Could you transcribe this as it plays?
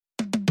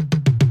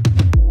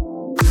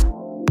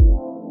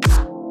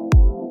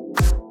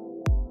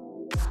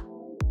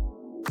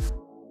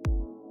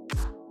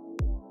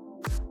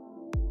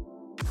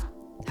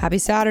Happy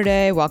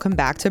Saturday. Welcome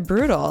back to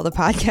Brutal, the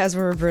podcast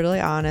where we're brutally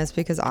honest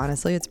because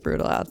honestly, it's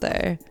brutal out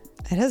there.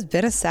 It has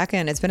been a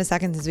second. It's been a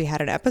second since we had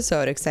an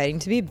episode. Exciting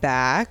to be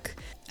back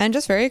and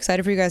just very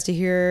excited for you guys to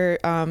hear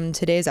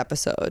today's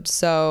episode.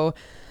 So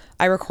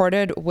I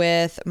recorded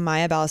with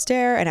Maya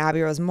Ballester and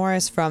Abby Rose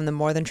Morris from the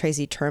More Than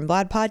Tracy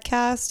Turnblad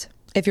podcast.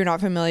 If you're not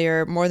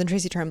familiar, More Than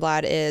Tracy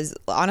Turnblad is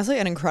honestly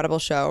an incredible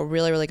show.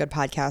 Really, really good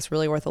podcast.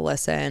 Really worth a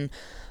listen.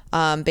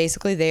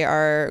 Basically, they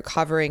are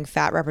covering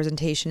fat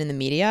representation in the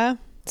media.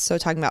 So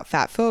talking about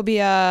fat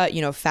phobia,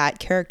 fat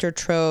character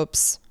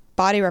tropes,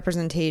 body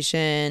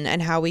representation,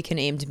 and how we can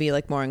aim to be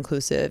like more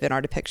inclusive in our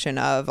depiction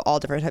of all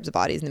different types of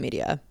bodies in the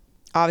media.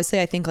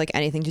 Obviously, I think like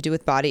anything to do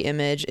with body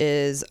image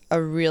is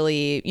a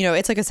really,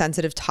 it's like a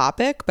sensitive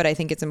topic, but I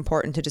think it's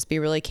important to just be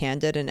really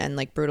candid and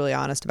like brutally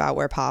honest about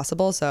where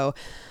possible. So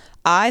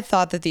I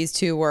thought that these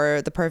two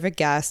were the perfect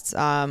guests.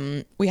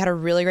 We had a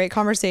really great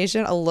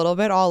conversation, a little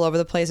bit all over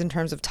the place in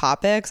terms of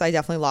topics. I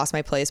definitely lost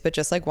my place, but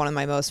just like one of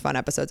my most fun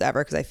episodes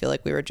ever because I feel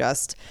like we were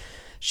just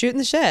shooting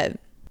the shit.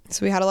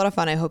 So we had a lot of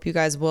fun. I hope you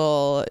guys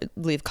will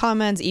leave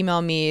comments,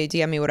 email me,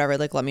 DM me, whatever.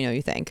 Like, let me know what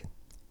you think.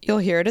 You'll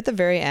hear it at the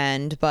very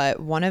end,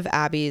 but one of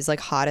Abby's like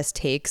hottest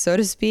takes, so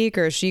to speak,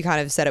 or she kind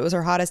of said it was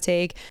her hottest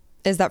take,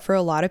 is that for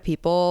a lot of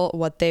people,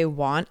 what they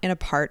want in a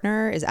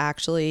partner is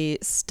actually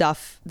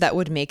stuff that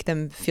would make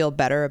them feel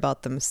better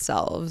about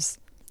themselves.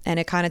 And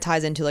it kind of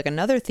ties into like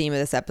another theme of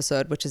this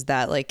episode, which is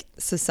that like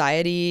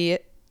society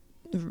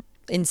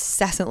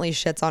incessantly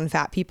shits on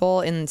fat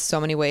people in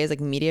so many ways,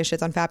 like media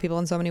shits on fat people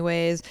in so many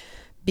ways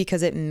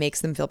because it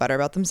makes them feel better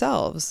about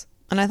themselves.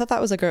 And I thought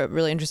that was like a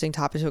really interesting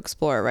topic to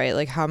explore, right?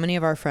 Like how many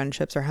of our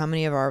friendships or how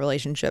many of our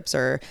relationships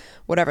or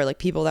whatever, like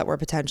people that we're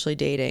potentially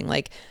dating,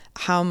 like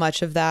how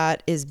much of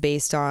that is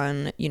based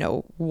on,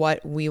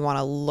 what we want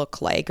to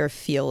look like or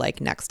feel like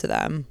next to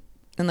them.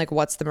 And like,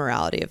 what's the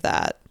morality of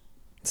that?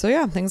 So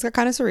yeah, things got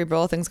kind of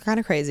cerebral, things got kind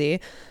of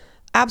crazy.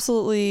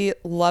 Absolutely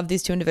love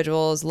these two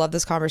individuals, love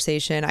this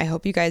conversation. I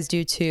hope you guys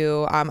do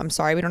too. I'm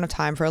sorry we don't have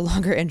time for a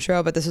longer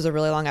intro, but this was a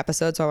really long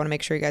episode, so I want to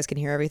make sure you guys can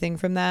hear everything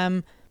from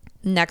them.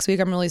 Next week,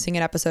 I'm releasing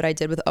an episode I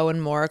did with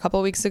Owen Moore a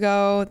couple weeks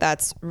ago.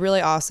 That's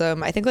really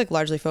awesome. I think like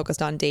largely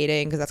focused on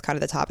dating because that's kind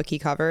of the topic he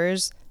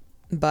covers.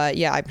 But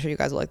yeah, I'm sure you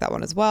guys will like that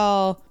one as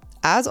well.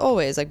 As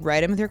always, like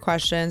write in with your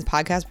questions,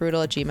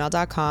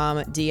 podcastbrutal@gmail.com,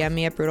 DM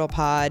me at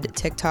brutalpod,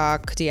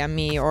 TikTok, DM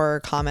me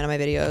or comment on my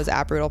videos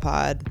at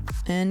brutalpod.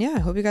 And yeah, I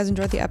hope you guys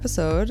enjoyed the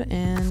episode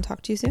and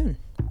talk to you soon.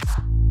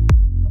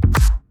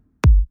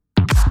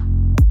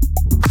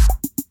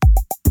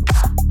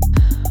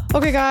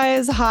 Okay,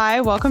 guys.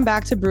 Hi. Welcome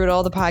back to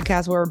Brutal, the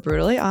podcast where we're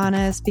brutally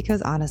honest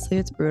because honestly,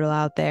 it's brutal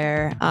out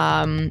there.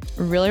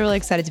 Really, really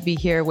excited to be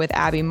here with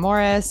Abby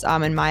Morris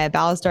and Maya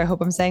Ballester. I hope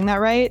I'm saying that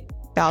right.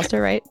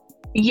 Ballester, right?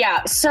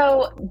 Yeah.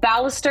 So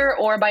Ballester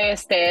or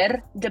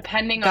Ballester,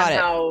 depending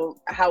on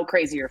how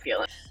crazy you're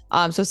feeling.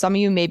 So some of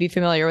you may be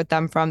familiar with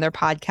them from their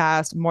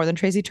podcast, More Than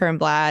Tracy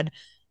Turnblad,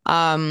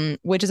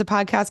 which is a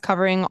podcast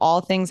covering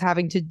all things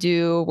having to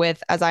do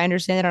with, as I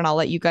understand it, and I'll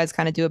let you guys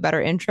kind of do a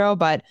better intro,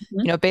 but,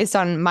 based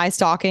on my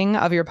stalking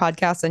of your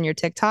podcasts and your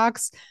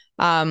TikToks,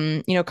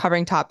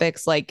 covering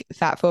topics like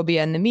fat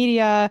phobia in the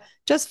media,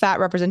 just fat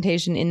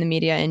representation in the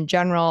media in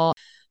general.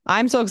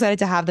 I'm so excited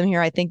to have them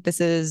here. I think this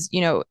is,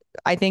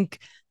 I think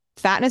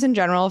fatness in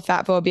general,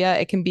 fat phobia,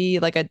 it can be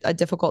like a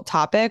difficult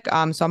topic.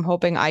 So I'm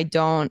hoping I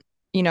don't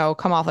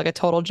come off like a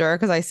total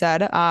jerk, as I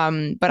said.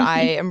 But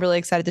I am really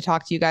excited to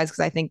talk to you guys because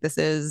I think this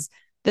is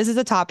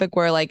a topic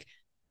where like,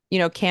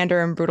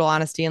 candor and brutal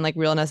honesty and like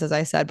realness, as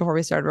I said before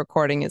we started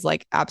recording, is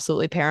like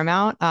absolutely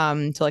paramount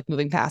to like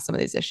moving past some of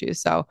these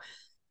issues. So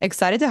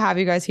excited to have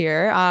you guys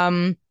here.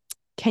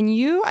 Can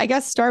you, I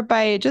guess, start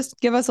by just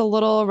give us a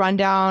little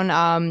rundown?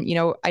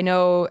 I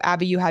know,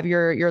 Abby, you have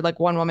your like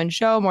one woman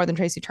show, More Than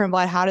Tracy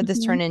Turnblad. How did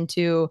this turn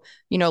into,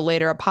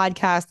 later a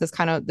podcast,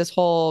 this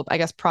whole, I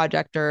guess,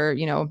 project or,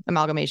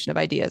 amalgamation of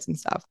ideas and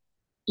stuff?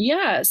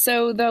 Yeah,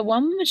 so the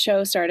one woman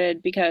show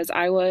started because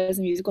I was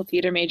a musical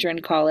theater major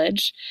in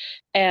college,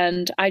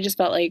 and I just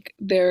felt like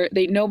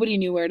nobody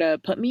knew where to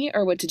put me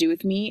or what to do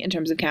with me in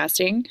terms of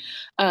casting.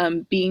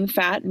 Being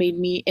fat made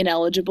me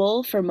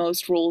ineligible for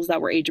most roles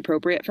that were age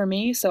appropriate for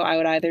me, so I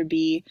would either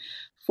be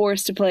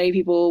forced to play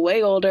people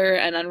way older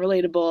and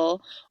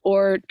unrelatable,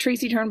 or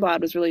Tracy Turnblad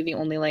was really the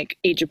only like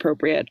age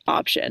appropriate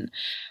option.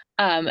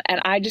 And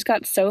I just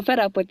got so fed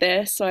up with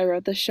this, so I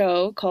wrote the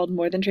show called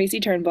More Than Tracy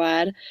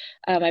Turnblad.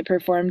 I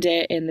performed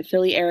it in the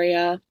Philly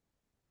area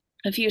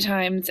a few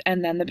times,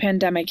 and then the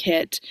pandemic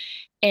hit,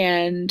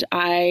 and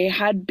I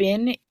had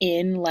been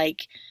in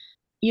like,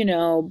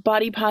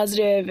 body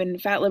positive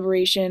and fat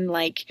liberation,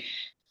 like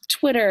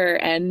Twitter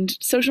and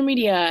social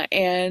media,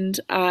 and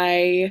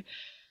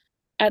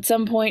at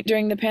some point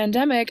during the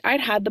pandemic, I'd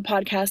had the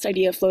podcast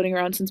idea floating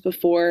around since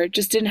before,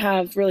 just didn't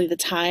have really the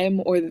time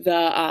or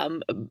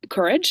the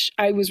courage.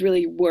 I was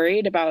really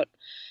worried about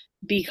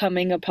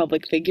becoming a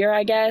public figure,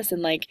 I guess,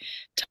 and like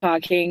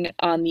talking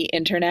on the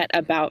internet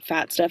about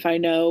fat stuff, I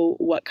know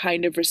what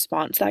kind of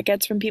response that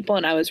gets from people.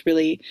 And I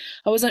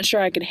wasn't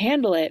sure I could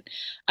handle it.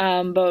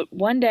 But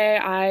one day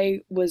I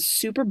was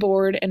super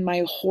bored in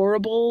my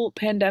horrible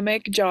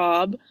pandemic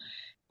job.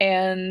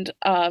 And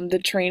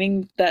the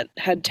training that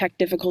had tech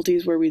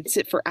difficulties where we'd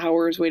sit for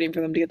hours waiting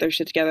for them to get their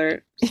shit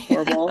together was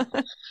horrible.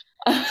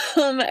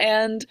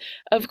 And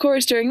of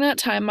course, during that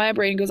time, my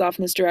brain goes off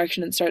in this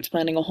direction and starts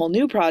planning a whole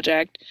new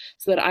project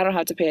so that I don't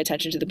have to pay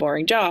attention to the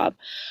boring job.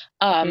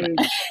 Um,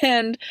 Mm.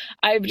 and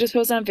I've just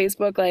posted on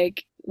Facebook,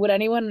 like, would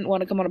anyone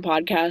want to come on a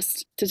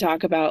podcast to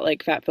talk about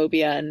like fat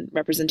phobia and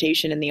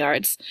representation in the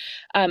arts?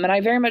 And I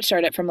very much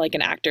started from like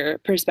an actor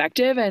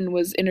perspective and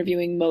was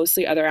interviewing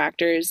mostly other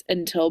actors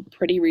until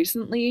pretty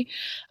recently.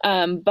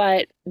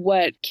 But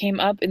what came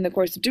up in the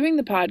course of doing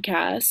the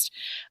podcast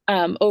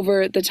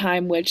over the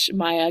time which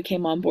Maya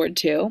came on board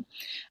too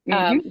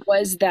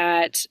was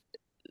that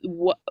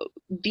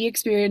the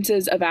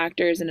experiences of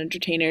actors and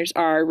entertainers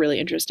are really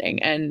interesting,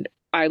 and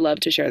I love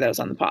to share those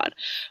on the pod.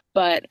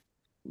 But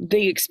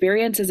the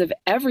experiences of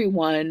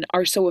everyone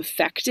are so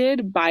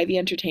affected by the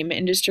entertainment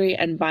industry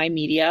and by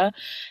media.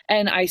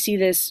 And I see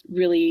this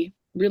really,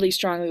 really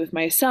strongly with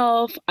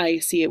myself. I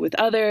see it with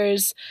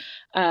others.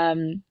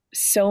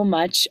 So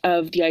much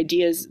of the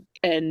ideas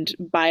and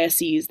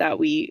biases that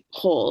we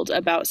hold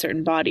about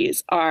certain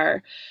bodies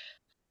are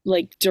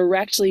like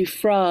directly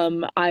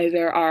from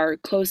either our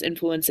close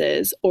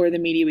influences or the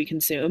media we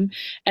consume.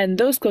 And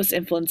those close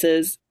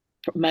influences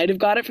might have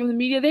got it from the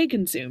media they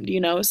consumed,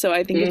 you know? So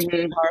I think it's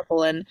really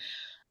powerful and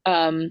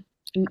um,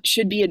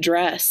 should be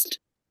addressed.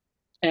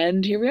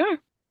 And here we are.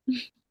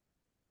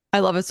 I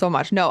love it so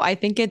much. No, I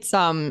think it's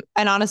and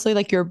honestly,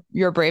 like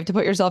you're brave to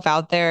put yourself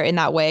out there in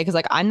that way because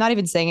like I'm not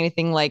even saying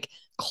anything like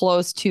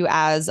close to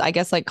as I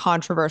guess like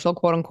controversial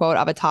quote unquote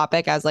of a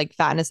topic as like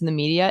fatness in the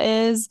media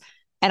is.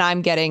 And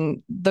I'm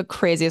getting the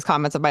craziest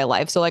comments of my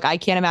life. So like I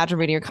can't imagine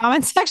reading your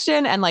comment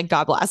section and like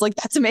God bless. Like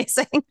that's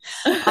amazing.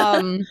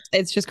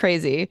 It's just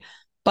crazy.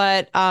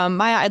 But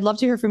Maya, I'd love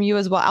to hear from you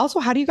as well. Also,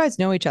 how do you guys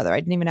know each other? I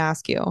didn't even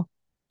ask you.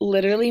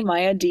 Literally,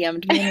 Maya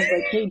DM'd me and was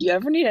like, "Hey, do you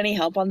ever need any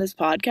help on this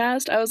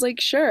podcast?" I was like,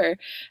 "Sure."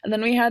 And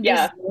then we had this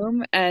Yeah.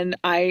 Zoom, and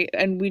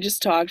we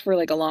just talked for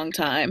like a long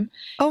time.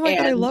 Oh my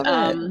God, I And love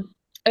it.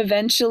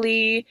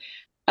 eventually,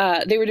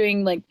 they were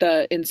doing like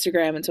the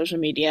Instagram and social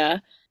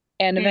media,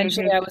 and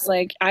eventually, I was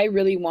like, "I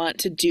really want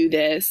to do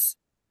this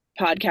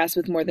podcast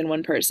with more than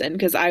one person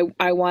because I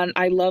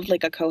love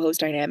like a co-host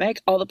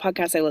dynamic. All the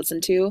podcasts I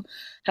listen to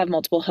have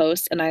multiple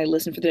hosts, and I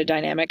listen for the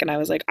dynamic, and I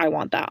was like, I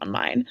want that on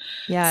mine."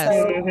 Yes.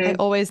 So I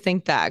always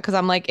think that because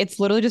I'm like, it's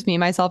literally just me,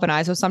 myself, and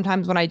I. So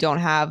sometimes when I don't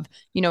have,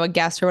 a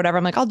guest or whatever,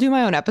 I'm like, I'll do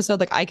my own episode.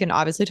 Like I can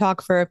obviously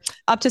talk for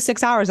up to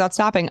 6 hours without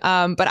stopping.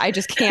 But I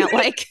just can't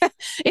like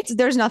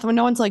there's nothing,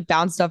 no one's like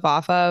bounce stuff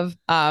off of.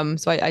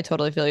 So I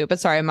totally feel you.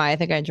 But sorry, Mai, I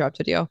think I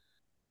interrupted you.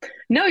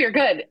 No, you're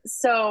good.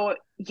 So,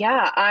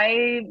 yeah,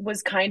 I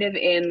was kind of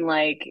in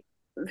like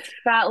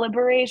fat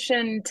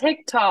liberation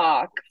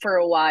TikTok for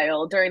a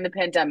while during the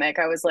pandemic.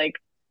 I was like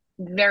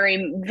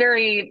very,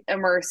 very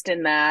immersed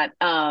in that.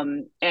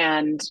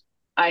 And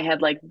I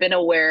had like been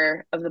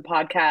aware of the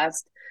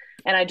podcast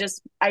and I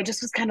just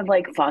was kind of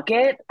like, fuck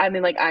it. I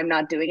mean, like, I'm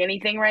not doing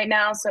anything right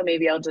now. So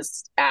maybe I'll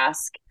just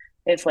ask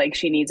if like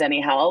she needs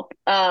any help.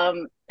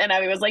 And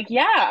Abby was like,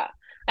 yeah,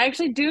 I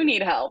actually do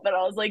need help. And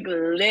I was like,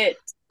 lit.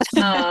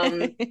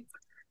 Um,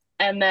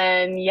 and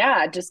then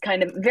yeah, just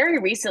kind of very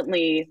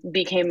recently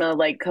became a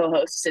like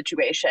co-host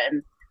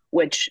situation,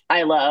 which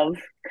I love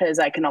because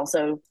I can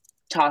also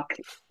talk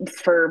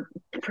for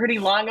pretty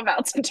long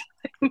amounts of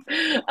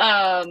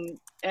time.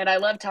 And I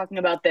love talking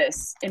about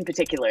this in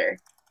particular.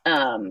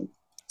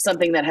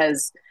 Something that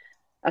has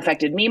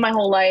affected me my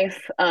whole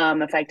life,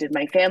 affected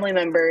my family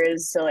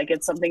members. So like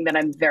it's something that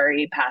I'm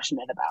very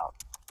passionate about.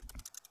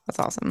 That's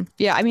awesome.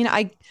 Yeah, I mean,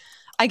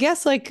 I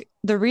guess like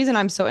the reason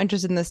I'm so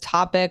interested in this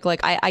topic, like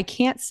I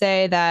can't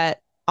say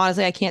that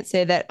honestly, I can't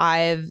say that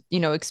I've,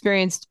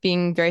 experienced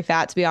being very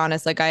fat, to be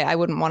honest. Like I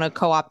wouldn't want to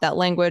co-opt that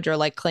language or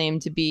like claim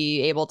to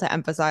be able to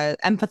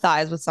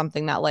empathize with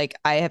something that like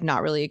I have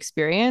not really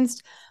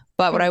experienced.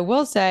 But what I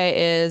will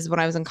say is when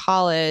I was in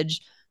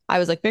college, I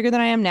was like bigger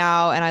than I am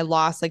now, and I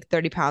lost like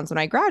 30 pounds when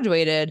I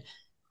graduated.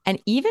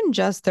 And even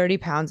just 30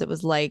 pounds, it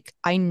was like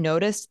I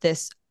noticed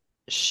this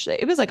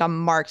it was like a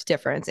marked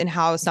difference in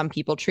how some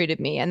people treated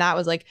me. And that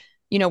was like,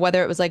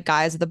 whether it was like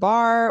guys at the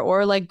bar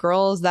or like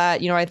girls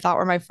that, I thought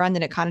were my friend,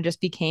 and it kind of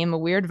just became a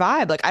weird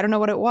vibe. Like, I don't know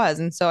what it was.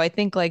 And so I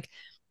think like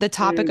the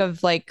topic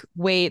of like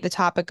weight, the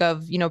topic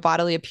of,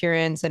 bodily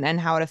appearance and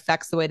how it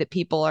affects the way that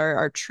people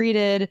are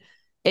treated.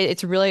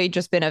 It's really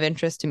just been of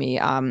interest to me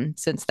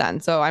since then.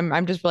 So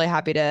I'm just really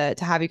happy to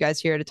have you guys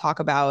here to talk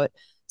about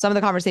some of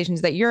the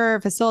conversations that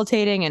you're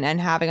facilitating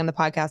and having on the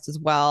podcast as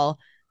well.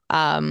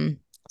 Um,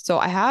 so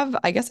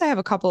I guess I have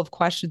a couple of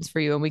questions for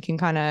you and we can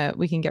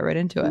get right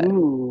into it.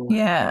 Ooh.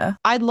 Yeah.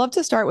 I'd love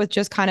to start with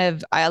just kind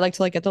of, I like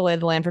to like get the lay of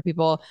the land for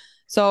people.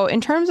 So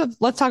in terms of,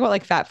 let's talk about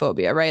like fat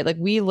phobia, right? Like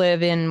we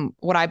live in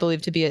what I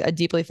believe to be a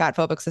deeply fat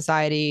phobic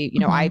society.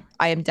 You know, I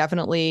am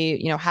definitely,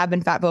 you know, have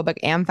been fat phobic,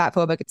 am fat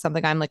phobic. It's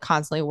something I'm like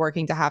constantly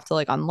working to have to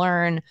like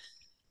unlearn.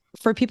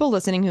 For people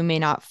listening who may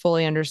not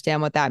fully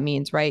understand what that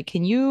means, right?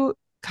 Can you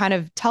kind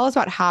of tell us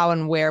about how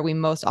and where we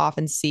most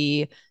often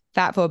see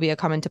fat phobia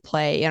come into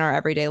play in our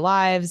everyday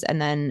lives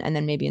and then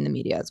maybe in the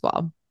media as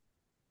well?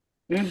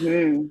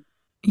 Mm-hmm.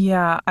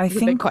 Yeah, I It's a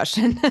big think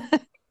question.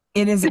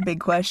 it is a big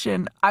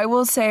question. I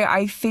will say,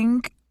 I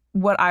think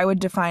what I would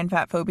define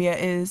fat phobia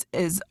is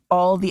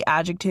all the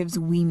adjectives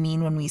we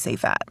mean when we say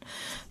fat.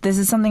 This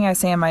is something I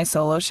say in my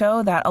solo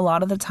show, that a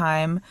lot of the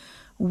time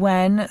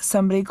when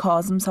somebody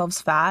calls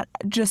themselves fat,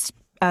 just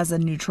as a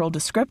neutral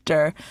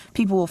descriptor,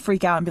 people will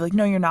freak out and be like,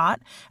 no, you're not.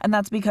 And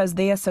that's because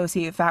they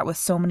associate fat with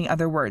so many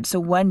other words. So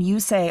when you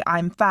say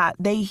I'm fat,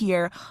 they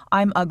hear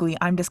I'm ugly,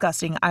 I'm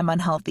disgusting, I'm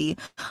unhealthy,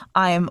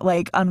 I'm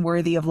like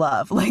unworthy of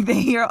love. Like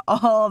they hear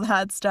all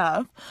that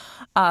stuff.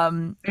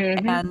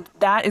 Mm-hmm. And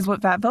that is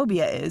what fat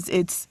phobia is.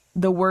 It's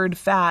the word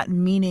fat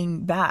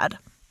meaning bad.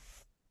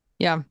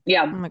 Yeah.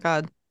 Yeah. Oh my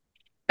God.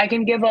 I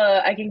can give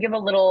a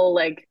little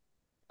like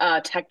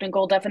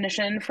technical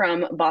definition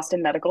from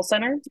Boston Medical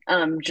Center,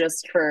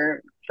 just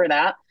for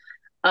that.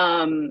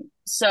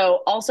 So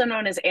also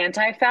known as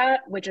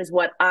anti-fat, which is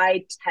what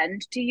I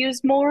tend to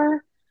use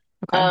more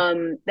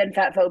Okay. than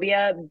fat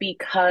phobia,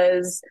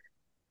 because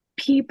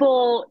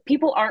people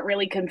aren't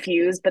really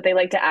confused, but they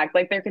like to act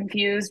like they're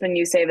confused when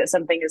you say that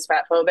something is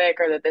fat phobic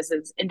or that this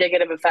is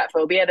indicative of fat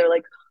phobia. They're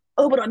like,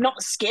 "Oh, but I'm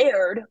not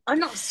scared. I'm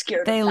not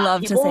scared of They fat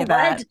love to say people."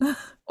 What? that.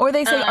 Or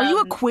they say, are you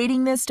Um,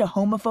 equating this to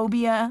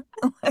homophobia?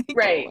 Like, Oh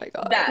right, my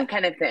God. that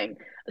kind of thing.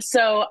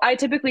 So I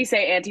typically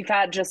say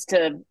anti-fat just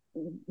to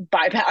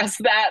bypass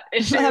that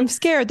issue. I'm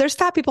scared. There's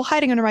fat people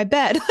hiding under my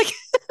bed. Like,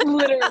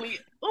 Literally,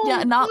 yeah,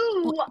 oh, not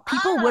ooh,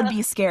 people would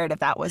be scared if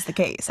that was the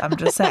case. I'm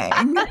just saying.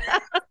 I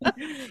would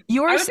be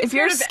If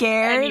you're scared of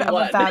scared of a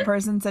anyone. fat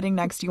person sitting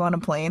next to you on a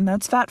plane,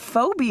 that's fat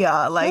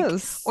phobia. Like,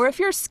 yes. or if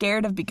you're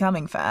scared of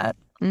becoming fat.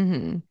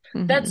 Mm-hmm.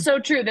 Mm-hmm. That's so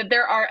true that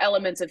there are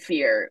elements of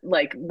fear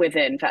like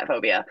within fat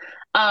phobia.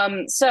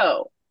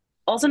 So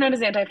also known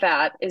as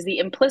anti-fat is the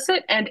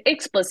implicit and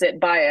explicit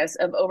bias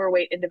of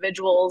overweight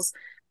individuals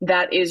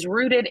that is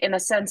rooted in a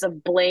sense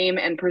of blame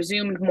and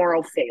presumed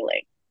moral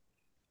failing.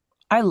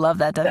 I love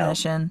that So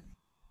definition.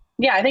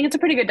 yeah, I think it's a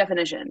pretty good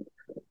definition.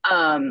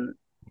 Um,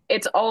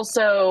 it's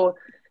also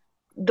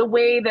the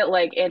way that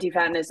like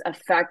anti-fatness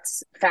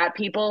affects fat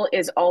people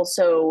is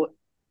also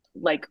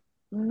like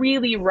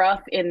really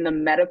rough in the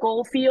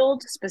medical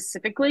field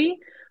specifically.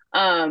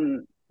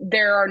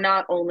 There are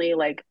not only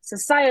like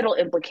societal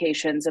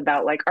implications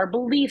about like our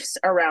beliefs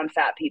around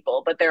fat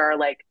people, but there are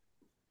like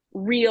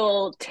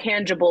real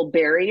tangible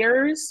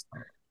barriers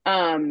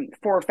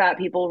for fat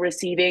people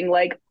receiving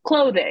like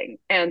clothing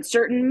and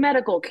certain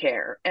medical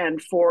care, and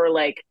for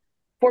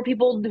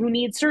people who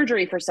need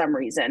surgery for some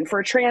reason,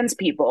 for trans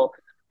people.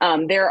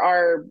 There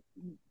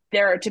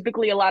are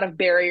typically a lot of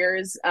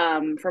barriers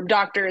from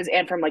doctors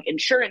and from like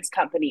insurance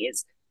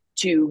companies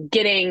to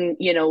getting,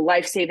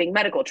 life-saving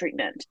medical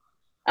treatment.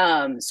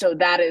 So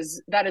that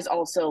is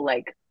also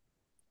like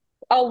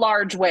a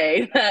large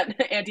way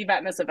that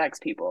anti-fatness affects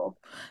people.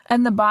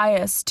 And the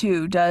bias,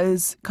 too,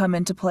 does come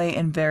into play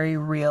in very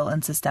real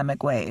and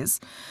systemic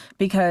ways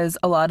because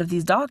a lot of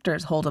these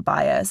doctors hold a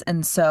bias.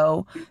 And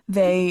so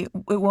it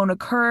won't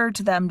occur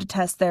to them to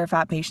test their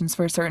fat patients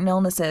for certain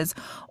illnesses,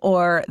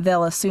 or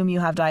they'll assume you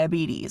have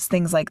diabetes,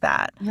 things like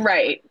that.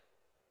 Right.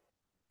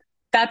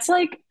 That's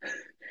like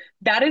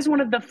that is one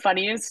of the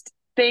funniest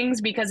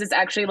things because it's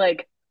actually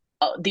like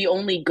the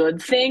only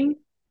good thing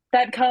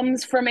that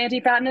comes from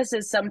anti-fatness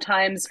is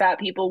sometimes fat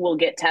people will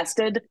get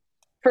tested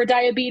for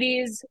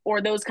diabetes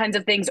or those kinds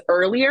of things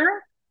earlier.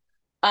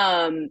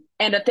 And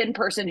a thin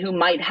person who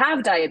might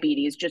have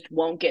diabetes just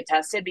won't get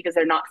tested because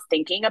they're not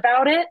thinking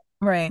about it,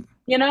 Right.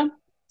 you know?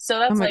 So Oh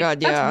that's my like God.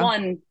 that's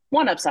Yeah.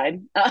 one upside.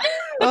 And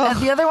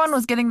the Oh, other one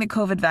was getting the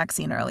COVID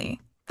vaccine early.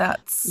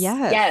 But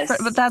yes.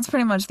 Yes. that's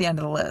pretty much the end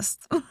of the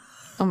list.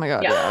 Oh my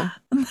God. Yeah.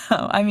 Yeah.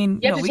 No, I mean,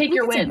 You have no, to we, take we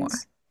your could say more.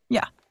 wins.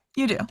 Yeah,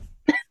 you do.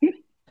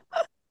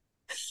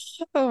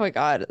 Oh my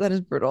God. That is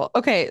brutal.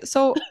 Okay.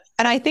 So,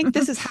 and I think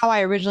this is how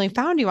I originally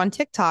found you on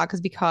TikTok is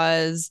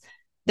because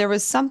there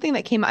was something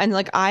that came and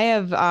like I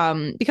have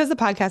because the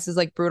podcast is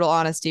like brutal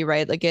honesty,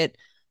 right? Like it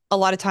a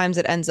lot of times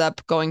it ends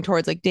up going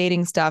towards like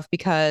dating stuff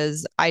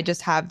because I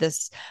have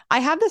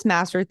this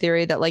master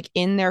theory that like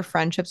in their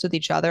friendships with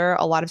each other,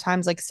 a lot of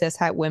times like cis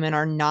het women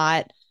are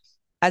not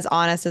as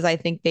honest as I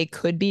think they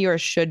could be or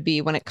should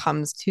be when it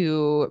comes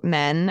to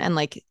men and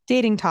like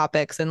dating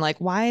topics and like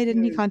why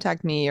didn't he Mm.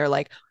 contact me or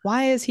like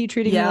why is he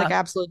treating me like Yeah,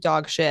 absolute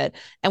dog shit?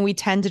 And we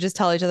tend to just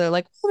tell each other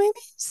like, well, maybe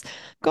he's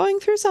going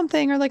through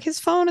something or like his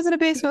phone is in a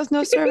basement with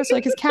no service or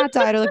like his cat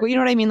died or like well, you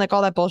know what I mean? Like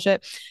all that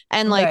bullshit.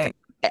 And like right.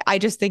 I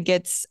just think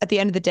it's at the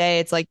end of the day,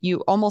 it's like you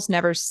almost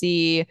never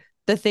see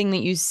the thing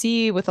that you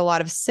see with a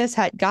lot of cis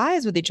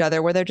guys with each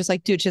other where they're just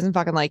like, dude, she doesn't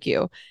fucking like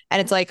you. And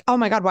it's like, oh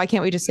my God, why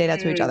can't we just say that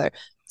to each Mm. other?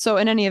 So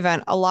in any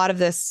event, a lot of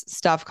this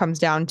stuff comes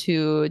down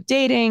to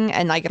dating,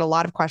 and I get a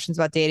lot of questions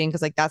about dating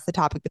because like that's the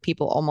topic that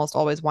people almost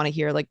always want to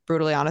hear like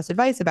brutally honest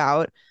advice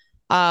about.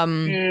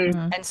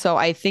 Mm. And so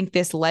I think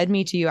this led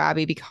me to you,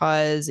 Abby,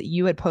 because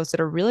you had posted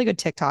a really good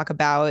TikTok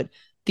about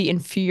the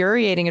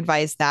infuriating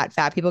advice that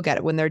fat people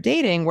get when they're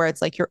dating, where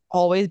it's like you're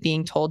always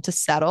being told to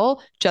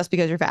settle just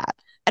because you're fat.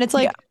 And it's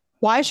Yeah. like,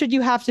 why should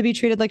you have to be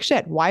treated like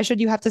shit? Why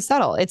should you have to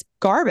settle? It's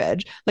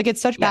garbage. Like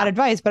it's such bad Yeah.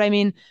 advice. But I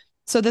mean,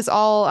 so this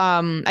all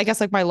I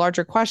guess like my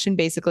larger question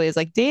basically is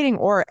like dating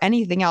or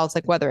anything else,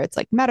 like whether it's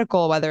like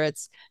medical, whether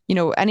it's, you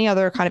know, any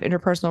other kind of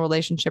interpersonal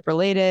relationship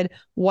related,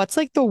 what's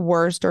like the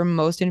worst or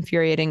most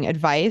infuriating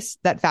advice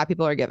that fat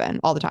people are given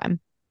all the time?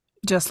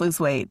 Just lose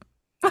weight.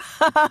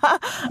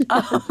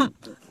 Um,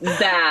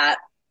 That's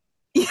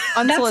the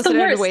Unsolicited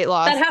worst. weight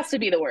loss. That has to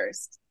be the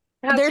worst.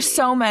 there's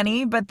so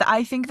many, but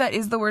I think that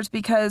is the worst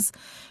because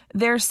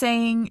they're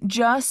saying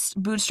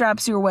just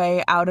bootstraps your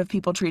way out of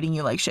people treating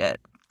you like shit.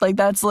 Like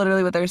that's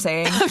literally what they're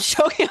saying. I'm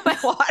choking on my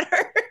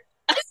water.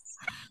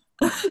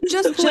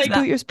 just Like,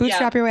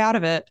 bootstrap your way out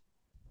of it.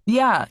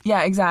 Yeah,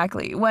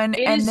 exactly. It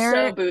is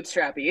so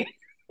bootstrappy.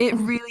 It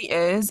really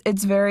is.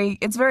 It's very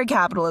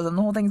capitalism.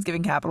 The whole thing's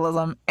giving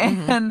capitalism.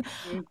 And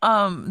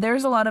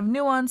there's a lot of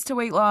nuance to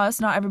weight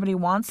loss. Not everybody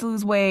wants to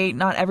lose weight.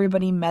 Not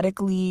everybody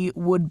medically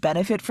would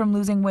benefit from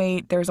losing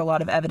weight. There's a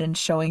lot of evidence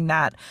showing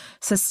that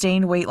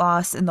sustained weight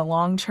loss in the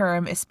long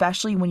term,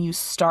 especially when you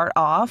start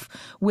off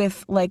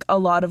with like a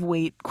lot of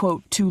weight,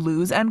 quote, to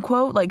lose, end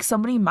quote, like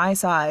somebody my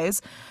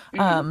size,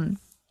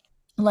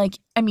 like,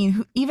 I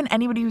mean, even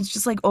anybody who's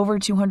just like over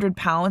 200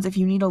 pounds, if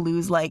you need to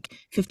lose like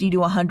 50 to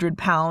 100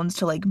 pounds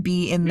to like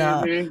be in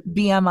the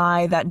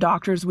BMI that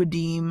doctors would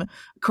deem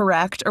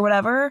correct or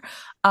whatever,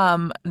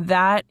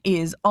 that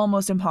is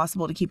almost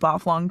impossible to keep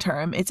off long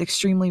term. It's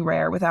extremely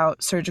rare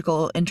without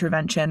surgical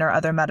intervention or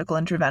other medical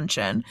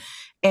intervention.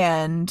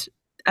 And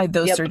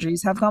those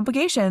surgeries have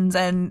complications,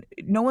 and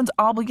no one's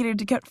obligated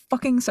to get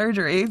fucking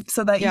surgery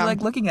so that you like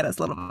looking at us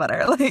a little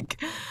better.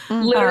 Like,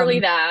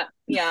 literally that.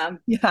 Yeah.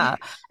 Yeah.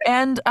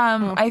 And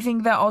I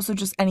think that also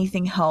just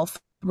anything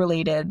health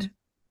related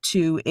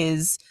to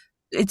it's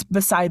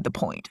beside the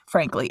point,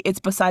 frankly. It's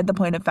beside the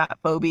point of fat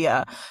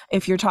phobia.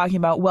 If you're talking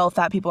about, well,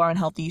 fat people are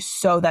unhealthy,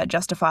 so that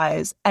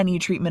justifies any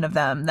treatment of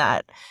them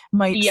that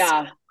might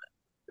seem,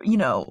 you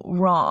know,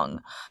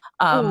 wrong.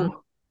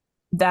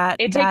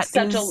 It takes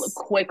such a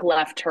quick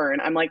left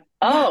turn. I'm like,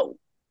 oh,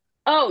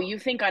 you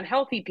think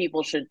unhealthy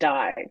people should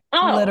die?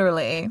 Oh,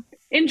 literally.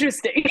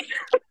 Interesting.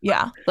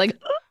 Yeah. Like,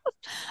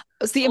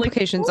 the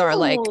implications are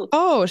like,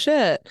 oh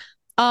shit.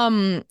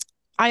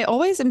 I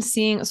always am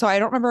seeing, so I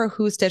don't remember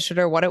who stitched it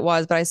or what it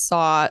was, but I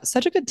saw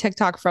such a good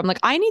TikTok from like,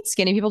 I need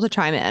skinny people to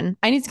chime in.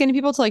 I need skinny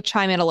people to like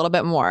chime in a little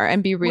bit more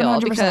and be real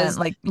because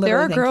like there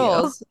are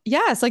girls,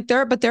 yes, like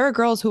there are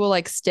girls who will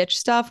like stitch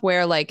stuff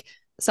where like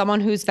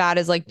someone who's fat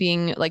is like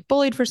being like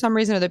bullied for some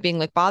reason, or they're being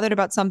like bothered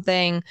about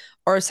something,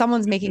 or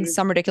someone's making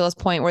some ridiculous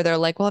point where they're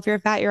like, well, if you're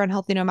fat, you're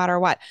unhealthy no matter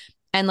what.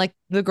 And like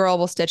the girl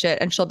will stitch it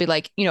and she'll be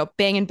like, you know,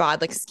 banging bod,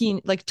 like skinny,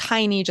 like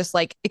tiny, just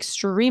like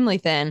extremely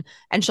thin.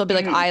 And she'll be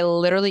like, I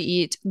literally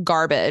eat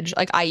garbage.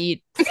 Like I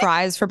eat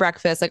fries for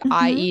breakfast. Like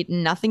I eat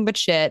nothing but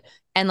shit.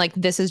 And like,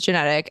 this is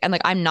genetic. And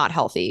like, I'm not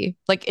healthy.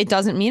 Like it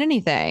doesn't mean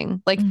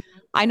anything. Like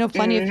I know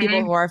plenty of people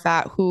who are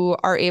fat who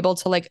are able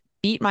to like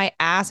beat my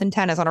ass in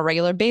tennis on a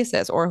regular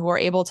basis, or who are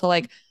able to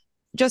like,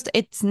 just,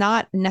 it's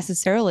not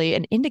necessarily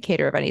an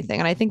indicator of anything.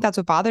 And I think that's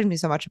what bothers me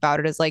so much about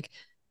it is like,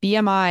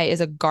 BMI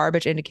is a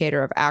garbage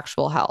indicator of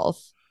actual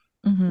health.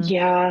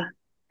 Yeah.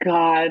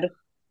 God.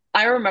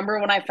 I remember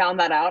when I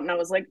found that out and I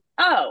was like,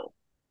 oh,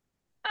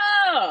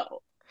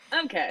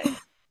 okay.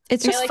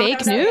 It's just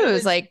fake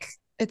news. Like,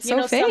 it's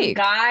so fake.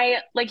 Some guy,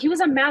 like he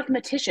was a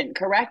mathematician,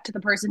 correct? The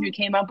person who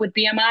came up with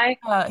BMI,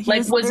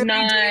 like was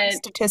not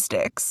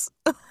statistics.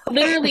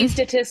 Literally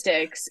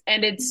statistics.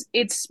 And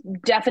it's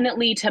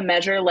definitely to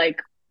measure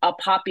like a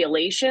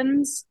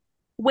population's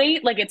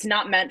weight. Like it's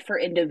not meant for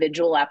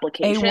individual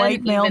application. A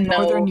white male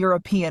Northern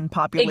European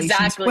population.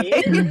 Exactly.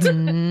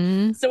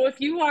 So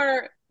if you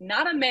are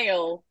not a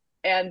male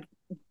and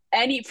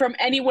from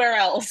anywhere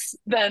else,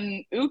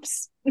 then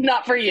oops,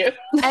 not for you.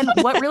 And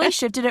what really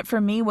shifted it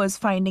for me was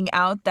finding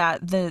out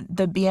that the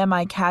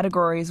BMI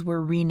categories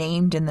were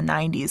renamed in the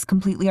 90s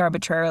completely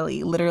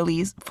arbitrarily,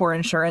 literally for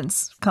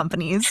insurance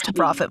companies to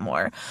profit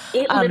more.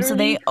 So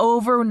they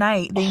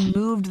overnight they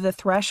moved the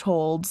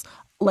thresholds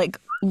like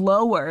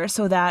lower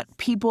so that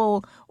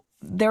people,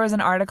 there was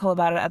an article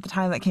about it at the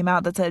time that came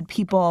out that said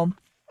people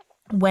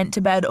went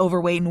to bed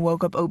overweight and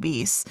woke up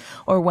obese,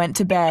 or went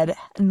to bed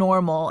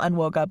normal and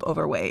woke up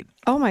overweight.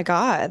 Oh my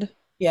God.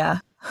 Yeah.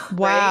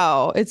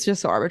 Wow. Right? It's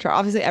just so arbitrary.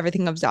 Obviously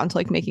everything comes down to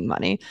like making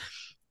money.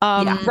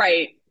 Yeah.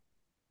 Right.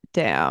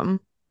 Damn.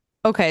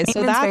 Okay.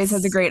 So Maintenance Phase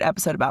has a great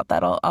episode about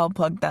that. I'll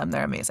plug them.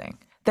 They're amazing.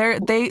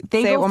 They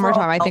say go it one more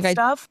time. I think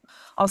stuff.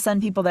 I'll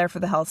send people there for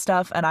the health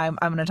stuff, and I'm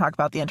going to talk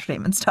about the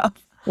entertainment stuff.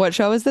 What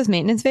show is this?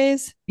 Maintenance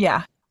Phase?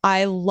 Yeah.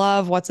 I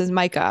love what's his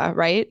Micah,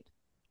 right?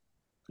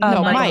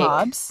 No, Michael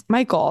Hobbs.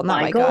 Michael,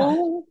 not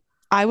Micah.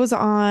 I was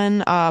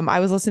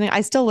listening,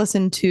 I still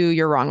listen to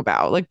You're Wrong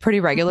About like pretty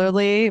Mhm.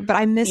 regularly, but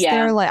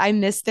Yeah. I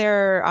miss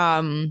their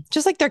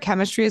just like their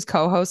chemistry as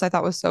co-hosts I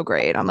thought was so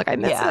great. I'm like, I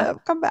miss Yeah. him,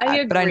 come I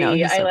back. But I know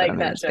agree. he's I so good like on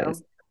that Moving show.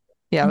 Space.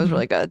 Yeah, it was Mhm.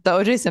 really good. The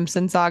OJ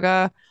Simpson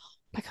saga, oh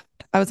my God,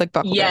 I was like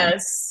buckled in. It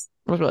Yes.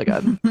 was really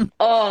good.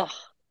 Oh,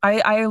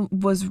 I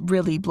was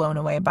really blown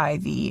away by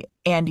the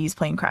Andy's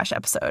plane crash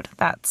episode.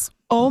 That's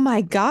Oh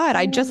my God,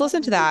 I just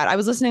listened to ooh, that. I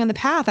was listening on the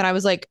path and I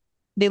was like,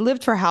 they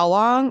lived for how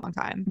long? Long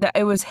time. that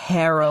it was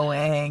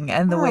harrowing,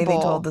 and the way they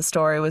told Horrible. the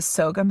story was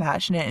so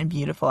compassionate and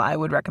beautiful. I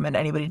would recommend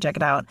anybody check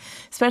it out,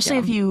 especially Yeah.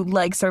 if you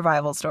like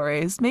survival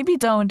stories. Maybe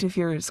don't if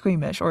you're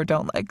squeamish or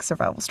don't like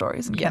survival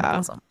stories and Yeah.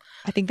 cannibalism.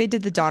 I think they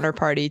did the Donner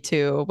Party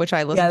too, which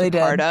I Yeah, listened to they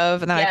part did.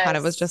 of. And then I kind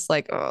of was yes. just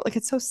like, oh, like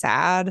it's so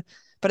sad.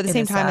 But at the It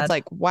same is time, it's sad.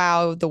 like,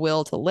 wow, the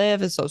will to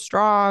live is so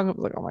strong. I was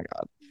like, oh my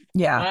God,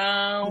 Yeah.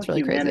 Wow, it's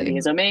really humanity crazy.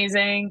 is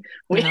amazing.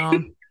 I We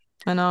know.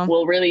 I know.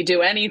 will really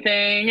do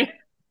anything.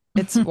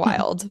 It's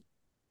wild.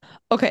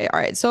 Okay, all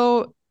right.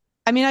 So,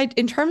 I mean, I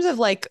in terms of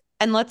like,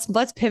 and let's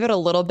pivot a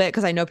little bit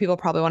because I know people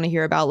probably want to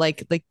hear about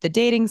like the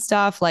dating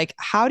stuff. Like,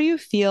 how do you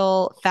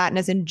feel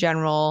fatness in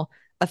general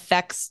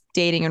affects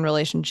dating and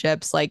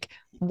relationships? Like,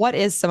 what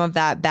is some of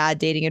that bad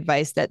dating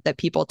advice that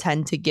people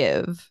tend to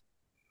give?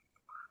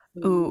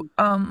 Ooh,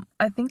 Mm,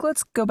 I think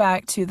let's go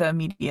back to the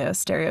media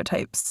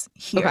stereotypes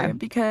Okay. here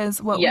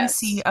because what we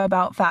see yes.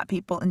 about fat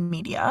people in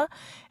media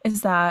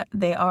is that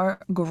they are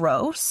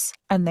gross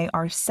and they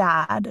are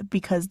sad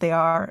because they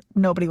are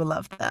nobody will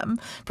love them,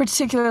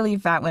 particularly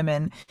fat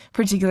women,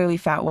 particularly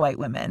fat white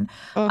women.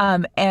 Oh,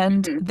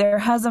 And Mhm. there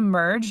has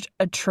emerged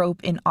a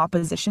trope in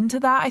opposition to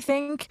that, I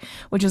think,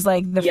 which is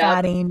like the Yep.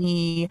 fat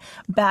Amy,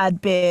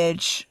 bad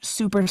bitch,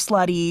 super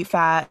slutty,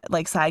 fat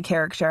like side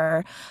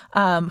character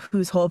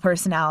whose whole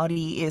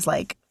personality is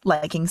like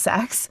liking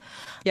sex.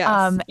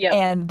 yes. Yep.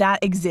 And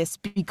that exists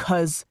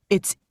because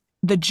it's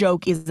the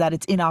joke is that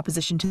it's in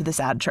opposition to the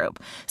sad trope.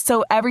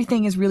 So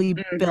everything is really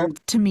built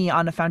Hmm. to me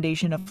on a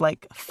foundation of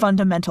like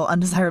fundamental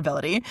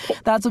undesirability.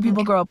 That's what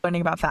people grow up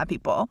learning about fat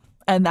people.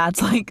 And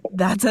that's like,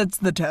 that sets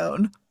the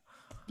tone.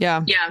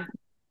 Yeah. Yeah,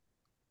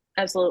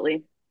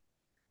 absolutely.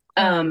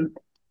 Um, Um,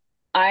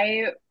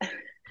 I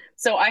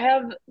so I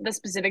have the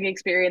specific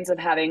experience of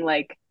having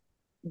like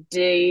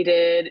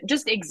dated,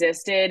 just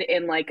existed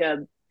in like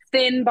a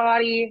thin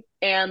body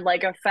and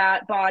like a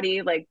fat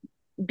body, like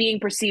being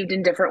perceived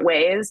in different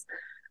ways.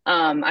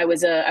 I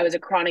was a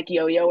chronic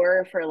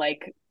yo-yoer for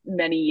like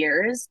many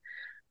years.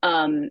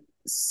 Um,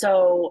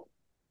 so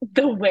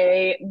the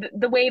way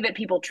that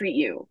people treat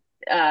you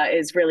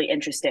is really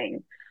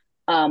interesting.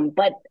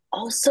 But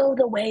also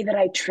the way that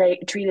I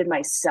treated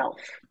myself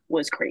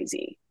was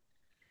crazy.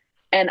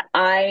 And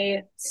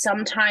I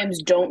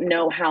sometimes don't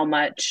know how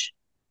much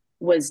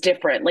was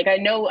different. Like I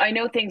know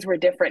things were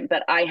different,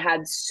 but I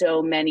had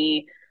so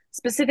many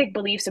specific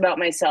beliefs about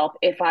myself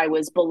if I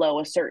was below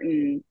a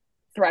certain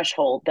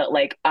threshold that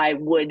like I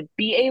would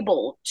be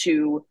able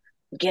to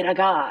get a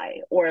guy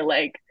or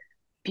like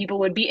people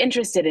would be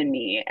interested in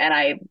me and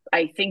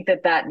I think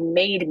that that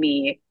made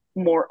me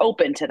more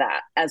open to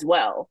that as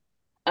well.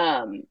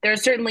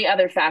 There's certainly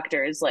other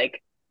factors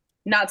like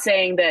not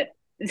saying that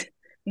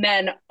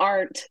men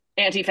aren't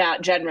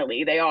anti-fat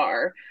generally, they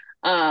are.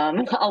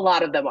 A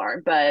lot of them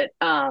are, but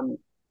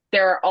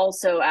there are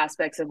also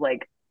aspects of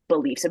like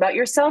beliefs about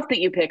yourself that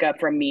you pick up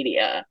from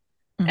media.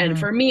 And mhm.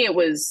 for me it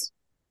was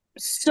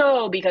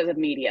so because of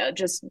media,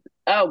 just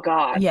oh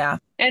god. Yeah.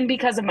 And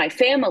because of my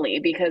family,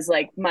 because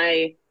like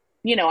my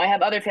I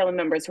have other family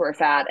members who are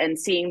fat and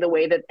seeing the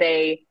way that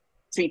they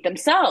treat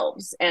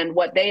themselves and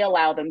what they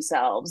allow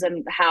themselves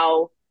and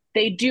how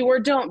they do or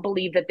don't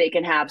believe that they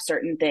can have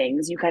certain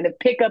things. You kind of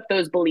pick up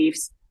those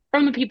beliefs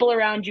from the people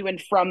around you and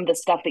from the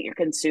stuff that you're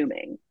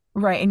consuming.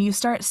 Right. And you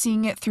start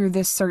seeing it through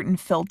this certain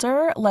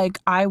filter. Like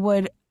I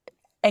would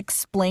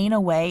explain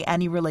away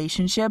any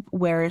relationship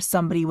where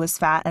somebody was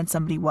fat and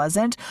somebody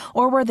wasn't,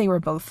 or where they were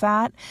both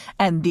fat,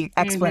 and the Mm-hmm.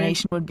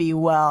 explanation would be,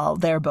 well,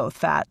 they're both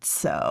fat,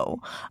 so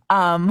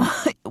I'm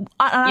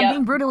Yep.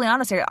 being brutally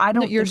honest here. I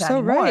No, don't you're think that so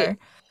right. anymore,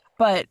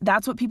 but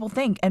that's what people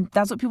think, and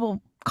that's what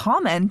people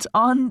comment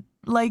on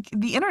like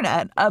the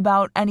internet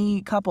about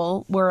any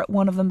couple where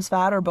one of them's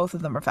fat or both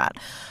of them are fat.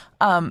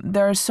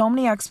 There are so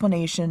many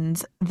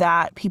explanations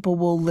that people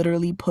will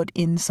literally put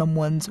in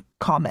someone's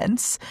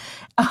comments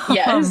um,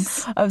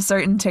 Yes. of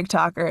certain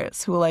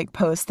TikTokers who will like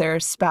post their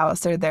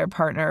spouse or their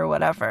partner or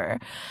whatever.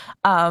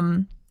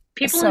 Um,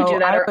 People who so do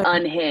that I are would,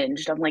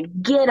 unhinged. I'm like,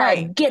 get a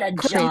right, get a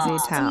because Crazy you job.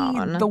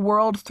 see the town.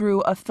 world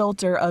through a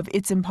filter of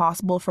it's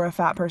impossible for a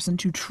fat person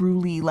to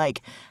truly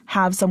like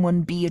have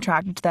someone be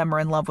attracted to them or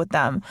in love with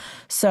them.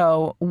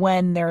 So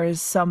when there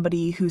is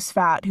somebody who's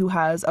fat who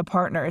has a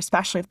partner,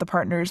 especially if the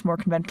partner is more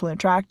conventionally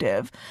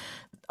attractive,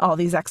 all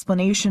these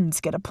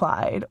explanations get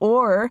applied.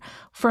 Or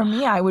for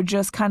me, I would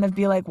just kind of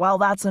be like, well,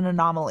 that's an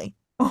anomaly.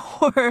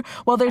 Or,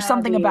 well, there's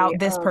something Abby, about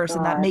this oh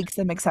person that God. makes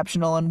them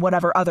exceptional in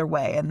whatever other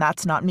way, and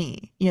that's not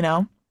me, you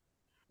know?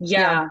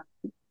 Yeah. Yeah.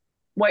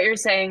 What you're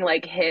saying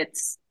like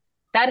hits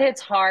that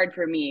hits hard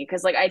for me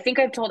because like I think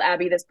I've told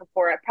Abby this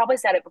before. I probably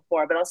said it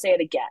before, but I'll say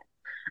it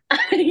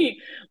again.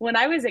 When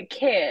I was a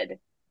kid,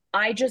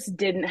 I just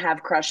didn't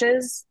have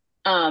crushes.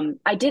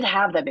 I did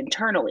have them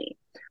internally,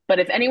 but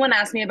if anyone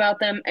asked me about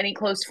them, any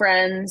close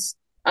friends,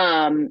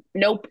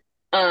 nope.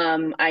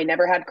 I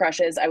never had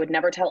crushes. I would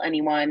never tell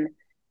anyone.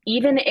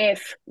 Even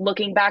if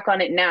looking back on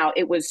it now,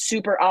 it was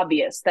super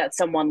obvious that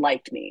someone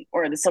liked me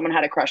or that someone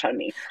had a crush on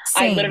me.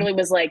 I Same. literally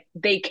was like,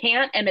 they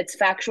can't, and it's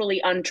factually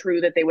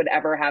untrue that they would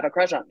ever have a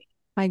crush on me.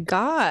 My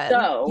God.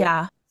 So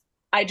Yeah.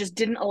 I just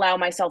didn't allow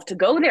myself to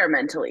go there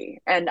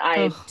mentally. And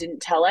I Ugh. didn't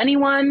tell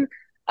anyone,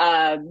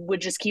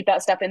 would just keep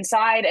that stuff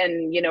inside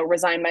and,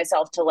 resign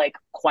myself to like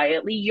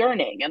quietly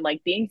yearning and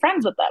like being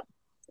friends with them.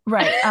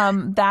 Right.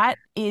 That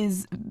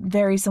is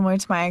very similar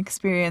to my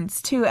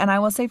experience too. And I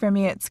will say for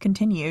me, it's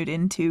continued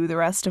into the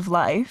rest of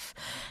life.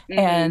 Mm-hmm.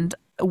 And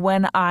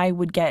when I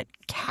would get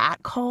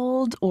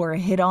catcalled or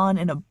hit on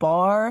in a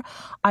bar,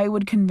 I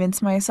would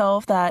convince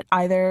myself that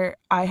either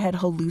I had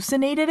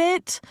hallucinated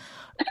it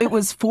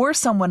was for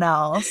someone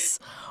else,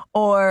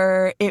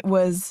 or it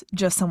was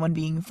just someone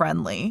being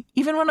friendly,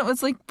 even when it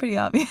was like pretty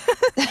obvious.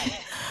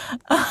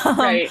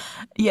 Right.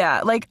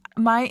 Yeah, like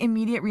my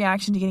immediate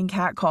reaction to getting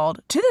catcalled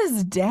to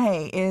this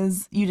day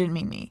is, you didn't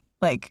mean me.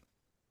 Like,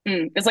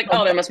 It's like,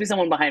 oh, there must be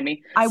someone behind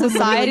me. I would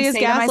Society literally is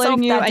say to myself,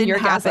 gaslighting you that and you're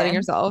didn't happen. gaslighting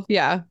yourself.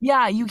 Yeah.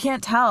 Yeah, you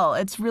can't tell.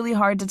 It's really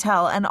hard to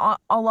tell. And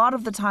a lot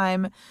of the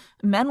time,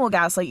 men will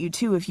gaslight you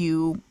too if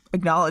you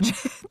acknowledge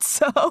it.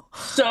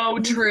 So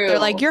true. They're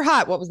like, you're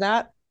hot. What was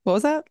that? What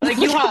was that? Like,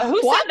 you hot?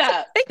 Who said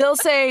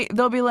that?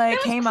 they'll be like,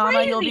 That's hey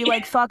mama, you'll be crazy.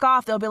 like, fuck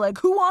off. They'll be like,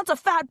 who wants a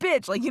fat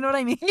bitch? Like, you know what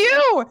I mean?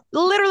 You,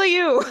 literally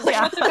you.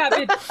 Yeah. What's that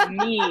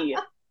bitch?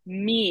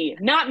 Me,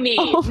 not me,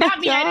 Oh my not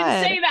me. I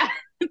God. didn't say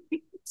that.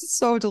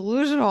 So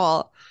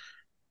delusional.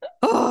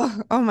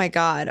 Oh my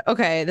God.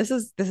 Okay, this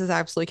is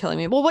absolutely killing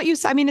me. Well,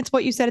 it's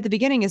what you said at the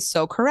beginning is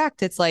so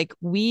correct. It's like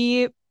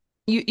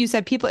you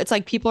said people, it's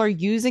like people are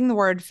using the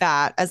word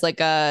fat as like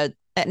an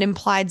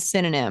implied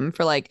synonym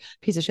for like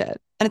piece of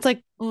shit. And it's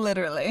like,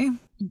 Literally.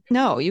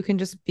 no, you can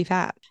just be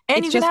fat. And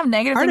It's you can just have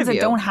negative part things of that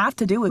you. don't have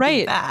to do with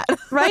being fat.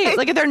 Right.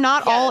 Like they're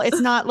not all, Yes.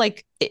 it's not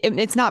like,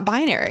 it's not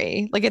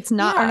binary. Like it's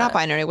not, or Yeah. not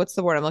binary. What's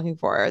the word I'm looking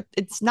for?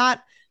 It's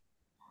not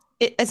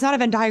a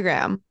Venn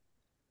diagram.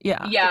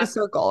 Yeah. Like Yeah. a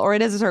circle, or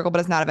it is a circle, but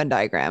it's not a Venn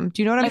diagram.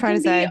 Do you know what I'm trying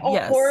to say? A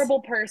Yes. horrible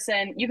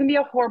person. You can be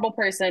a horrible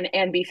person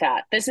and be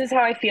fat. This is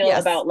how I feel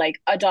Yes. about like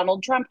a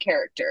Donald Trump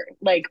character.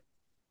 Like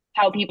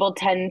how people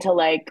tend to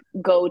like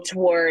go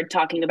toward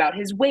talking about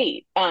his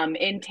weight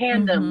in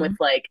tandem with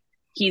like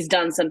he's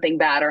done something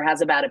bad or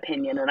has a bad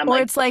opinion. And I'm Or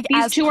like, it's like,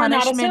 these as two are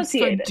not punishment for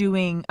associated.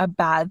 doing a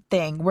bad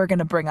thing, we're going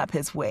to bring up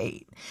his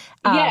weight.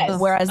 Yes.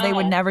 Whereas they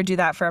would never do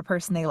that for a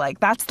person they like.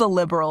 That's the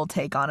liberal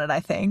take on it,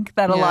 I think.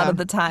 That a lot of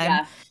the time,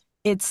 Yeah.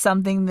 it's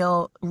something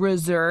they'll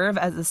reserve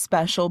as a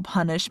special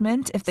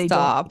punishment if they don't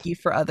Stop. like you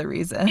for other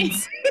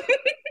reasons.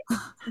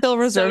 They'll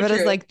reserve it as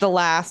true. like the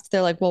last.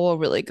 They're like, well, we'll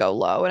really go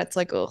low, and it's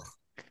like, ugh.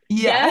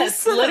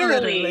 Yes,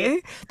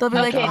 literally. They'll be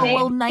like, Okay, oh,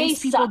 well, they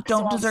nice people suck, so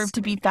don't I'll deserve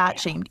to be scream fat down.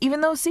 shamed,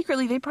 even though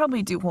secretly they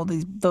probably do hold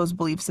those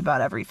beliefs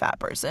about every fat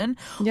person.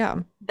 Yeah.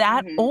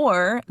 That, Mhm.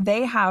 or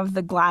they have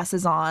the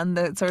glasses on,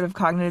 the sort of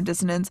cognitive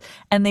dissonance,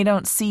 and they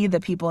don't see the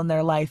people in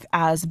their life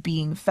as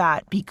being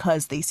fat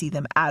because they see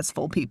them as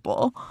full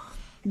people.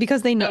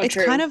 Because they know So it's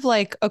true. kind of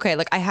like, okay,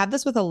 like I have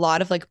this with a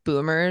lot of like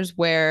boomers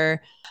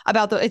where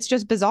it's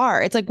just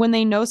bizarre. It's like when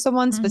they know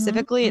someone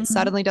specifically, it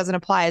suddenly doesn't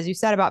apply. As you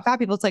said about fat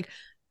people, it's like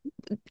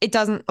it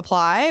doesn't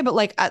apply, but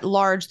like at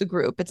large, the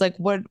group, it's like,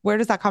 where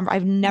does that come from?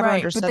 I've never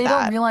understood but they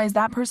that. don't realize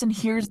that person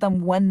hears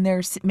them when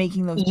they're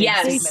making those big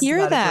Yes. They statements hear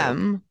about a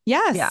group. them.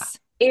 Yes. Yeah.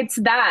 It's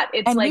that.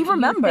 It's And like we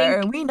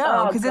remember, think, we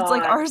know, because it's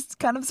like God. our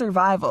kind of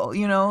survival,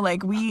 you know,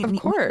 like we Of need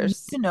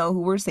course. to know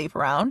who we're safe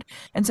around.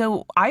 And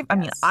so I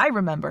mean, Yes. I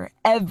remember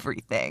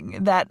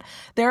everything. That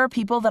there are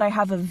people that I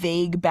have a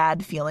vague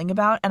bad feeling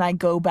about, and I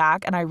go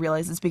back and I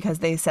realize it's because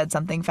they said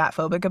something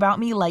fatphobic about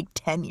me like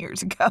 10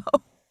 years ago.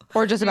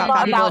 Or just about Not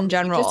fat people About in me,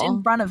 general. just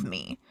in front of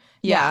me.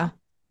 Yeah.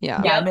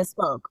 Yeah, Yep. I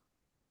misspoke.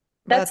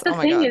 That's the oh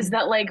my thing God. is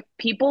that like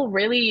people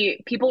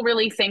really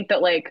think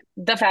that like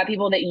the fat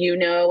people that you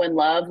know and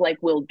love like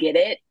will get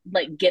it,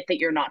 like get that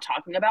you're not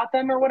talking about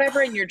them or whatever,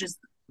 and you're just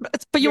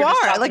But you you're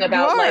just are talking like,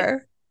 about, you like,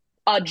 are.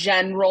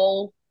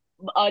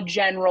 a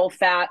general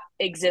fat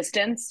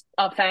existence,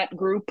 a fat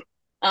group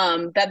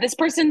that this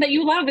person that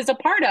you love is a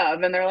part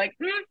of, and they're like,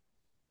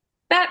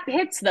 that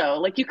hits though.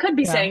 Like you could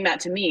be Yeah. saying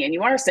that to me, and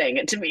you are saying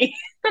it to me.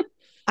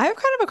 I have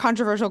kind of a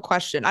controversial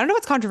question. I don't know if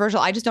it's controversial.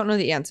 I just don't know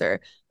the answer.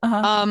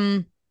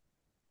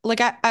 Like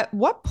at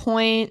what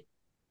point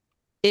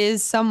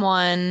is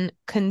someone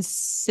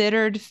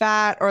considered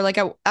fat, or like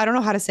I don't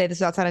know how to say this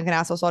without sounding like an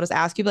asshole, so I'll just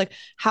ask you, like,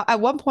 how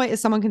at what point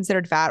is someone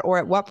considered fat, or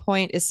at what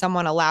point is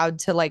someone allowed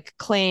to like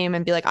claim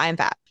and be like, I am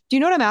fat? Do you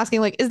know what I'm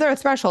asking? Like, is there a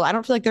threshold? I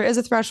don't feel like there is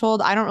a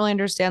threshold. I don't really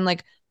understand,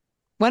 like,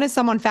 when is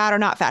someone fat or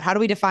not fat? How do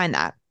we define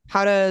that?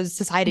 How does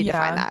society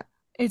define that?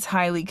 It's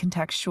highly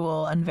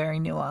contextual and very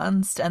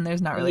nuanced, and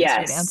there's not really a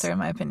straight answer in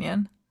my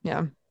opinion.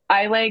 Yeah.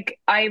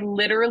 I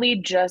literally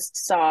just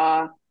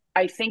saw,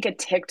 I think, a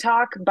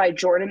TikTok by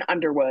Jordan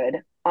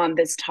Underwood on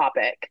this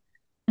topic,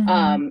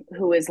 Mm-hmm.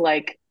 who is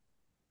like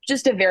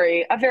just a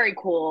very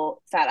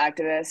cool fat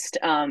activist,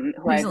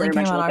 who I Recently very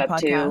came much on look our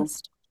up to.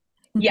 podcast.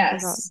 Oh my God.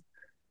 Yes.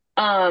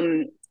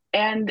 Um,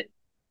 and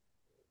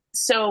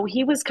so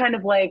he was kind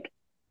of like,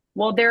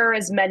 well, there are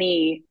as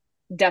many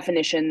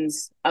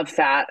definitions of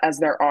fat as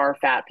there are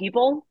fat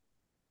people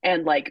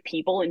and like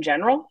people in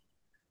general.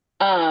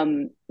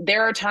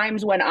 There are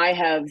times when I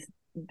have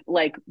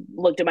like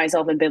looked at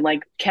myself and been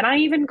like, can I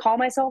even call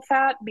myself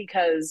fat?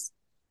 Because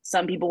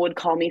some people would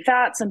call me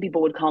fat, some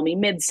people would call me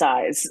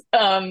mid-size,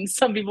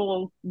 some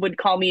people would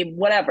call me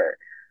whatever.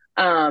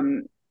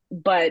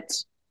 But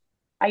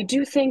I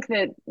do think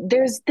that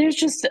there's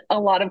just a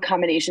lot of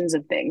combinations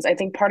of things. I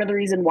think part of the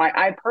reason why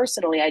I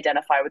personally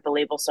identify with the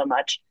label so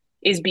much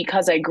is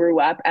because I grew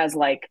up as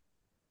like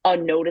a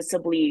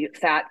noticeably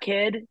fat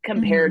kid Mm-hmm.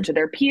 compared to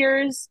their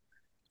peers.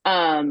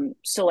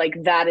 So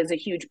like that is a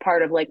huge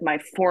part of like my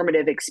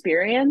formative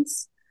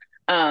experience.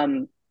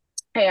 Um,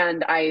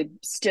 and I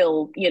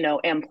still,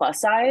 am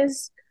plus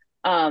size.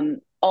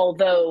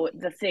 Although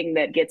the thing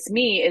that gets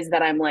me is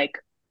that I'm like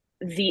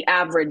the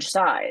average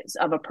size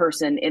of a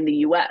person in the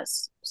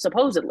US,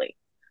 supposedly,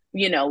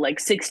 like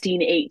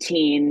 16,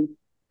 18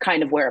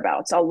 kind of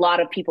whereabouts. A lot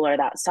of people are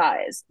that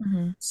size.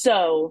 Mm-hmm.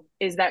 So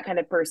is that kind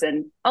of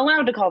person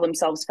allowed to call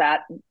themselves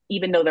fat,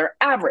 even though they're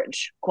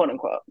average, quote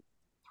unquote?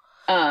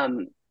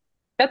 Um,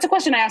 that's a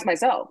question I ask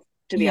myself,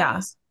 to be Yeah.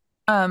 honest.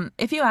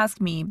 If you ask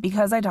me,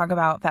 because I talk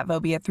about fat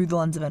phobia through the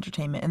lens of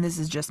entertainment, and this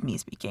is just me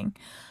speaking,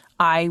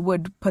 I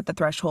would put the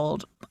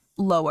threshold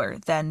lower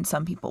than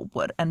some people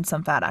would and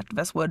some fat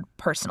activists would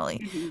personally,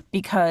 Mhm.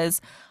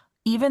 because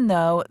even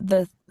though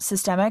the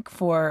systemic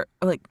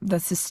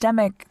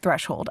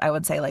threshold, I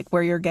would say, like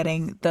where you're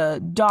getting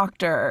the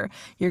doctor,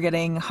 you're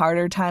getting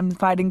harder time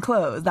finding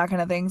clothes, that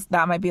kind of things,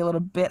 that might be a little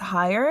bit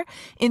higher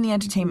in the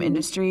entertainment Mhm.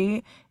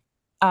 industry.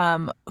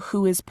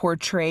 Who is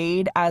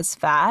portrayed as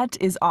fat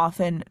is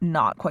often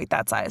not quite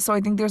that size. So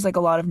I think there's like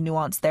a lot of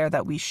nuance there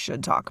that we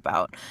should talk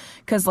about.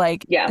 Because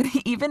like Yeah.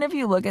 even if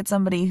you look at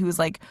somebody who's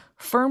like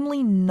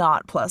firmly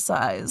not plus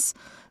size,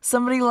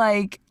 somebody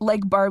like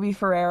Barbie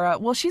Ferreira,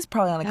 well, she's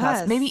probably on the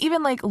cusp. Maybe Yes.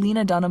 even like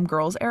Lena Dunham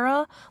Girls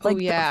era, Oh like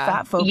the yeah.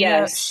 fat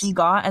phobia she Yes.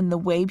 got and the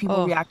way people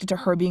Oh, reacted to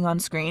her being on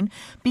screen,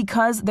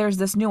 because there's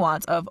this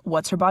nuance of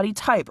what's her body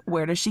type,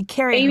 where does she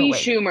carry her Amy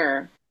weight?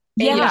 Schumer.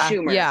 Amy Yeah. yeah,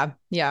 Schumer. yeah,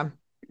 yeah.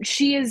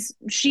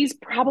 She's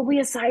probably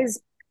a size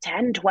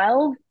 10,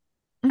 12.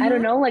 I don't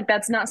Hmm. know. Like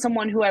that's not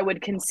someone who I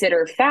would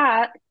consider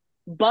fat,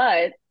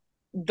 but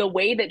the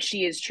way that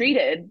she is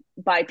treated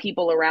by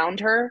people around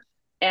her,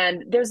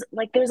 and there's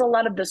a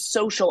lot of the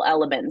social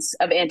elements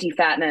of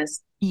anti-fatness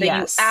that you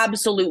Yes.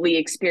 absolutely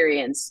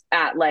experience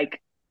at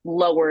like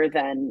lower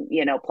than,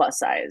 plus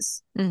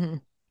size. Hmm.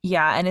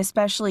 Yeah, and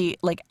especially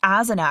like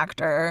as an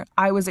actor,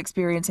 I was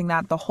experiencing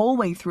that the whole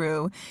way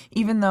through,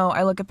 even though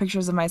I look at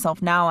pictures of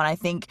myself now and I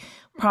think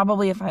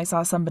probably if I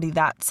saw somebody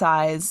that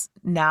size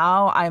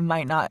now, I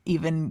might not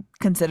even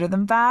consider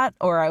them fat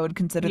or I would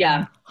consider them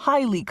Yeah.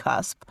 highly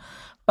cusp.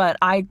 But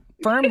I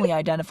firmly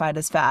identified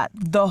as fat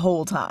the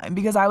whole time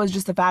because I was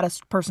just the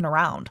fattest person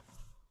around.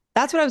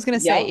 That's what I was gonna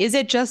say. Yep. Is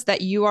it just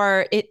that you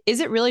are it is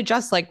it really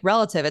just like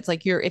relative? It's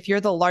like you're if you're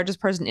the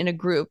largest person in a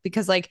group,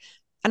 because like,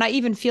 and I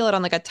even feel it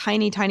on like a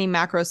tiny, tiny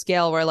macro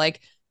scale where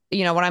like,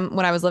 when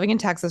I was living in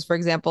Texas, for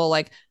example,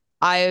 like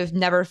I've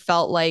never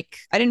felt like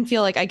I didn't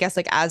feel like I guess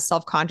like as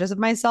self-conscious of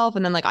myself.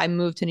 And then like I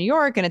moved to New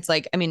York and it's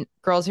like, I mean,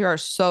 girls here are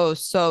so,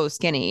 so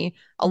skinny.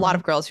 A lot Hmm.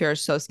 of girls here are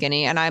so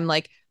skinny. And I'm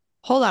like,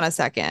 hold on a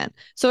second.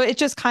 So it's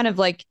just kind of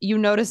like you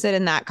notice it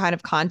in that kind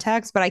of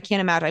context, but I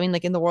can't imagine. I mean,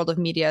 like in the world of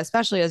media,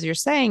 especially as you're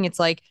saying, it's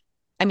like,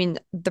 I mean,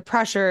 the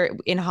pressure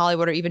in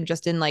Hollywood or even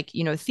just in like,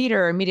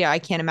 theater or media, I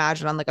can't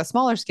imagine on like a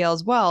smaller scale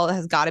as well. It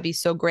has got to be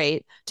so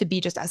great to be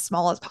just as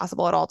small as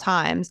possible at all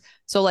times.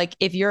 So like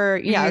if you're,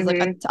 yeah, it's like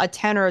a, Hmm. a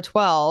 10 or a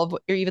 12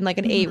 or even like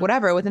an 8, Hmm.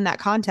 whatever, within that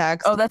Oh,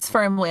 context. that's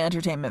firmly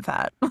entertainment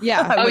fat,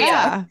 Yeah. I Oh would say.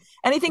 yeah. Yeah.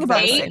 Anything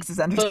above a Exactly. 8, 6 is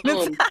entertainment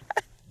boom. fat,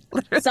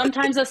 literally.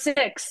 Sometimes a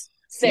 6.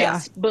 Yeah.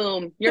 6,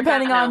 boom. You're fat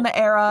Depending on now. the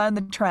era and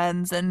the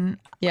trends and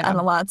Yeah.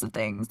 lots of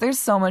things. There's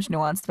so much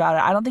nuance about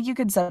it. I don't think you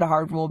could set a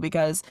hard rule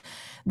because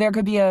there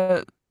could be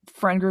a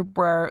friend group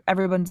where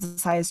everyone's a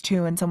size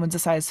 2 and someone's a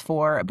size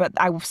 4, but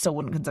I still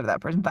wouldn't consider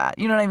that person fat.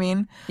 You know what I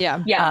mean?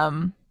 Yeah. Yeah.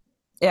 Um,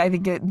 yeah, I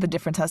think the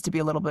difference has to be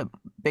a little bit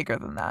bigger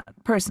than that,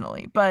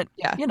 personally. But,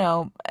 Yeah.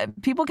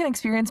 people can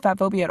experience fat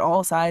phobia at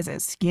all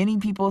sizes. Skinny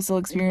people still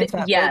experience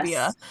fat phobia,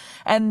 Yes.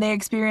 and they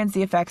experience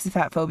the effects of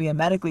fat phobia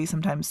medically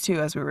sometimes too,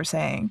 as we were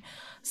saying.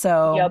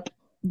 So, Yep. th-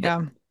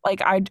 Yeah.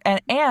 like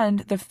and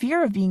the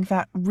fear of being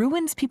fat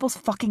ruins people's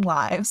fucking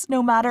lives,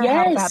 no matter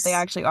how fat they Yes.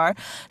 actually are.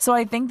 So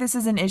I think this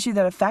is an issue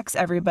that affects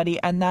everybody,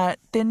 and that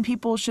thin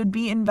people should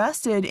be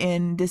invested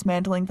in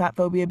dismantling fat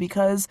phobia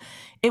because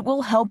it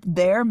will help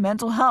their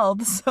mental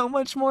health so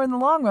much more in the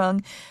long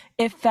run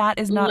if fat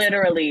is not something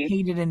Literally.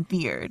 hated and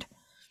feared.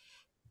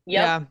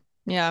 Yep. Yeah.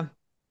 Yeah.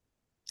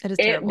 It is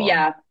It terrible.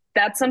 yeah.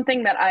 that's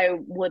something that I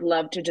would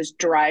love to just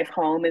drive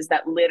home, is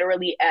that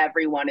literally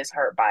everyone is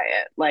hurt by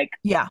it. Like,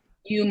 Yeah.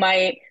 you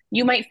might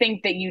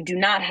think that you do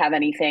not have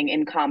anything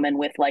in common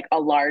with like a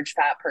large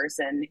fat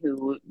person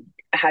who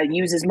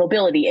uses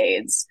mobility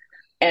aids,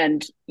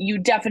 and you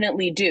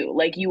definitely do.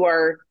 Like, you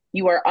are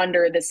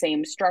under the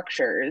same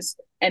structures,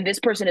 and this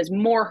person is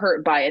more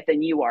hurt by it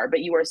than you are,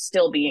 but you are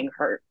still being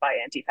hurt by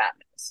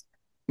anti-fatness.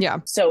 Yeah.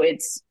 So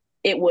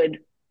it would,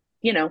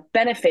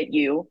 benefit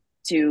you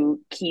to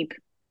keep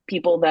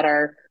people that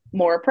are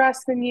more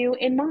oppressed than you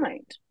in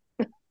mind.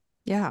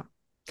 Yeah.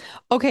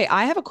 Okay,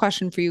 I have a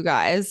question for you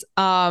guys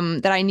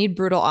that I need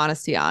brutal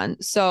honesty on.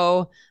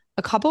 So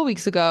a couple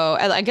weeks ago,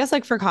 and I guess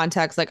like for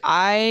context, like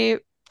I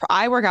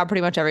work out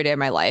pretty much every day of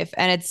my life,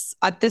 and it's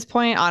at this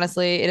point,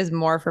 honestly, it is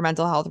more for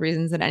mental health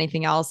reasons than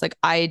anything else. Like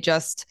I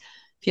just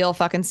feel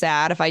fucking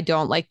sad if I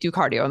don't like do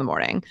cardio in the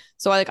morning.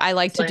 So like I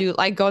like to do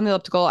like go on the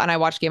elliptical and I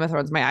watch Game of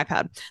Thrones on my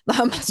iPad.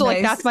 So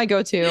like that's Nice. my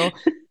go-to.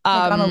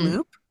 Like on a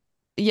loop?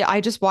 Yeah,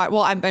 I just watch.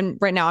 Well, I'm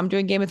right now. I'm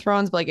doing Game of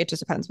Thrones, but like it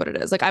just depends what it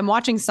is. Like I'm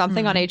watching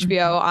something on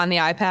HBO on the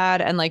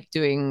iPad and like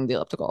doing the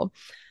elliptical.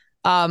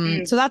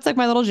 So that's like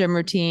my little gym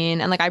routine,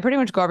 and like I pretty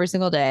much go every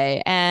single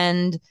day.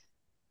 And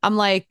I'm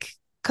like,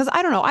 because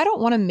I don't know, I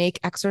don't want to make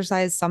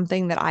exercise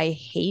something that I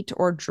hate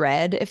or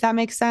dread, if that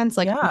makes sense.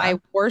 Like Yeah. my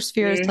worst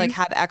fear is to like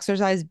have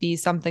exercise be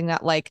something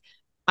that like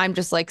I'm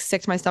just like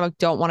sick to my stomach,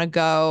 don't want to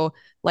go,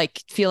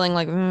 like feeling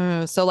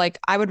like, so like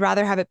I would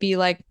rather have it be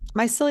like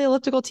my silly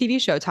elliptical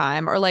TV show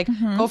time, or like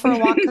go for a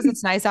walk because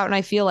it's nice out and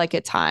I feel like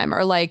it time,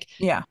 or like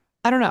Yeah.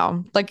 I don't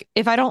know. Like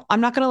if I don't,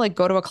 I'm not gonna like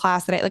go to a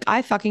class that I like.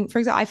 For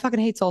example, I fucking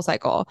hate Soul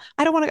Cycle.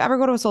 I don't want to ever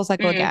go to a Soul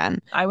Cycle again.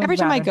 I would Every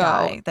time I rather go,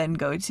 die than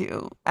go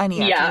to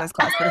any Yeah. exercise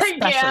class, but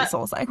especially Yeah.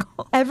 Soul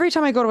Cycle. every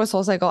time I go to a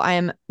Soul Cycle, I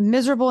am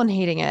miserable and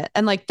hating it.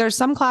 And like, there's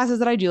some classes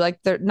that I do,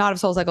 like they're not of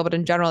Soul Cycle, but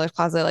in general, there's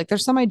classes I like.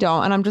 There's some I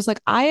don't, and I'm just like,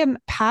 I am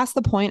past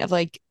the point of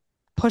like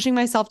pushing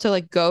myself to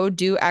like go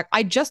do.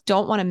 I just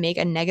don't want to make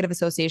a negative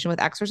association with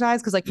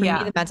exercise because like for me,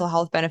 the mental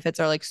health benefits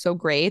are like so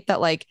great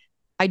that like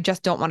I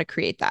just don't want to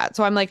create that.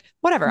 So I'm like,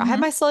 whatever. I have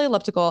my silly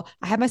elliptical.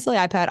 I have my silly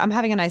iPad. I'm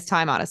having a nice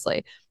time,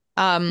 honestly.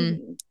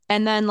 And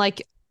then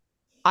like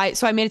I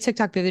made a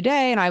TikTok the other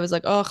day and I was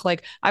like, ugh,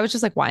 like I was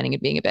just like whining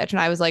and being a bitch. And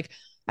I was like,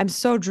 I'm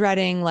so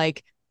dreading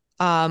like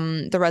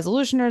the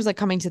resolutioners like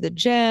coming to the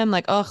gym,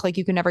 like, ugh, like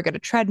you can never get a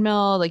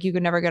treadmill, like you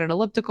could never get an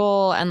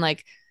elliptical, and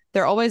like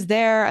they're always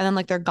there and then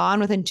like they're gone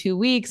within 2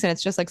 weeks and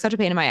it's just like such a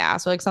pain in my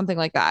ass, or like something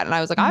like that. And I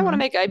was like, I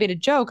made a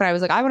joke and I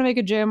was like, I want to make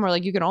a gym where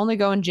like you can only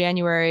go in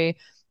January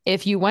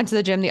if you went to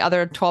the gym the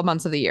other 12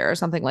 months of the year or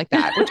something like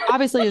that, which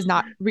obviously is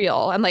not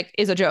real and like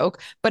is a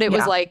joke, but it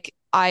was like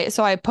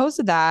I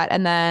posted that,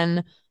 and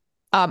then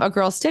a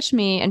girl stitched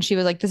me and she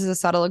was like, this is a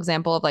subtle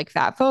example of like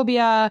fat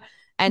phobia.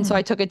 And so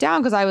I took it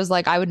down because I was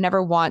like, I would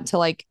never want to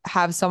like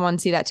have someone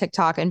see that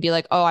TikTok and be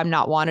like, oh, I'm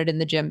not wanted in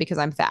the gym because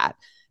I'm fat.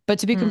 But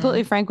to be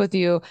completely frank with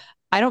you,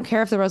 I don't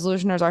care if the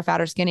resolutioners are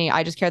fat or skinny.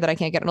 I just care that I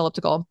can't get an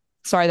elliptical.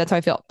 Sorry, that's how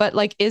I feel. But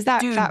like, is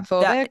that fat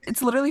phobic?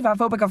 It's literally fat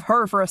phobic of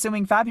her for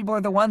assuming fat people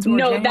are the ones who are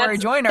January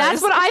joiners.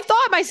 That's what I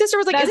thought. My sister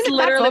was like, isn't it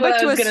fat phobic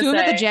to assume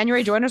that the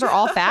January joiners are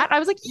all fat? I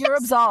was like, you're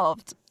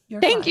absolved.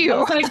 Thank you.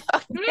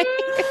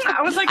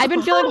 I was like, I've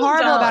been feeling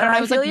horrible about it. And I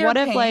was like, what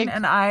if like,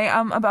 and I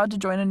am about to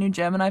join a new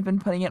gym and I've been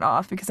putting it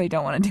off because I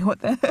don't want to deal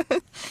with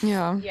it.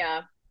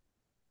 Yeah.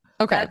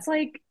 Okay.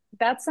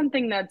 That's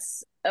something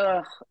that's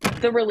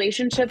the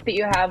relationship that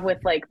you have with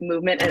like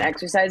movement and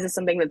exercise is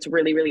something that's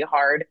really, really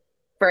hard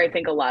for I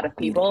think a lot of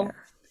people.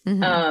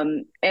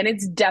 And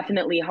it's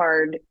definitely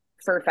hard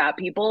for fat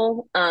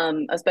people,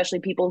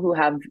 especially people who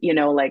have,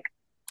 like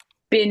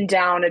been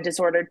down a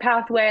disordered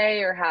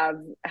pathway or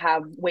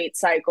have weight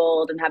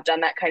cycled and have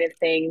done that kind of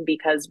thing,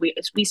 because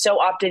we so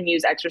often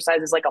use exercise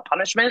as like a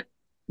punishment.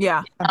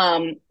 Yeah.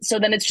 So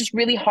then it's just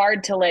really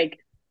hard to like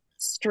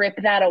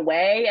strip that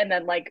away and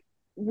then like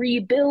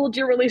rebuild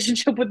your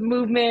relationship with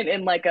movement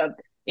in like a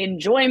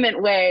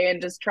enjoyment way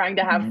and just trying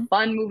to have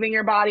fun moving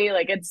your body.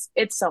 Like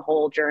it's a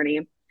whole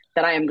journey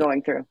that I am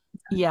going through.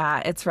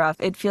 Yeah, it's rough.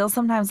 It feels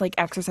sometimes like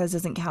exercise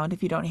doesn't count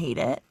if you don't hate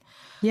it.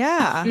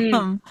 Yeah.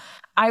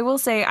 I will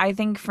say, I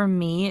think for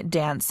me,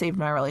 dance saved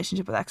my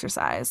relationship with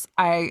exercise.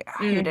 I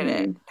hated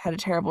it, had a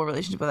terrible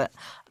relationship with it.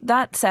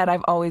 That said,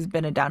 I've always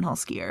been a downhill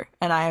skier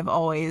and I have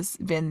always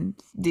been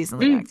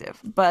decently active.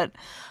 But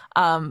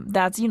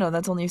that's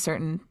only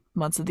certain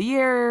months of the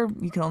year.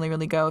 You can only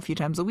really go a few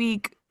times a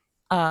week,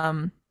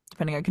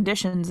 depending on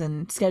conditions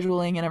and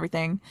scheduling and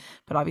everything.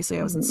 But obviously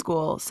I was in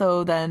school.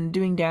 So then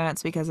doing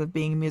dance because of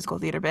being a musical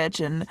theater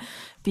bitch and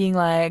being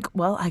like,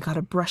 well, I got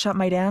to brush up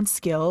my dance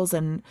skills.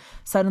 And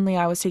suddenly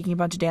I was taking a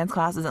bunch of dance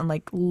classes and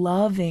like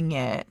loving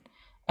it.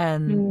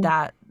 And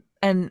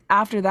and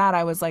after that,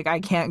 I was like,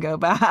 I can't go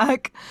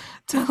back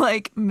to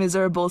like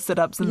miserable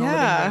sit-ups in the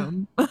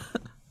living room.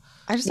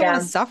 I just don't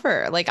want to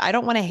suffer. Like, I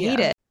don't want to hate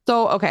it.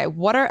 So, okay,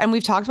 and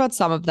we've talked about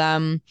some of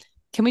them.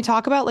 Can we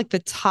talk about like the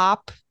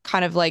top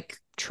kind of like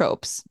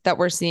tropes that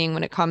we're seeing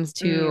when it comes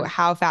to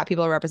how fat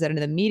people are represented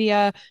in the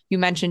media? You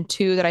mentioned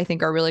two that I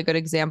think are really good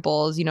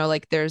examples.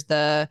 Like there's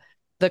the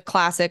the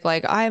classic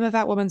like I am a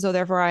fat woman, so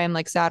therefore I am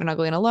like sad and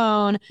ugly and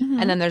alone.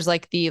 And then there's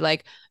like the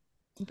like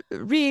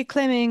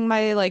reclaiming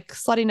my like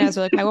sluttiness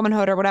or like my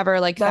womanhood or whatever,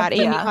 like fat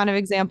Amy kind of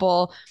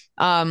example,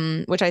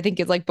 which I think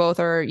is like both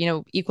are, you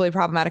know, equally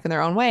problematic in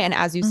their own way. And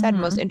as you said,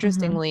 most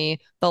interestingly,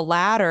 the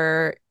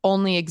latter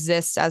only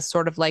exists as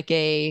sort of like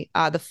a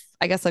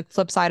I guess like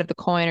flip side of the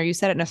coin, or you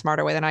said it in a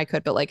smarter way than I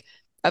could, but like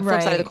a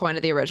flip side of the coin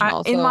of the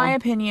original. In my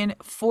opinion,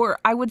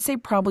 I would say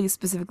probably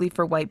specifically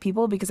for white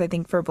people, because I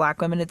think for Black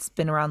women it's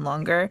been around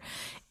longer,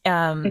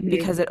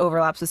 because it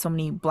overlaps with so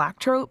many Black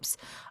tropes.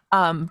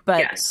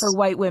 But for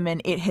white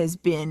women, it has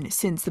been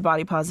since the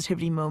body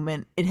positivity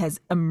movement, it has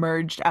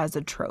emerged as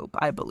a trope,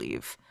 I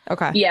believe.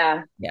 Okay.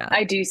 Yeah,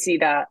 I do see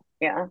that.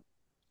 Yeah.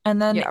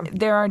 And then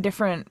there are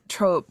different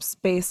tropes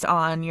based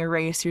on your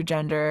race, your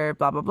gender,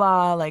 blah, blah,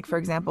 blah. Like, for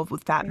example,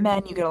 with fat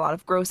men, you get a lot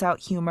of gross out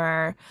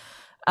humor.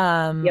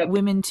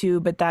 Women too,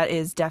 but that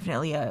is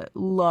definitely a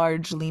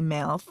largely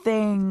male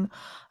thing.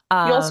 You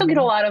also get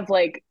a lot of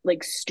like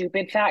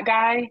stupid fat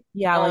guy.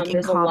 Yeah, like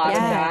there's a lot of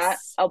that.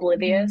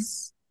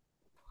 Oblivious.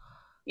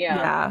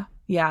 Yeah.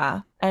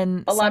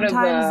 And a lot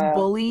sometimes of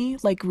bully,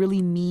 like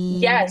really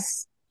mean.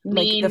 Yes.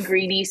 Mean, like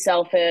greedy,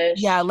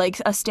 selfish. Yeah, like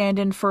a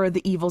stand-in for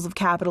the evils of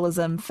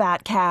capitalism,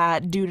 fat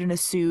cat, dude in a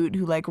suit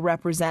who like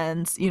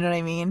represents, you know what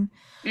I mean?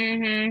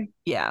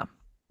 Yeah.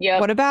 Yeah.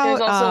 What about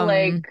there's also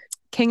like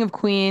King of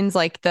Queens,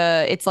 like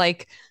it's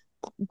like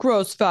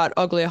gross, fat,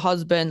 ugly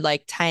husband,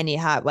 like tiny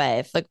hot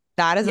wife. Like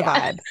that is a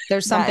vibe.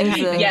 There's something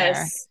happening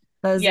there.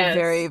 That is a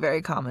very,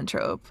 very common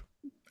trope.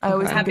 I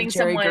always think of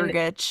Jerry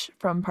Gergich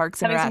from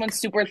Parks and Rec. Having someone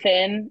super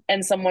thin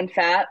and someone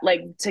fat,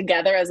 like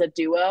together as a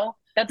duo.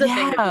 That's a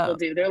thing that people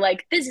do. They're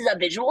like, this is a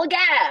visual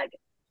gag.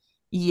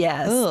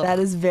 Yes, that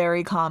is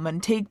very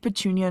common. Take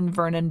Petunia and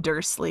Vernon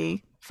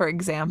Dursley, for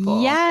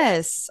example.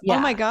 Yes. Yeah.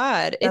 Oh my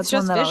God. It's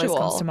just one that visual.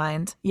 Always comes to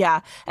mind.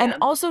 Yeah. And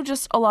also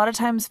just a lot of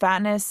times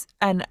fatness,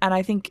 and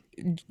I think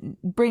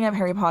bringing up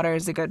Harry Potter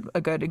is a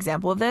good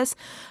example of this.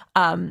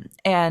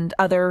 And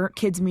other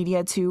kids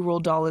media too.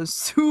 Roald Dahl is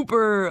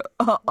super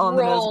on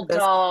the nose. Roald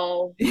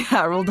Dahl.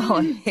 Yeah, Roald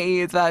Dahl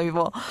hates fat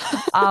people.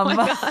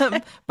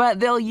 But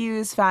they'll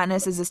use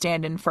fatness as a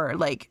stand-in for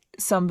like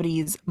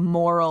somebody's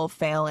moral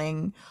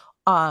failing.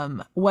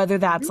 Whether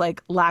that's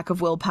like lack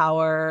of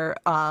willpower,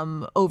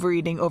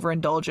 overeating,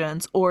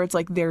 overindulgence, or it's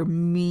like their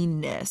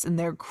meanness and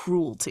their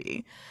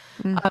cruelty.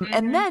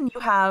 And then you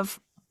have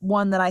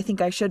one that I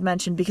think I should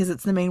mention because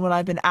it's the main one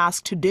I've been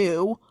asked to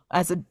do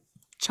as a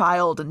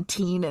child and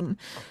teen and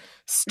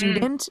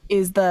student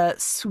is the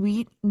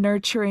sweet,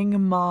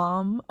 nurturing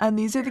mom. And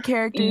these are the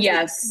characters that you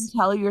can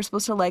tell you're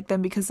supposed to like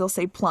them because they'll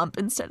say plump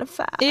instead of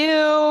fat.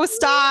 Ew,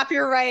 stop.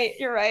 You're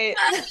right.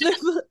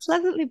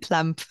 Pleasantly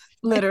plump.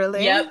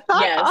 Literally. Yep.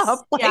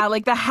 Yes. Yeah,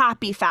 like the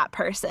happy fat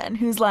person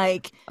who's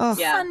like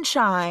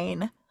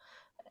sunshine.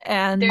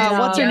 And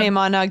what's her name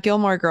on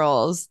Gilmore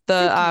Girls?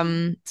 The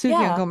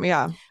Suki.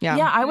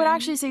 Yeah. I would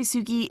actually say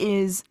Suki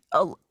is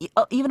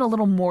even a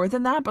little more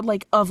than that, but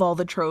like of all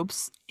the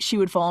tropes, she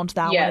would fall into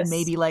that one and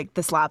maybe like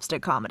the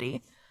slapstick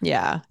comedy.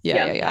 Yeah.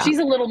 She's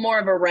a little more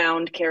of a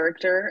round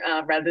character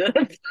rather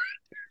than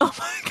oh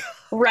my God.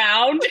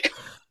 Round.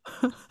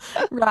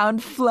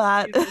 Round,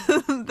 flat.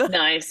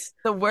 Nice.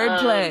 The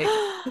wordplay.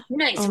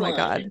 Nice. Oh my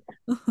God.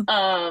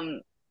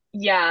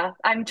 Yeah,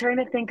 I'm trying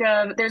to think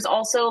of. There's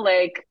also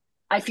like,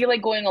 I feel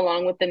like going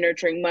along with the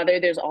nurturing mother,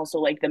 there's also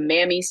like the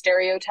mammy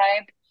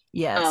stereotype.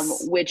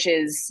 Yes. Which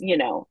is, you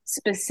know,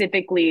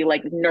 specifically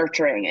like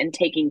nurturing and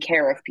taking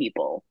care of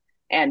people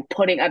and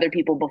putting other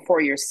people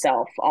before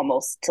yourself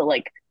almost to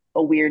like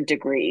a weird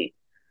degree.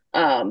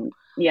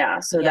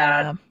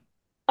 That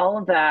all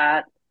of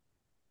that.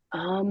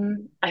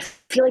 I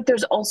feel like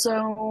there's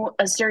also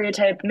a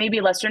stereotype,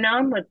 maybe lesser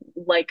known, with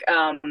like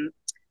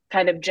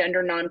kind of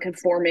gender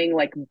non-conforming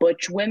like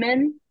butch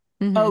women.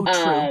 Oh,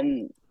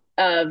 true.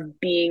 Of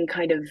being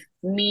kind of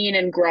mean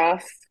and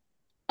gruff.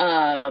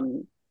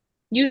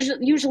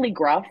 Usually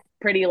gruff,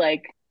 pretty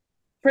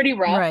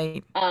rough.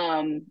 Right.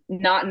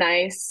 Not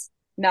nice.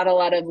 Not a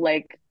lot of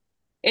like.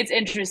 It's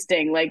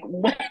interesting. Like,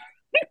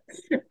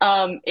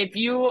 if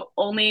you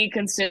only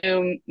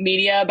consume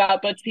media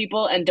about butch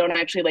people and don't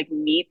actually like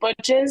meet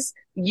butches,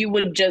 you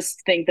would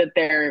just think that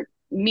they're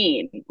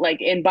mean,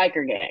 like in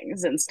biker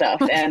gangs and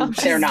stuff, and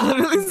they're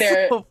not.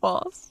 They're so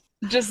false.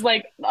 Just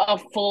like a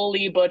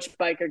fully butch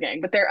biker gang,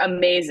 but they're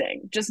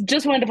amazing.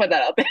 Just wanted to put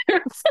that out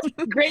there.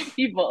 Great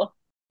people.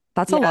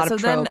 That's a lot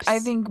of tropes. Then I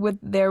think with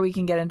there we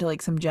can get into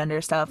like some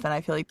gender stuff, and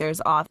I feel like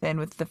there's often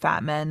with the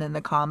fat men and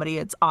the comedy,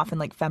 it's often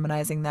like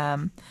feminizing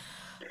them.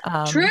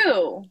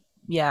 True.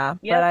 Yeah,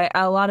 but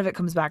a lot of it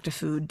comes back to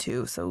food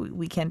too, so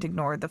we can't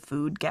ignore the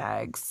food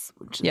gags,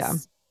 which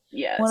is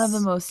one of the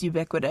most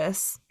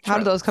ubiquitous tropes. How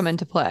do those come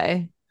into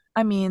play?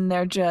 I mean,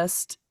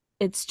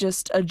 it's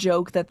just a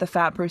joke that the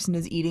fat person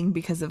is eating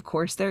because of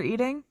course they're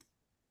eating.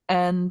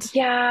 And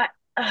oh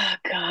God,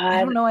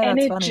 I don't know why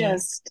that's funny.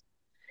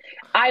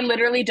 I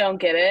literally don't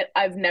get it.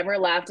 I've never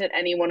laughed at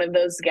any one of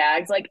those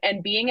gags. Like,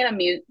 and being in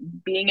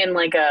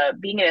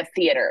a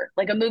theater,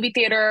 like a movie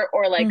theater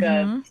or like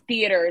a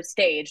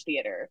stage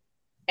theater,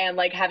 and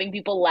like having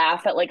people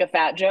laugh at like a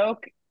fat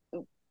joke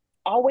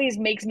always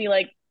makes me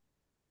like,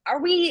 are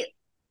we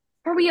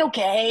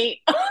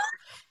okay?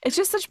 It's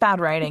just such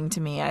bad writing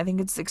to me. I think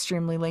it's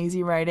extremely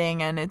lazy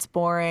writing and it's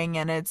boring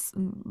and it's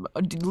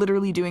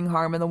literally doing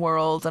harm in the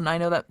world. And I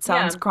know that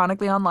sounds Yeah.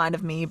 chronically online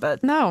of me,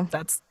 but No.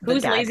 that's the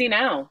Who's gag. lazy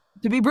now?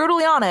 To be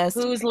brutally honest,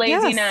 Who's lazy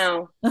Yes.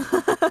 now?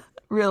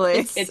 really.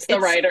 It's the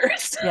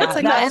writers. Yeah, It's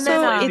like that, also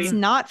and then it's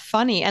not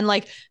funny. And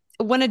like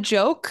when a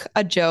joke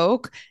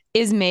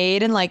is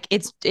made and like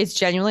it's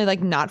genuinely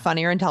like not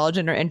funny or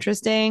intelligent or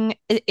interesting,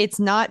 it's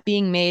not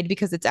being made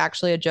because it's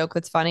actually a joke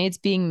that's funny. It's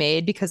being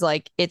made because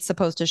like it's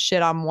supposed to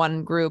shit on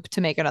one group to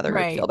make another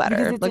group feel right, because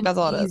better. it's Like an that's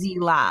all it is. easy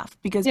laugh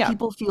because Yeah.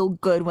 people feel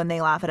good when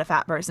they laugh at a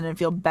fat person and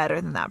feel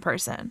better than that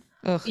person.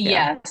 Ugh,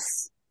 yeah.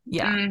 Yes.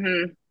 Yeah.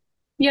 Mm-hmm.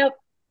 Yep.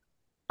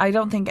 I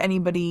don't think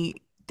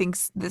anybody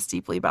thinks this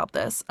deeply about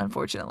this,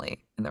 unfortunately,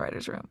 in the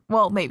writer's room.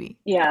 Well, maybe.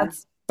 Yeah.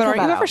 But Cut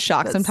aren't you that ever out,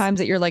 shocked 'cause sometimes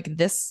that you're like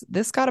this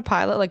got a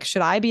pilot? Like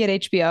should I be at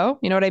HBO?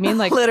 You know what I mean?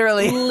 Like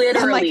literally I'm like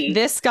Literally.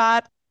 this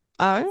got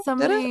did it?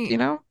 somebody, You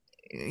know?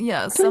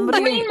 yeah, somebody.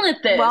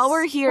 Greenlit this. While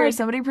we're here, Like,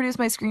 somebody produce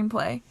my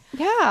screenplay.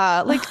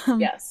 Yeah, like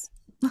yes.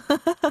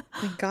 my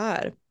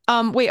God.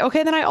 Wait,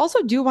 okay, then I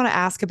also do want to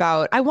ask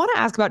about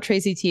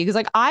Tracy T because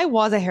like I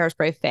was a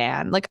Hairspray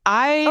fan. Like Oh,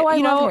 I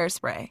you love know,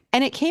 Hairspray.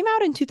 and it came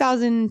out in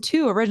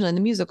 2002 originally, the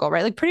musical,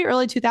 right? Like pretty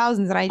early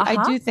 2000s. And I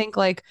Uh-huh. do think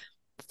like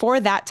for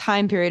that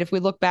time period, if we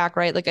look back,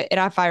 right, like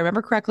if I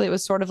remember correctly, it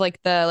was sort of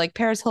like the like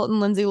Paris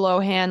Hilton, Lindsay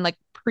Lohan, like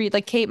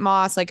like Kate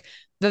Moss, like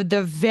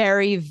the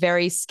very,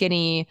 very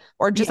skinny,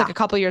 or just Yeah. like a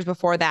couple years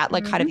before that,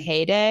 like kind of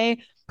heyday.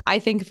 I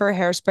think for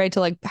Hairspray to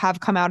like have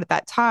come out at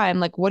that time,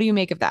 like what do you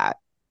make of that?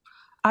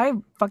 I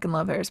fucking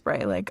love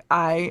Hairspray. Like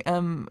I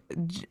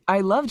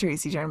love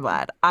Tracy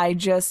Turnblad. I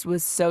just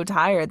was so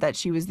tired that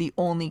she was the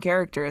only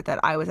character that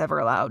I was ever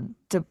allowed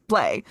to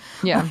play.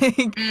 Yeah.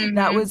 Like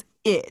that was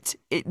it.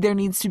 There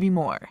needs to be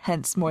more.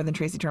 Hence, More Than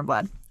Tracy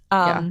Turnblad.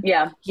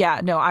 Yeah.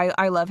 Yeah. No,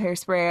 I love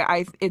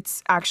Hairspray.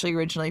 It's actually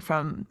originally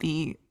from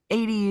the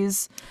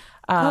 80s.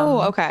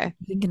 Oh, okay. I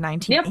think in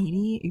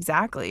 1980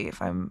 exactly,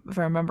 if I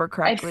remember I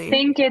correctly.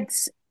 think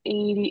it's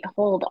 80.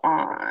 Hold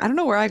on. I don't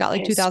know where I got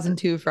like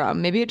 2002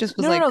 from. Maybe it just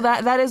was like No,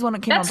 that is when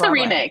it came on That's the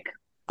Broadway. remake.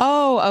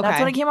 Oh, okay. That's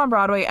when it came on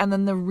Broadway, and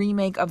then the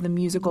remake of the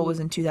musical was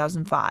in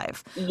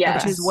 2005,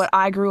 Yes. which is what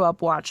I grew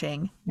up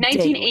watching.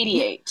 1988.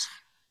 Daily.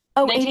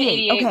 Oh,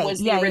 1988 88. Okay. was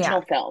the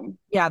original film.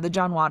 Yeah, the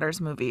John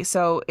Waters movie.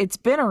 So it's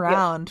been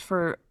around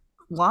for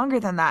longer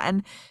than that.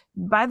 And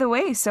by the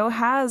way, so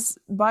has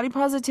body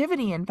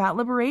positivity and fat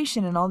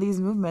liberation and all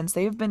these movements.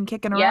 They've been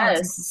kicking around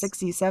since the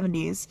 60s,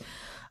 70s.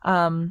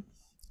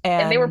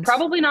 And they were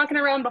probably knocking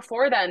around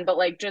before then, but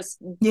like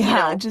just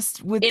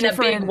just with in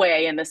different... a big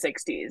way in the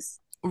 60s.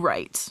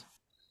 Right.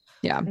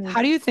 Yeah.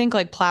 How do you think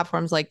like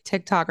platforms like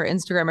TikTok or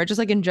Instagram or just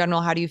like in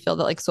general, how do you feel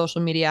that like social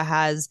media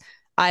has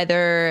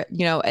either,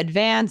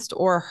 advanced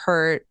or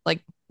hurt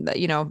like,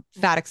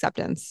 fat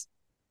acceptance?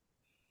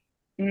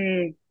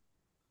 I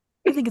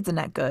think it's a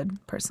net good,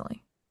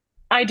 personally.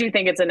 I do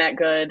think it's a net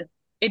good.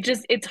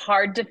 It's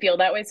hard to feel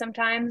that way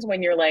sometimes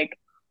when you're like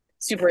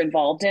super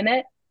involved in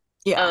it.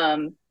 Yeah.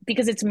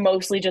 Because it's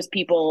mostly just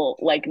people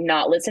like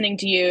not listening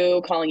to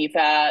you, calling you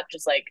fat,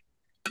 just like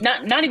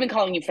not even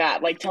calling you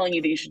fat, like telling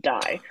you that you should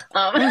die.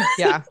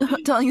 Yeah.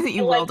 Telling you that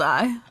you will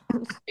die.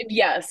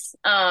 Yes.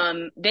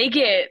 They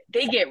get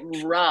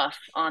rough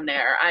on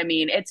there. I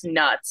mean, it's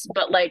nuts.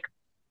 But like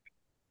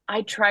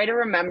I try to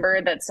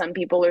remember that some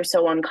people are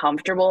so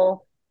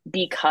uncomfortable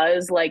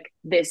because like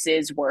this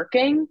is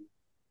working.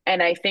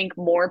 And I think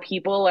more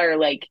people are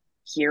like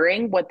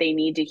hearing what they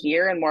need to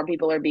hear and more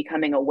people are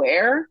becoming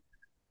aware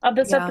of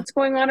the stuff that's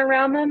going on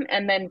around them.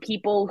 And then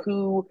people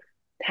who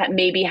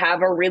maybe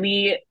have a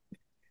really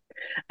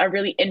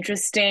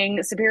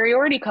interesting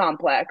superiority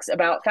complex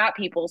about fat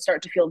people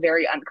start to feel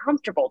very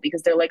uncomfortable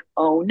because they're like,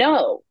 oh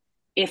no,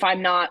 if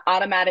I'm not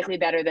automatically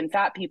better than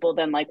fat people,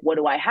 then like, what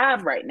do I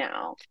have right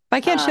now? If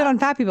I can't shit on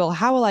fat people,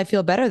 how will I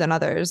feel better than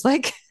others?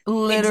 Like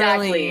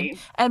literally. Exactly.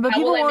 But How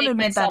people will I won't make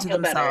admit that myself to feel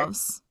better?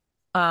 themselves.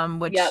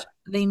 Which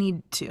they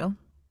need to.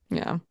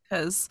 Yeah.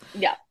 Because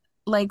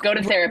like go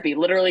to therapy.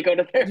 Literally go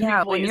to therapy.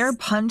 Yeah, please. when you're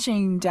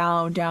punching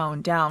down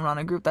on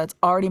a group that's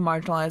already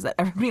marginalized, that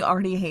everybody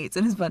already hates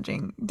and is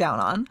punching down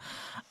on.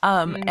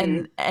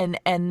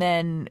 And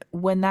then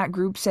when that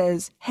group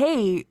says,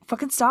 hey,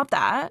 fucking stop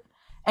that,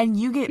 and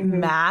you get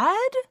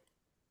mad,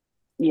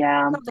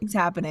 something's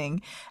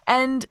happening.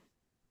 And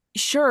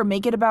sure,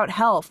 make it about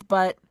health,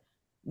 but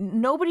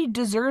nobody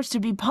deserves to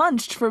be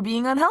punched for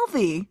being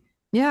unhealthy.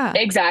 Yeah.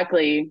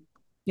 Exactly.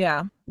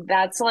 Yeah.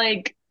 That's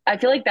like, I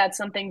feel like that's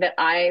something that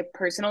I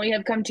personally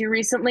have come to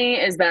recently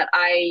is that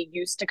I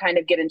used to kind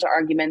of get into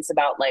arguments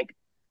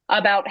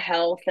about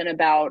health and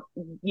about,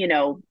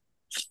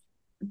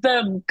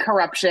 the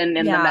corruption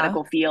in the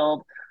medical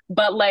field.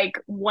 But like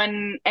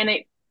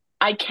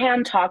I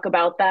can talk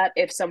about that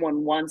if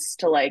someone wants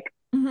to like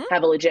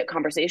have a legit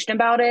conversation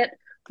about it,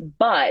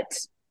 but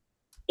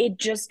it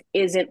just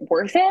isn't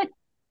worth it.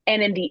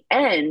 And in the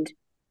end,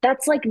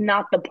 that's like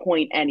not the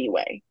point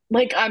anyway.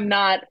 Like I'm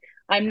not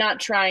I'm not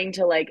trying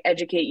to like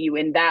educate you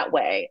in that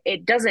way.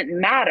 It doesn't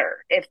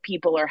matter if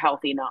people are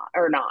healthy not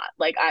or not.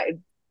 Like that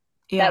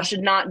Yeah.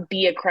 should not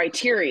be a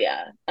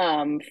criteria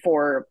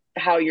for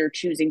how you're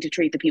choosing to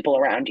treat the people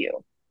around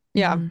you.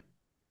 Yeah. Mhm.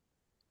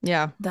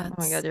 Yeah. Oh my God,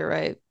 That's you're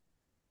right.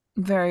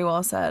 very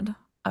well said.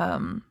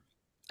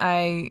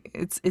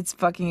 It's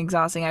fucking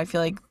exhausting. I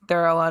feel like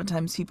there are a lot of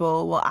times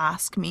people will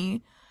ask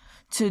me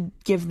to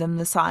give them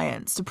the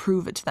science to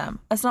prove it to them.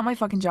 That's not my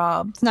fucking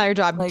job. It's not your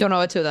job. Like, Don't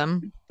owe it to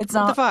them. it's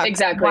What the not. fuck? Why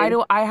Exactly.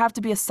 do I have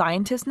to be a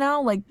scientist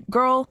now? Like,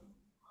 girl,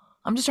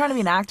 I'm just trying to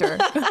be an actor.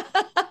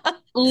 Like,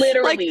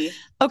 Literally,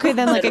 okay,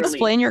 then like literally.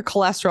 explain your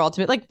cholesterol to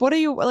me. Like, what are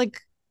you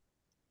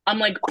I'm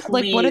like, like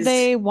what do please.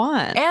 they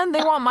want? And they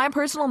want my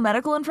personal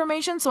medical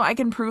information so I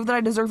can prove that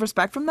I deserve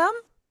respect from them?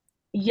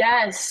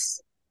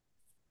 Yes.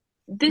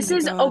 Oh This my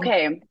is God.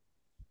 okay.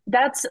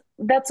 That's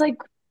like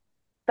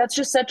that's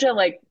just such a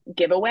like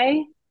giveaway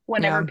Yeah.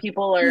 whenever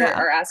people Yeah.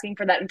 are asking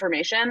for that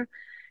information.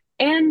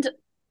 And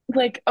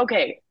like,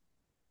 okay,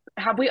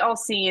 have we all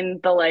seen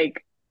the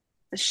like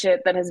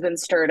shit that has been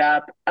stirred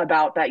up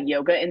about that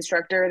yoga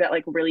instructor, that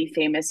like really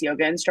famous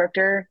yoga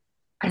instructor?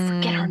 I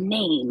forget her Mm,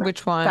 name.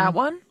 which That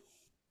one? one?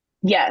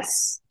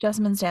 Yes.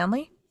 Jessamine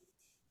Stanley?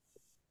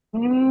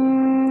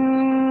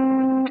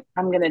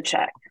 I'm gonna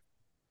check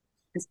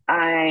because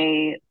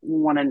I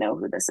want to know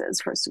who this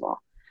is, first of all.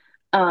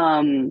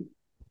 Um, I think,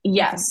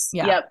 yes,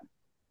 yeah. yep.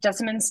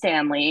 Jessamine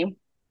Stanley.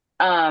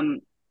 Um,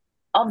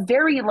 a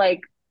very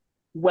like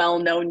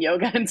well-known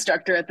yoga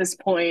instructor at this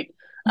point,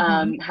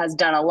 Hmm. has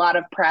done a lot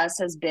of press,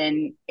 has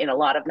been in a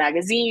lot of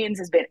magazines,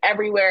 has been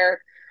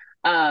everywhere.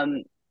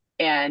 Um,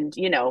 and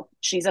you know,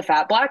 she's a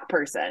fat black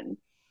person.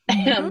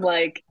 Hmm. And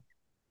like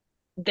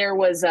there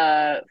was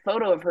a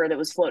photo of her that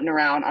was floating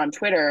around on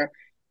Twitter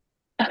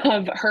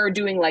of her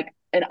doing like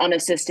an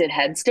unassisted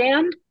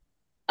headstand.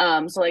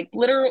 So like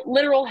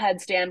literal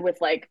headstand with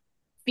like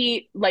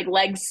feet, like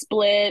legs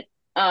split,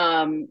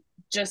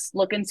 just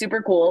looking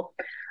super cool.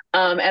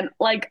 And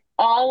like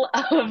all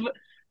of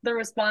the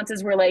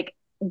responses were like,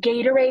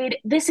 Gatorade,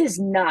 this is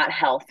not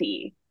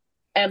healthy.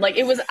 And like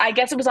it was, I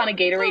guess it was on a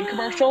Gatorade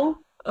commercial.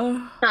 So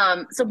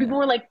Yeah. people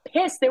were like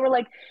pissed. They were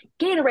like,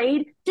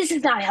 Gatorade, this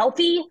is not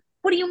healthy.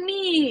 What do you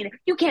mean?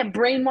 You can't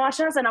brainwash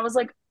us. And I was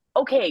like,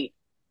 okay,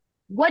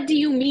 what do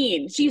you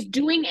mean? She's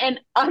doing an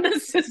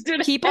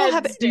unassisted People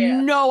have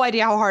headstand. no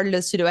idea how hard it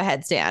is to do a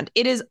headstand.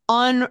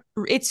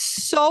 It's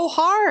so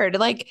hard.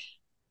 Like,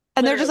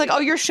 and they're just like, "Oh,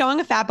 Literally. you're showing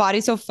a fat body,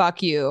 so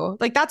fuck you."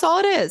 Like that's all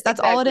it is. That's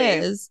all it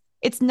Exactly. is.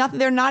 It's nothing.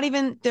 They're not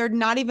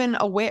even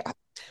aware.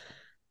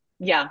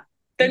 Yeah.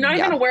 They're not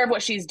even Yeah. aware of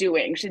what she's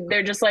doing.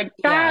 They're just like,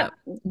 Yeah.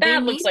 They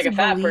that looks need like to a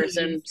fat believe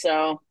person.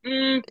 So,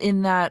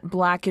 in that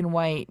black and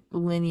white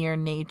linear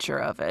nature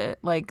of it.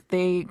 Like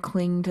they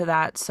cling to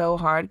that so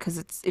hard because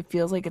it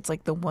feels like it's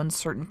like the one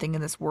certain thing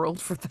in this world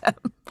for them.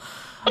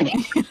 for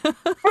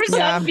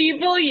Yeah. some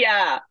people,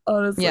 yeah. Yeah.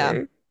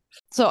 Honestly.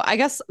 So I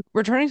guess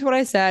returning to what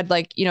I said,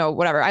 like,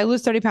 whatever. I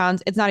lose 30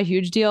 pounds. It's not a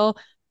huge deal,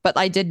 but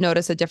I did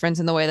notice a difference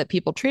in the way that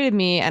people treated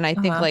me. And I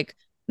think Uh-huh. like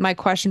my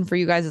question for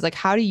you guys is like,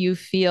 how do you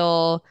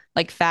feel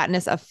like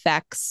fatness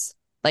affects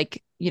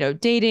like,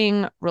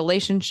 dating,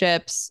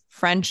 relationships,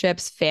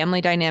 friendships, family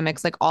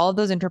dynamics, like all of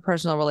those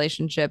interpersonal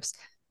relationships?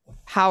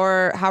 How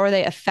are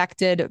they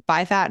affected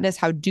by fatness?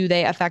 How do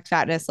they affect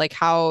fatness? Like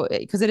how,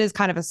 because it is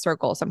kind of a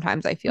circle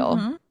sometimes, I feel.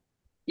 Hmm.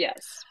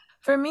 Yes.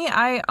 For me,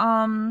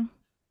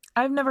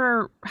 I've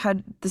never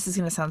had, this is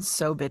going to sound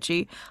so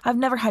bitchy. I've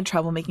never had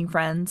trouble making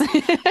friends.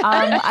 That's a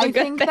I good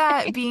think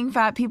that thing. being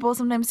fat people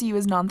sometimes see you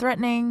as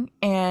non-threatening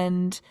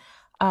and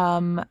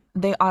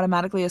they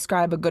automatically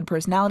ascribe a good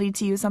personality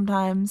to you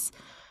sometimes.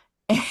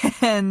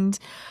 And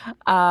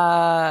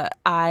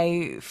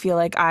I feel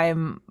like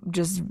I'm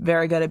just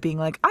very good at being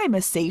like, I'm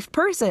a safe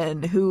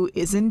person who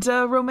isn't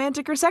a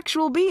romantic or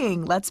sexual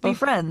being. Let's be Oof.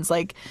 friends.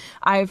 Like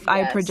I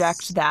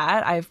project Yes.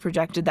 that. I've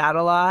projected that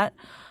a lot.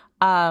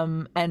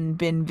 And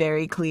been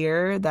very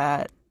clear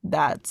that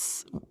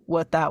that's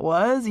what that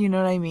was, you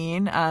know what I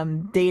mean?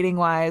 Dating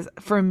wise,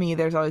 for me,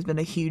 there's always been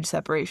a huge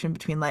separation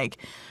between like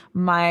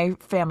my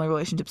family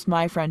relationships,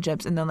 my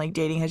friendships, and then like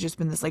dating has just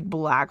been this like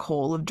black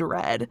hole of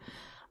dread.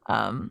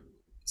 Um,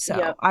 so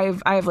Yep. I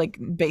have like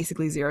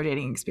basically zero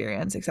dating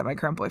experience except my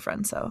current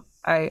boyfriend. So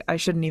I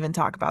shouldn't even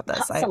talk about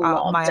this. That's a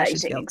long Maya should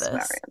dating field this.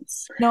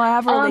 experience. No, I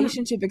have Um,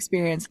 relationship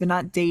experience, but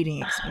not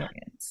dating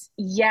experience.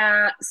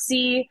 yeah,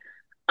 see,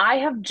 I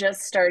have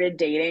just started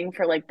dating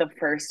for like the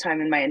first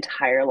time in my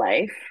entire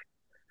life.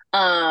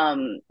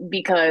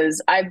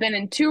 Because I've been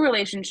in two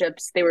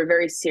relationships, they were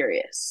very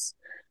serious.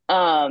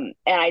 And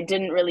I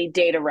didn't really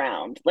date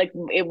around. Like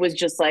it was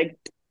just like,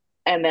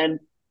 and then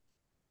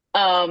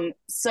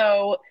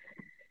so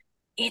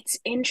it's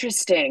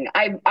interesting.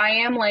 I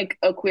am like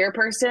a queer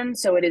person,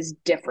 so it is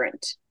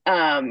different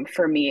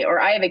for me, or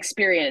I've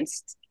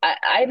experienced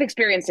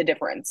a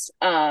difference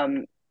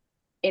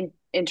in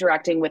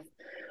interacting with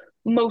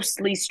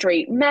mostly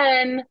straight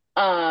men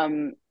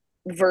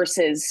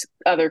versus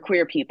other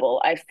queer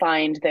people. I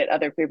find that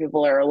other queer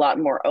people are a lot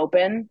more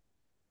open.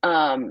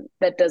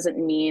 That doesn't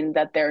mean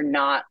that they're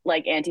not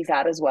like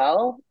anti-fat as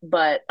well,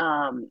 but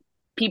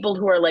people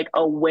who are like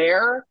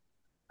aware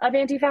of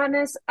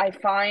anti-fatness, I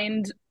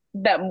find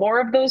that more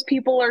of those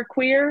people are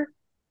queer.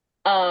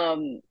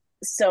 Um,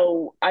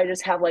 so I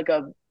just have like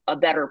a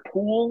better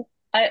pool,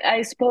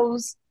 I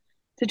suppose,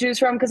 to choose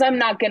from, because I'm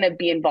not going to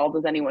be involved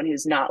with anyone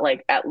who's not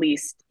like at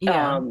least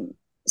Yeah.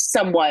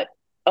 somewhat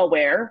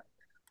aware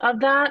of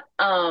that.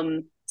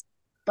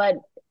 But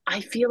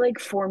I feel like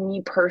for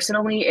me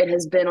personally, it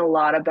has been a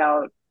lot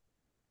about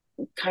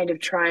kind of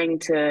trying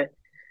to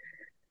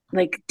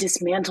like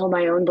dismantle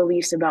my own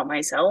beliefs about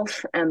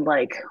myself and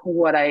like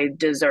what I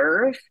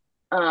deserve,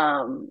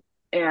 um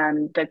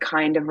and the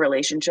kind of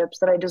relationships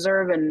that I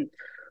deserve and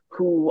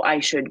who I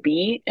should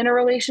be in a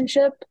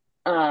relationship.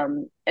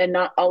 And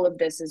not all of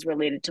this is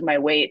related to my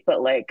weight,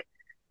 but like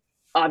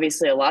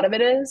obviously a lot of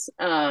it is,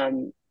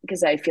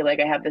 because I feel like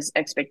I have this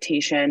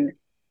expectation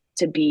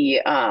to be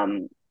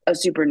a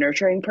super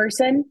nurturing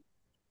person.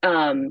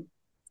 um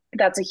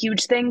that's a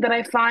huge thing that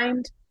I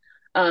find,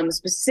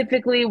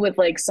 specifically with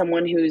like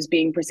someone who's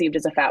being perceived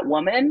as a fat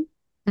woman.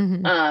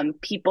 Mm-hmm.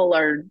 People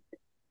are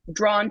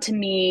drawn to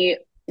me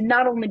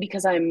not only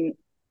because I'm,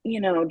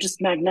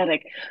 just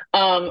magnetic,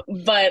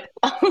 but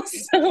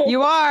also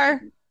You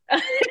are.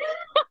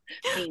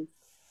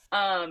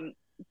 um,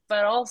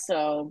 but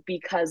also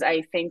because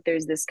I think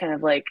there's this kind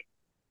of like,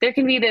 there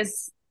can be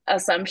this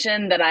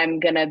assumption that I'm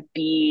gonna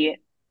be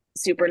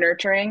super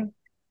nurturing,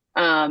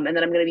 and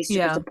that I'm gonna be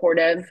super Yeah.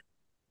 supportive,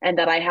 and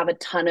that I have a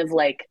ton of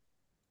like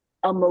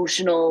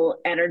emotional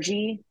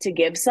energy to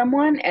give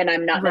someone, and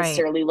I'm not Right.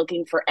 necessarily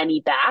looking for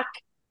any back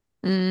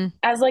Mm,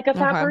 as like a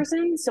fat okay.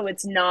 person. So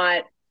it's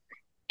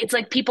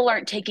like people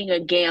aren't taking a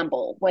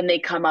gamble when they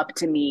come up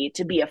to me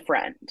to be a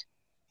friend.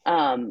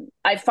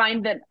 I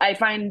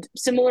find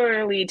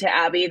similarly to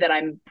Abby that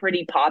I'm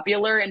pretty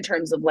popular in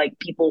terms of like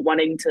people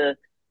wanting to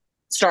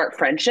start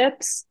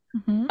friendships.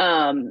 Mm-hmm.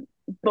 Um,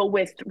 but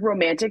with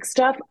romantic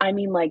stuff, I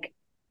mean, like,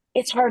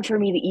 it's hard for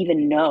me to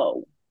even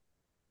know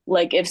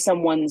like if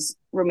someone's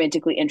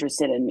romantically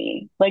interested in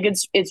me. Like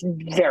it's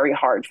very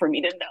hard for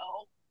me to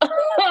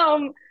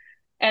know.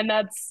 And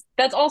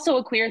that's also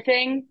a queer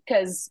thing,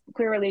 because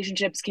queer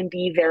relationships can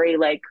be very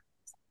like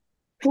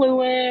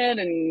fluid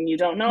and you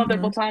don't know if they're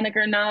Mm-hmm. platonic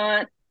or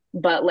not.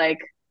 But like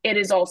it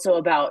is also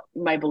about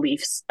my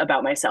beliefs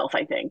about myself,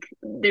 I think.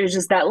 There's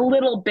just that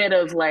little bit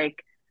of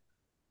like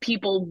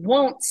people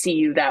won't see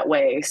you that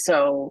way,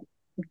 so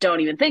don't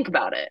even think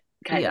about it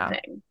kind of Yeah.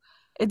 thing.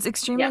 It's Yeah.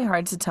 extremely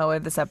hard to tell where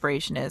the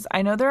separation is.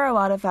 I know there are a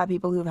lot of fat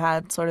people who've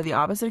had sort of the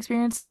opposite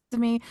experience to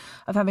me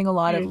of having a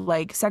lot of Mm.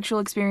 like sexual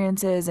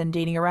experiences and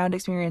dating around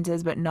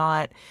experiences, but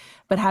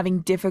having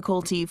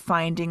difficulty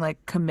finding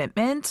like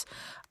commitment,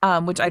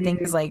 which I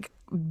think is Mm. like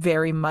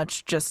very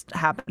much just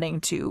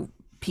happening to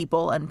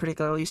people and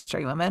particularly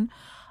straight women,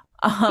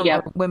 or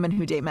Yep. women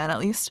who date men at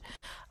least.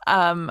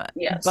 Um,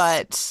 Yes.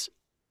 but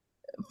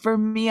for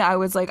me, I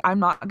was like, I'm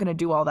not gonna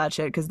do all that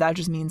shit because that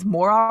just means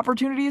more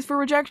opportunities for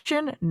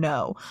rejection.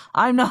 No,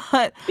 I'm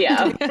not Yeah.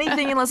 doing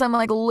anything unless I'm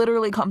like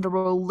literally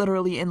comfortable,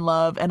 literally in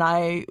love, and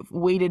I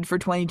waited for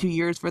 22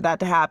 years for that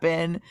to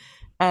happen.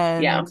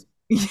 Yeah. And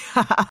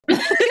yeah,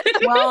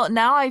 well,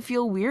 now I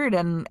feel weird,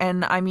 and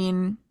I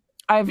mean,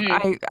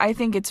 Mm. I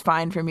think it's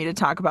fine for me to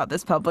talk about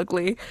this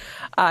publicly.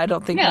 I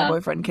don't think my Yeah.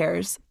 boyfriend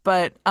cares,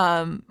 but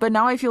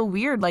now I feel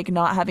weird like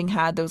not having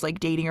had those like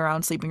dating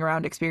around, sleeping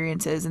around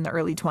experiences in the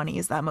early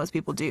 20s that most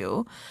people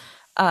do.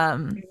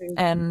 Mhm.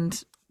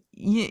 And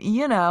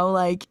you know,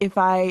 like if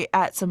I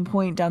at some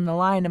point down the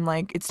line I'm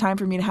like it's time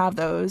for me to have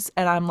those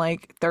and I'm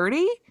like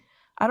 30,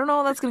 I don't know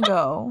how that's gonna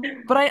go.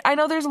 But I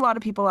know there's a lot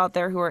of people out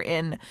there who are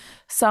in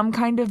some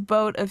kind of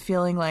boat of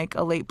feeling like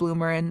a late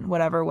bloomer in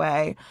whatever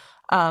way.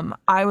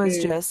 I was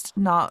Mm. just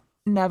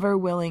never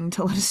willing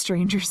to let a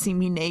stranger see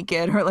me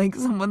naked or like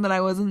someone that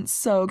I wasn't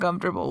so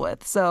comfortable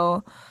with.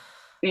 So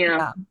Yeah.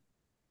 yeah.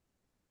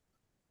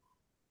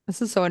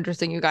 This is so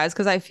interesting, you guys,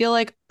 because I feel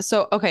like,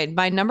 so, okay,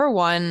 my number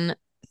one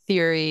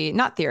theory,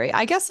 not theory,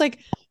 I guess like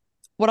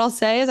what I'll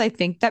say is I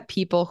think that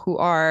people who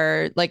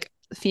are like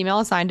female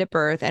assigned at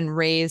birth and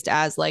raised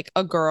as like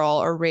a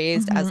girl or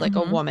raised Hmm. as like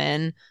a Hmm.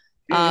 woman,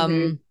 Hmm.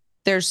 um,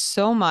 there's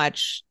so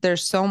much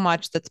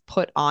that's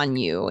put on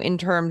you in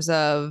terms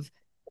of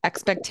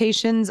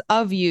expectations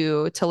of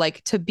you to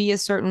like to be a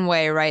certain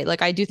way, right?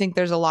 Like I do think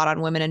there's a lot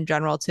on women in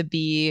general to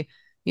be,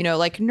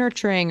 like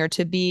nurturing or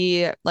to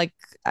be like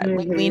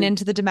lean Hmm.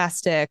 into the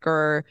domestic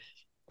or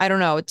I don't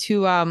know,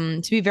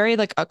 to be very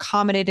like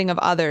accommodating of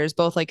others,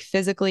 both like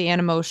physically and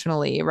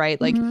emotionally,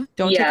 right? Like Hmm.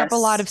 don't take up a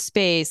lot Yes. of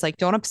space, like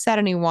don't upset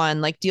anyone,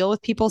 like deal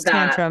with people's That.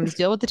 tantrums,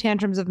 deal with the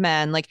tantrums of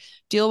men, like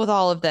deal with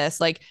all of this.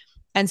 Like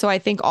and so I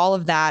think all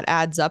of that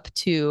adds up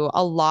to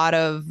a lot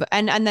of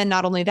and then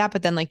not only that,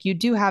 but then like you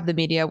do have the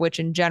media, which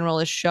in general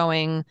is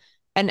showing,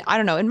 and I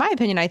don't know, in my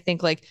opinion, I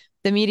think like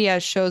the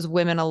media shows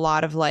women a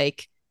lot of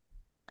like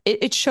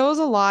it shows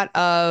a lot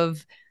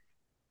of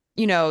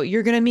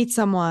you're going to meet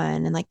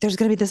someone and like there's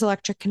going to be this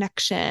electric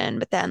connection,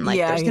 but then like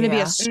Yeah, there's going to be a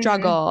yeah. Hmm.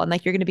 struggle and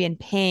like you're going to be in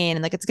pain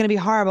and like it's going to be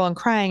horrible and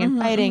crying and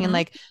Hmm. fighting and Hmm.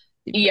 like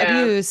Yeah.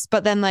 abuse,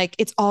 but then like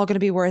it's all going to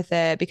be worth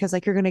it because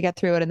like you're going to get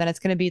through it and then it's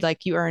going to be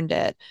like you earned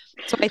it.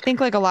 So I think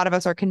like a lot of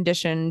us are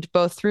conditioned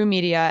both through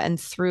media and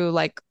through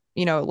like,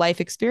 life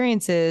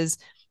experiences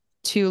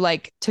to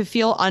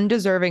feel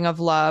undeserving of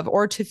love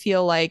or to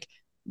feel like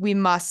we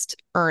must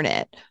earn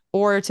it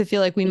or to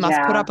feel like we must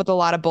put Yeah. up with a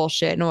lot of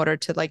bullshit in order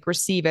to like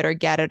receive it or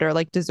get it or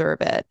like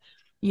deserve it.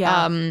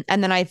 Yeah.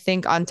 And then I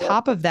think on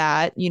top of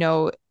that,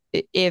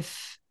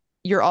 if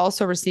you're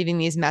also receiving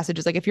these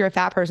messages, like if you're a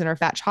fat person or a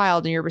fat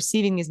child and you're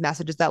receiving these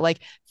messages that like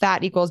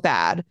fat equals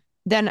bad,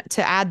 then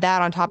to add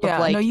that on top of Yeah,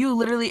 no, like you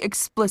literally a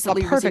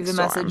explicitly receive perfect the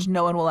message, storm.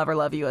 no one will ever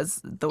love you as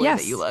the way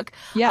that you Yes. look.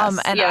 Yes.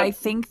 And Yep. I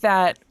think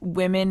that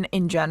women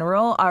in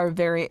general are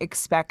very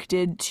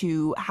expected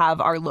to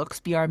have our looks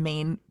be our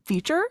main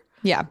feature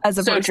Yeah. as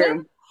a So person.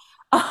 true.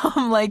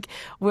 Like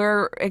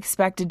we're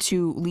expected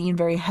to lean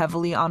very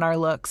heavily on our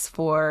looks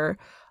for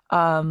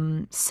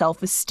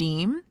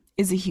self-esteem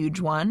is a huge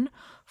one,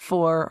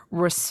 for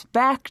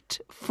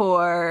respect,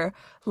 for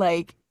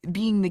like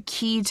being the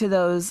key to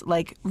those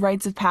like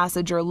rites of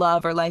passage or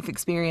love or life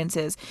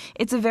experiences.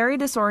 It's a very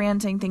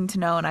disorienting thing to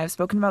know, and I've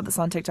spoken about this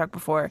on TikTok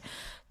before.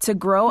 To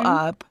grow Mhm.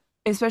 up,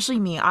 especially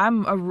me,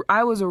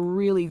 I was a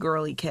really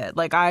girly kid.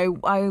 Like I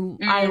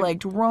Mm.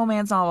 liked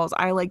romance novels,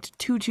 I liked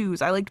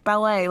tutus, I liked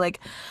ballet. Like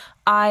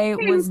I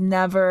was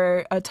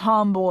never a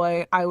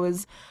tomboy. I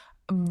was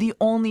the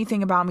only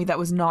thing about me that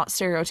was not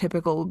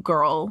stereotypical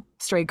girl,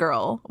 straight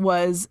girl,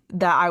 was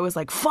that I was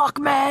like, fuck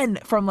men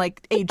from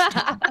like age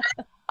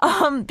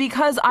 10.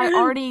 Because I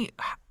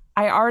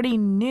already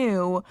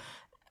knew,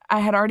 I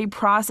had already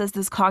processed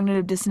this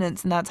cognitive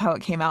dissonance, and that's how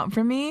it came out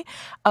for me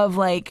of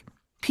like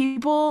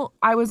people.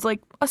 I was like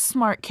a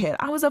smart kid.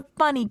 I was a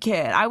funny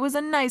kid. I was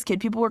a nice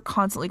kid. People were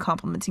constantly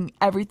complimenting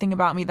everything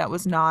about me that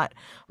was not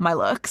my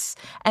looks.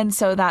 And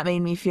so that made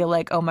me feel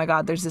like, oh my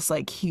God, there's this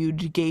like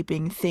huge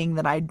gaping thing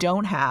that I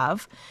don't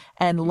have.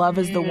 And love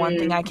is the one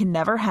thing Mm. I can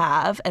never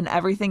have. And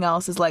everything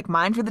else is like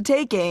mine for the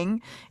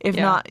taking. If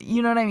Yeah. not,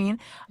 you know what I mean?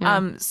 Yeah.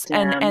 And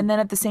Damn. then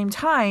at the same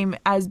time,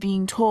 as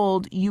being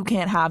told you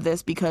can't have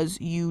this because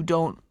you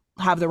don't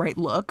have the right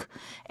look.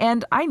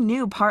 And I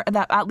knew part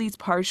that at least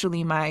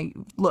partially my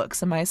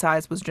looks and my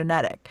size was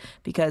genetic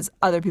because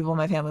other people in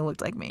my family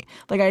looked like me.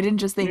 Like I didn't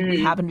just think we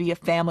Mm. happened to be a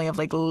family of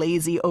like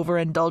lazy,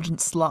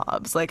 overindulgent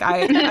slobs. Like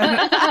I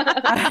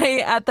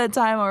at that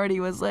time already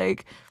was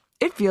like,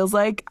 it feels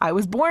like I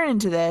was born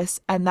into this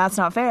and that's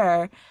not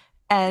fair.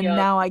 And Yep.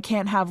 now I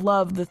can't have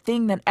love. The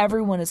thing that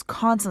everyone is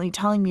constantly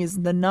telling me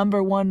is the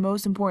number one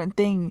most important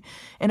thing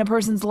in a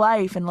person's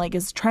life and like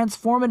is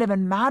transformative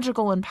and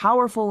magical and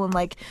powerful and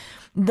like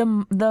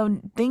the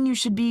thing you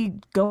should be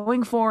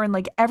going for. And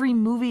like every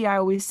movie I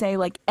always say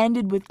like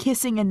ended with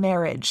kissing and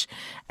marriage.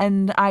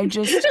 And I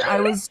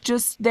was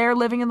just there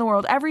living in the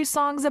world. Every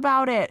song's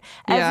about it.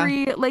 Yeah.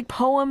 Every like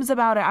poem's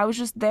about it. I was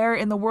just there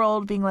in the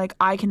world being like,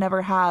 I can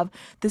never have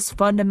this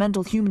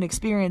fundamental human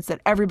experience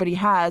that everybody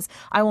has.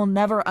 I will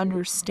never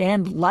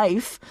understand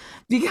life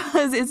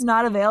because it's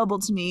not available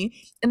to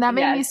me. And that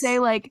made me say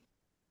Yes. like,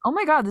 oh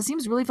my God, this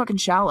seems really fucking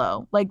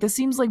shallow. Like this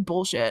seems like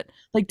bullshit.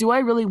 Like, do I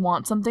really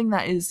want something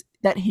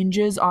that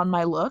hinges on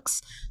my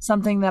looks,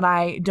 something that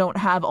I don't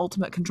have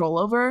ultimate control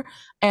over?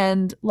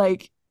 And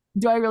like,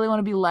 do I really want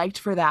to be liked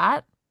for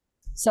that?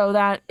 So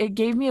that it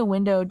gave me a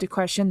window to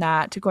question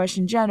that, to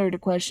question gender, to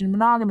question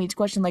monogamy, to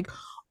question like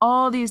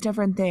all these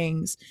different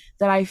things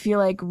that I feel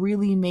like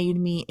really made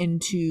me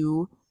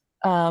into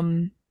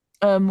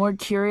a more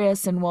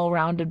curious and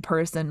well-rounded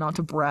person, not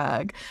to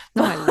brag.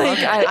 No, I love Like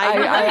it. I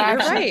You're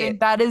actually right. think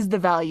that is the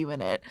value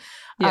in it.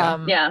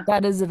 Yeah. Yeah.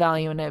 That is the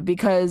value in it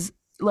because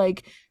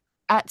like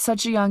at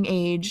such a young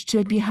age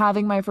to be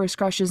having my first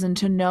crushes and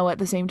to know at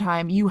the same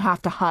time you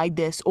have to hide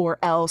this or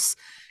else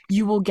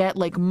you will get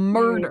like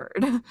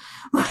murdered.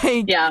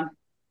 Like Yeah.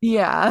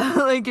 yeah,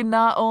 like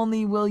not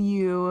only will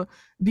you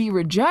be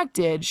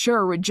rejected,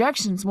 sure,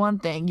 rejection's one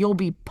thing, you'll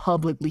be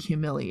publicly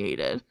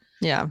humiliated.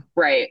 Yeah.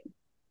 Right.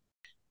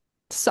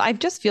 So I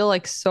just feel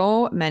like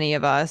so many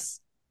of us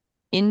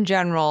in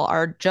general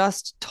are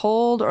just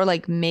told or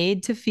like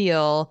made to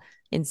feel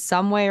in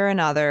some way or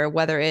another,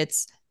 whether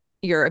it's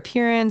your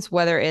appearance,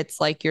 whether it's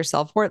like your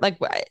self-worth, like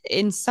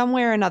in some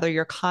way or another,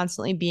 you're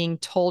constantly being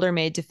told or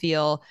made to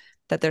feel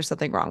that there's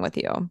something wrong with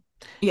you.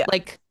 Yeah.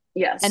 Like,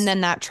 and Yes.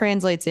 then that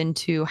translates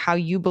into how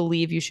you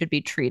believe you should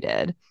be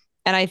treated.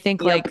 And I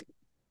think Yep. like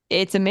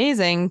it's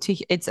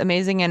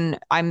amazing. And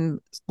I'm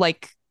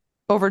like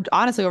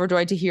honestly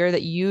overjoyed to hear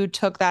that you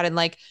took that and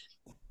like,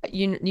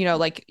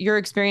 like your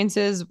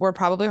experiences were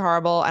probably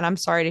horrible and I'm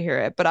sorry to hear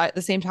it. But at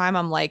the same time,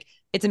 I'm like,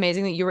 it's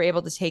amazing that you were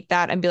able to take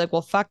that and be like,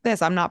 well, fuck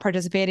this. I'm not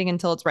participating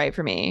until it's right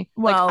for me.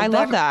 Like, Well, I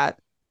love that.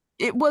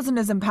 it wasn't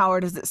as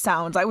empowered as it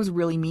sounds. I was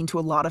really mean to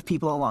a lot of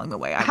people along the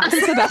way. Happens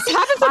the best.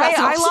 Happens the best.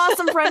 I lost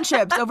some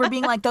friendships over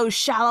being like those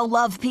shallow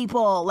love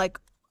people. Like,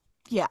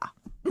 yeah.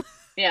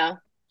 Yeah.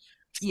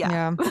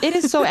 Yeah. It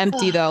is so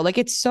empty though. Like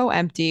it's so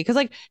empty. Cause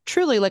like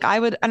truly, like I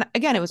would, and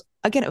again, it was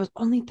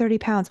only 30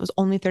 pounds. It was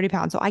only 30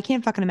 pounds. So I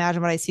can't fucking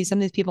imagine what I see some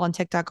of these people on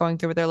TikTok going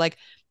through where they're like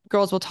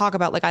girls will talk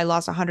about like I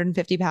lost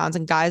 150 pounds,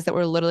 and guys that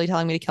were literally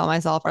telling me to kill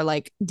myself are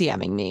like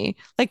DMing me.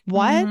 Like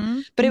what?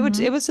 But it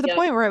was to the Yep.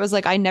 point where it was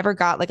like I never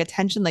got like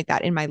attention like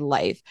that in my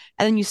life.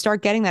 And then you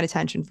start getting that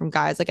attention from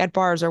guys like at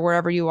bars or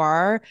wherever you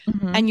are,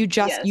 and you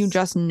Yes.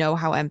 just know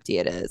how empty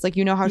it is. Like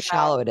you know how Yeah.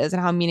 shallow it is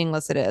and how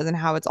meaningless it is and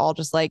how it's all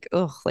just like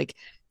ugh, like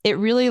it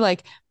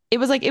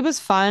was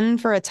fun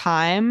for a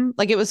time.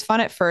 Like it was fun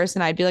at first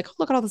and I'd be like, oh,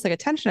 look at all this like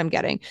attention I'm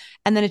getting.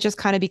 And then it just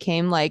kind of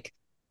became like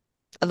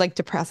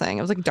depressing.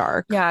 It was like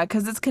dark, Yeah,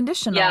 because it's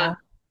conditional. Yeah.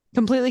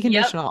 completely Yep.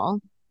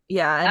 conditional.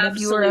 Yeah, and if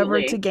you were ever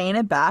to Absolutely. gain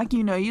it back,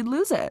 you know you'd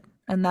lose it.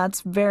 And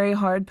that's very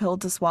hard pill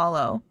to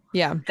swallow.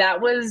 Yeah. That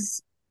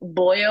was,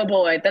 boy, oh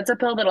boy, that's a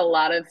pill that a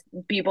lot of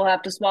people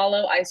have to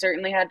swallow. I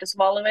certainly had to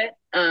swallow it.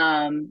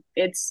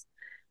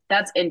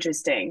 That's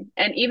interesting.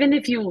 And even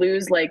if you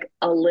lose like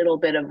a little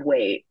bit of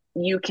weight,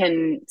 you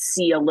can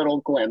see a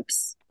little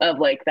glimpse of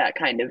like that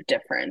kind of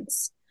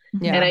difference.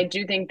 And Yeah. I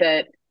do think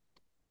that,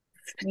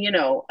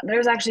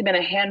 there's actually been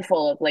a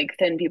handful of like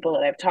thin people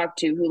that I've talked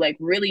to who like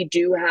really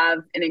do have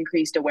an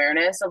increased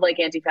awareness of like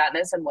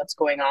anti-fatness and what's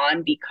going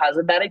on because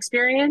of that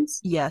experience.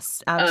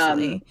 Yes, Um,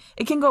 absolutely.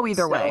 It can go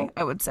either way, so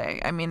I would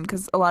say. I mean,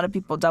 because a lot of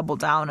people double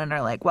down and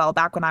are like, well,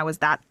 back when I was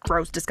that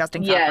gross,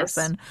 disgusting fat yes,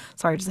 person.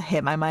 Sorry, I just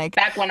hit my mic.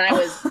 back when I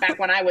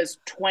was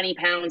 20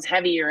 pounds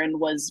heavier and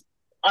was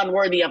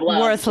unworthy of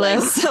love.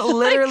 Worthless.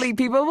 Literally,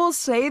 people will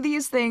say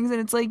these things and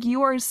it's like,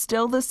 you are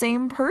still the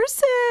same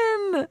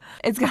person.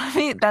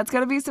 That's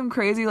gotta be some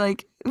crazy,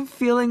 like,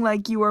 feeling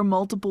like you are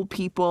multiple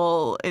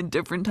people in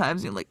different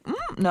times. You're like,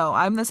 no,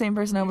 I'm the same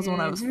person I was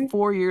when I was Mhm.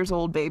 4 years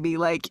old, baby.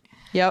 Like,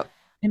 Yep.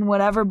 in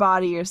whatever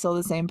body, you're still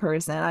the same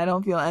person. I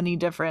don't feel any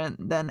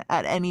different than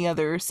at any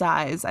other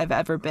size I've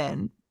ever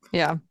been.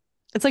 Yeah.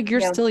 It's like you're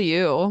Yeah. still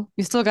you.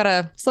 You still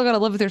gotta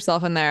live with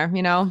yourself in there,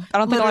 you know? I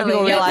don't think a lot of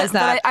people Literally, yeah. realize But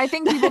that. I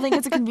think people think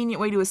it's a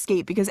convenient way to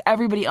escape because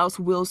everybody else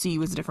will see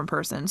you as a different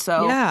person.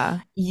 So Yeah.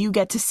 you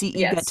get to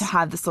Yes.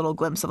 have this little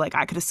glimpse of like,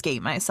 I could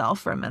escape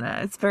myself for a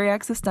minute. It's very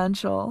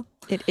existential.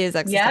 It is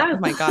existential. Yeah. Oh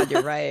my God,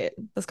 you're right.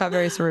 This got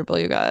very cerebral,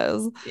 you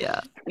guys.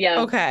 Yeah.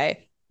 Yeah.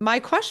 Okay. My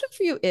question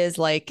for you is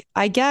like,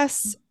 I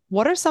guess,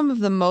 what are some of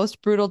the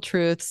most brutal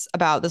truths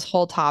about this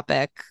whole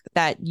topic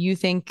that you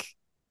think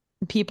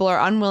people are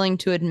unwilling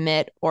to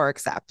admit or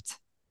accept?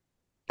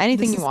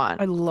 Anything you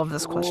want. I love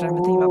this question. I've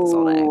been thinking about this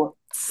all day. Ooh,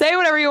 Say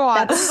whatever you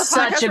want. that's This is a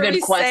such podcast a where good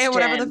we say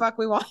whatever the question. fuck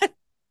we want.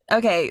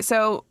 Okay,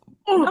 so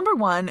Ooh. number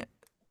one,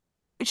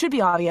 it should be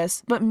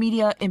obvious, but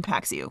media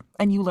impacts you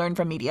and you learn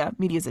from media.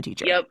 Media is a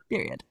teacher. Yep.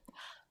 Period.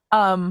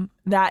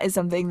 That is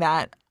something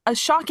that a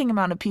shocking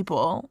amount of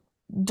people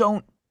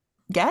don't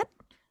get.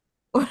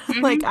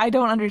 Like, I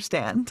don't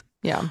understand.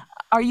 Yeah.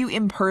 Are you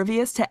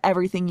impervious to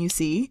everything you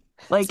see?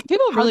 Like,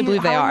 People how really do you-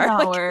 believe they how are. not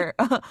Like, aware-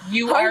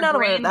 You how are not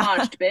aware of that?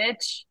 brainwashed,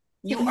 bitch.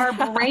 You are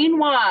Yeah.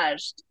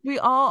 brainwashed. We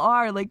all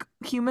are. Like,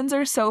 humans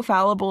are so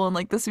fallible, and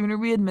like the sooner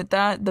we admit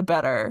that, the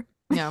better.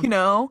 Yeah. You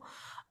know?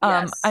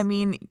 Yes. I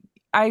mean,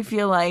 I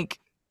feel like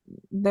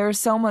there's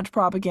so much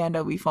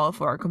propaganda we fall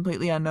for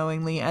completely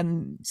unknowingly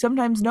and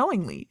sometimes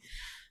knowingly.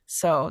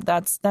 So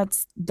that's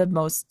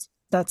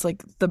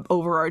like the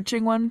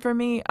overarching one for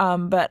me.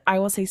 But I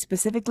will say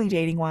specifically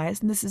dating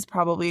wise, and this is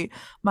probably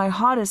my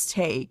hottest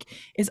take,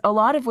 is a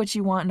lot of what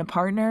you want in a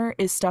partner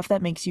is stuff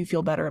that makes you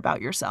feel better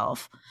about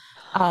yourself.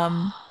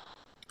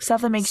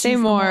 Stuff that makes Say you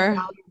feel more more.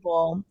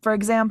 valuable. For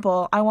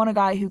example, I want a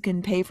guy who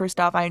can pay for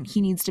stuff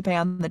he needs to pay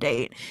on the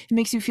date. It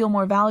makes you feel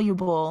more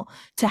valuable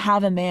to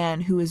have a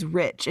man who is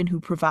rich and who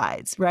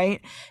provides,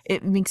 right?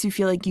 It makes you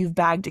feel like you've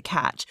bagged a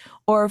catch.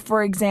 Or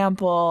for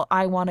example,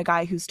 I want a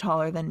guy who's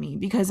taller than me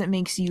because it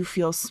makes you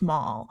feel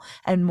small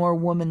and more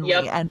womanly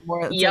Yep. and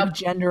more it's Yep. like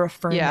gender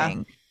affirming.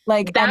 Yeah.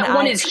 Like, and That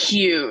one is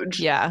huge.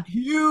 Yeah.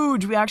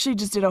 huge. We actually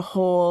just did a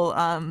whole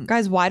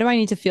Guys, why do I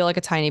need to feel like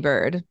a tiny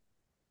bird?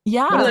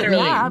 yeah, What does it Literally.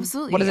 mean? yeah,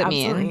 absolutely. What does it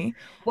mean? Absolutely.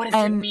 What does it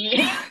And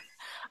mean?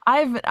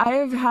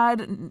 I've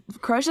had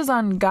crushes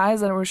on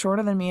guys that were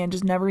shorter than me and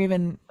just never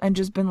even and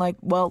just been like,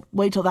 well,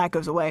 wait till that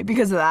goes away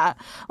because of that.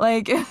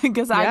 Like,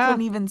 because I Yeah.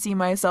 couldn't even see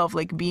myself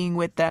like being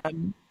with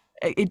them.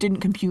 It didn't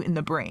compute in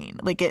the brain.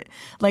 Like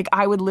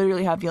I would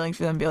literally have feelings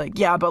for them and be like,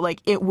 yeah, but like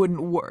it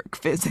wouldn't work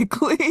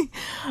physically.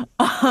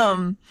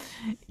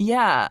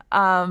 Yeah.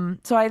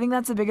 So I think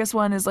that's the biggest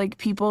one is like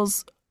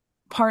people's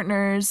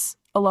partners.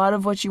 A lot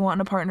of what you want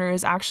in a partner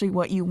is actually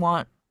what you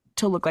want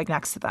to look like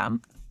next to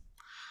them.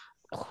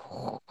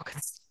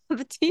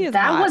 The tea is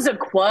That hot. was a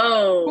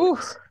quote. Ooh.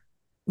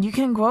 You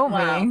can quote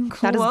Wow. me.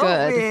 That is Quote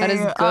good. That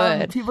is me.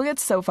 good. People get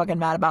so fucking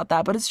mad about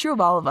that, but it's true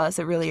of all of us.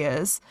 It really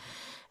is.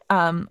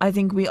 I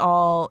think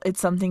it's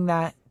something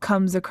that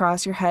comes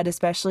across your head,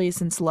 especially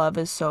since love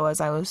is so,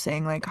 as I was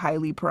saying, like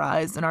highly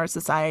prized in our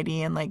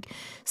society and like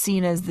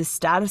seen as this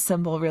status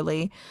symbol,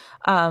 really.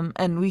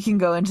 And we can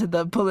go into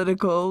the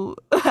political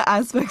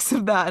aspects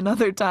of that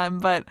another time,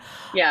 but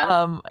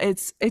Yeah.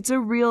 it's a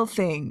real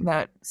thing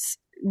that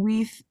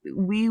we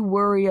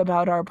worry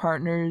about our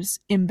partners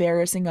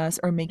embarrassing us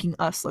or making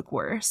us look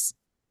worse.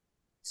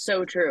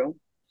 So true.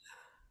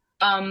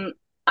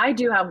 I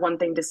do have one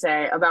thing to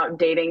say about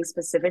dating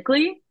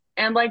specifically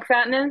and like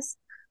fatness.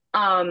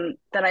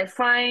 that I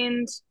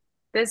find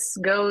this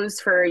goes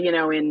for,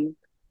 in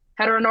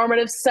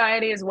heteronormative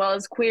society as well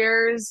as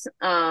queers,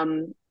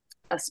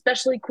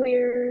 especially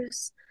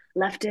queers,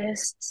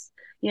 leftists,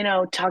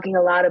 talking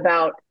a lot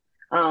about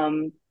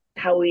um,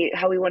 how we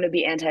want to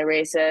be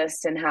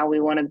anti-racist and how we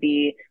want to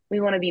be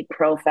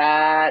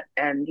pro-fat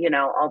and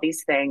all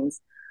these things,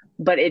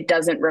 but it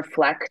doesn't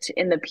reflect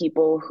in the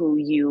people who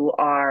you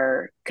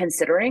are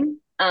considering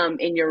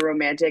in your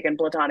romantic and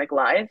platonic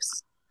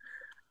lives.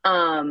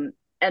 Um,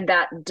 and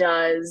that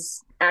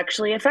does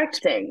actually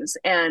affect things.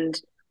 And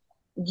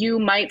you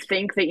might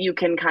think that you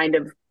can kind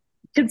of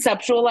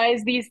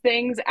conceptualize these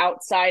things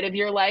outside of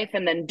your life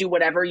and then do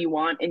whatever you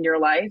want in your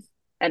life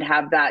and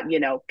have that,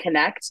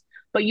 connect.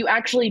 But you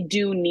actually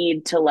do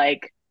need to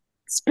like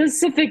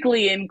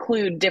specifically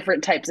include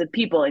different types of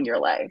people in your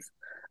life.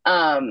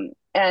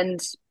 And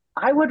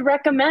I would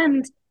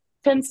recommend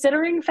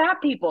considering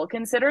fat people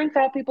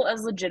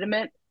as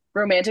legitimate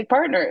romantic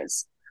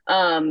partners.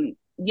 In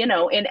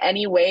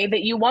any way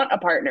that you want a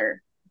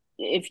partner.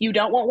 If you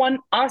don't want one,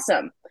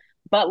 awesome.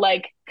 But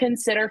like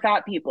consider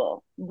fat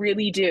people.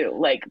 Really do.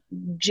 Like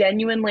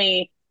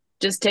genuinely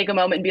just take a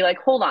moment and be like,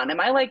 hold on, am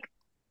I like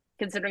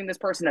considering this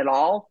person at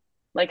all?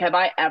 Like, have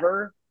I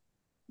ever,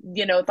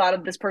 thought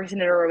of this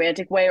person in a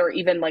romantic way or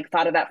even like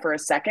thought of that for a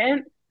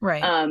second?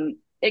 Right.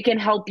 It can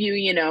help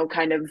you,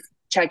 kind of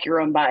check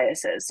your own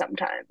biases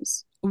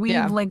sometimes.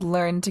 We've like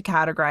learned to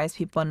categorize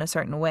people in a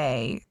certain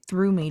way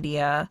through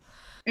media.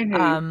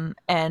 Mm-hmm.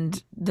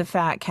 And the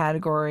fat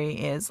category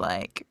is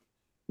like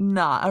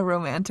not a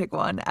romantic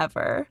one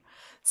ever.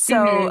 So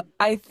Mm-hmm.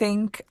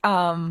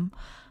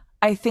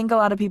 I think a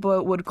lot of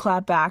people would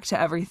clap back to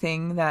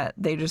everything that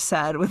they just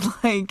said with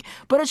like,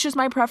 but it's just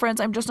my preference.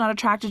 I'm just not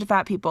attracted to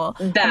fat people.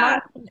 And my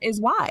That question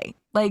is why?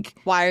 Like,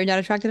 Why are you not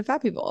attracted to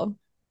fat people?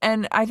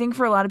 and I think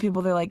for a lot of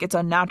people, they're like, it's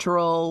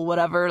unnatural,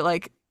 whatever.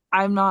 Like,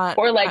 I'm not.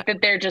 or like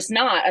that they're just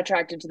not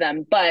attracted to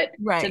them. But to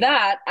Right.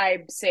 that,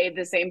 I say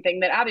the same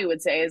thing that Abby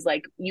would say is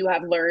like, you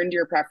have learned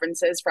your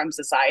preferences from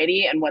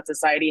society and what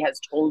society has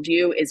told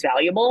you is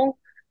valuable.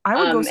 I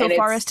would go so And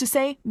far as it's, to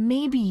say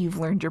maybe you've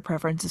learned your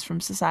preferences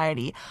from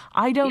society.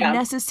 I don't yeah,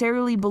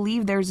 necessarily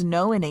believe there's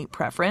no innate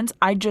preference.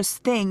 I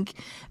just think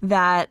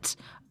that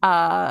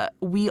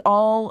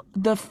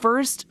the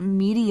first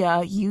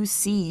media you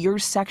see, your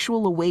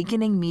sexual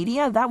awakening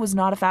media, that was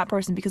not a fat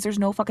person because there's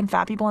no fucking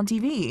fat people on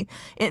TV.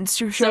 It's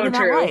to show so them that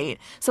true. light.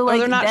 So Or like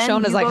they're not then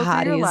shown as you like go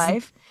through your hotties.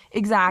 life.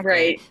 Exactly.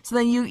 Right. So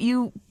then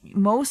you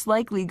most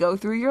likely go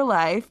through your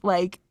life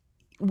like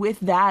with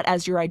that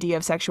as your idea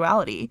of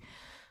sexuality.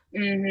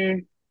 Mm-hmm.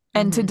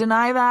 And to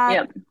deny that,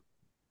 Yep.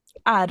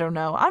 I don't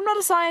know. I'm not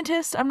a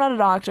scientist. I'm not a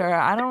doctor.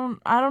 I don't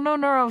know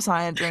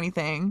neuroscience or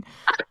anything.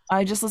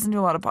 I just listen to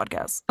a lot of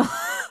podcasts.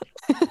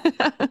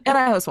 And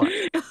I host one.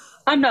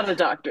 I'm not a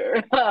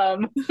doctor.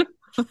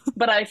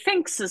 But I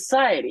think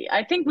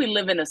we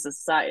live in a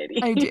society.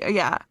 I do.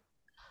 Yeah.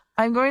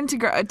 I'm going to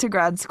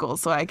grad school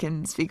so I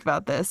can speak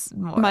about this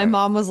My more.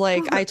 mom was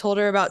like, I told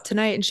her about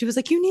tonight and she was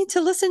like, you need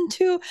to listen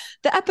to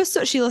the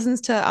episode. She listens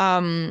to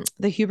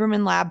the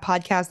Huberman Lab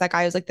podcast, that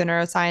guy who's like the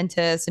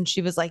neuroscientist. And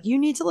she was like, you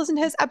need to listen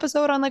to his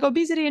episode on like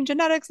obesity and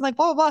genetics and like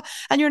blah, blah, blah.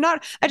 And you're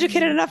not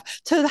educated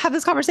enough to have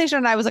this conversation.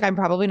 And I was like, I'm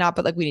probably not,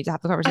 but like we need to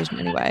have the conversation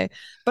anyway.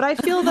 But I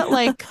feel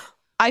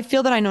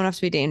that I know enough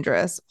to be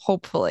dangerous,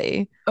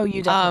 hopefully. Oh,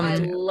 you I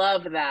definitely do.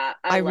 love that.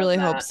 I love really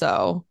hope that.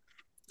 so.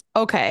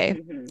 Okay.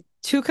 Mm-hmm.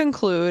 To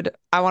conclude,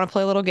 I want to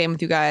play a little game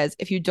with you guys.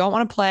 If you don't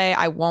want to play,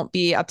 I won't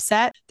be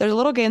upset. There's a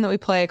little game that we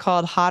play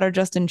called Hot or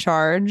Just in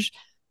Charge.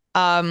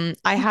 I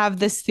have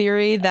this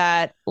theory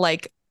that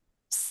like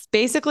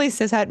basically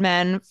cishet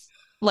men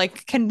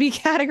like can be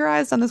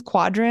categorized on this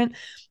quadrant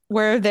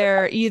where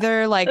they're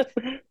either like,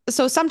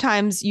 so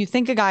sometimes you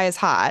think a guy is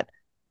hot,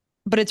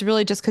 but it's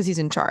really just because he's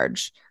in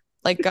charge.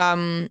 Like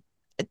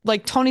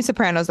Tony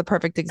Soprano is the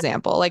perfect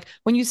example. Like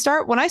when I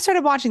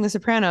started watching The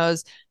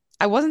Sopranos,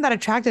 I wasn't that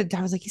attracted.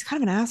 I was like, he's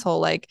kind of an asshole.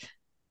 Like,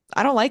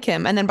 I don't like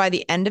him. And then by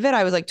the end of it,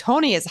 I was like,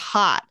 Tony is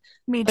hot,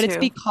 Me but it's too.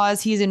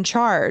 because he's in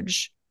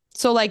charge.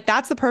 So like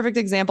that's the perfect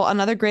example.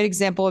 Another great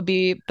example would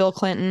be Bill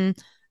Clinton.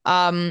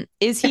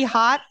 Is he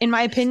hot? In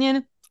my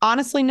opinion,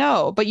 honestly,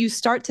 no. But you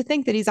start to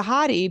think that he's a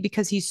hottie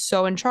because he's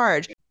so in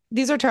charge.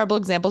 These are terrible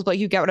examples, but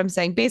you get what I'm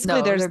saying. Basically,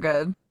 No, there's they're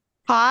good,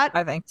 hot.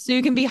 I think. So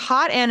you can be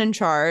hot and in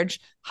charge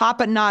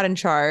but not in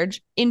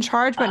charge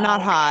but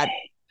not hot,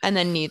 Okay. and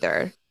then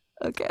neither.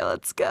 Okay,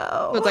 let's So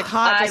go. it's like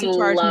hot, I just in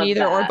charge, love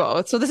neither or that.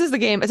 both. So this is the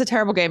game. It's a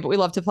terrible game, but we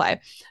love to play. And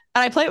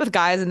I play it with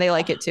guys and they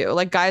like it too.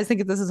 Like guys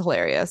think this is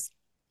hilarious.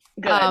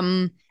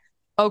 Good.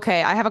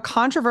 Okay, I have a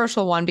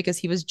controversial one because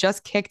he was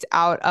just kicked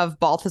out of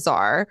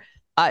Balthazar.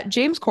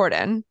 James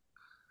Corden.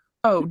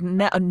 Oh,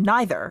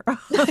 neither.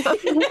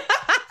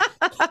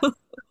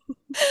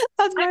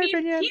 That's my I mean,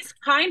 opinion. he's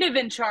kind of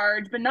in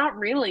charge, but not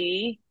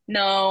really.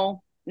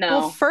 No,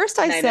 Well, no. first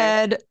I Neither.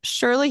 said,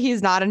 surely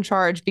he's not in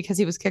charge because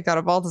he was kicked out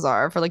of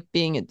Balthazar for like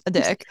being a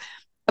dick.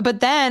 But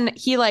then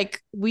he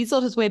like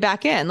weaseled his way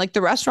back in. Like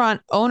the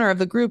restaurant owner of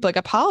the group like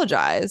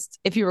apologized,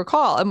 if you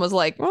recall, and was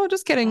like, "Oh,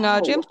 just kidding,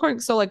 Oh. James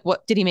Corden." So like,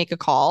 what did he make a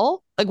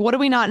call? Like, what do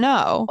we not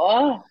know?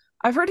 Oh,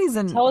 I've heard he's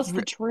in. tell us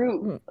the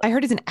truth. I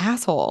heard he's an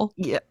asshole.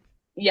 Yeah.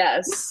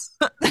 Yes,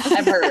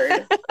 I've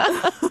heard.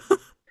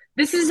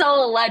 This is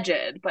all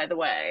alleged, by the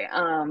way.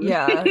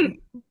 Yeah.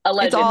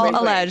 Alleged. It's all wink,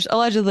 wink. alleged.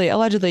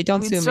 Allegedly.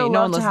 Don't We'd sue still me.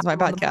 No one love to listens to my have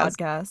him on the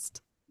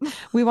podcast.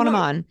 podcast. We want him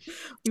on.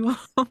 You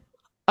want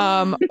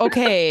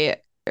Okay.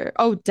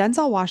 Oh,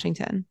 Denzel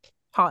Washington.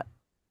 hot.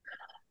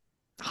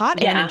 Hot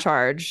and Yeah. in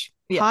charge.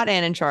 Yeah. Hot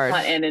and in charge.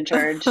 Hot and in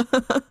charge.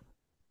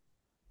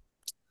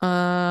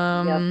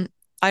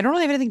 I don't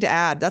really have anything to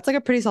add. That's like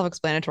a pretty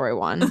self-explanatory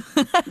one.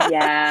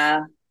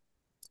 Yeah.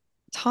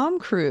 Tom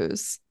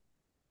Cruise.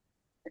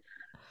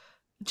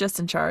 Just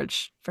in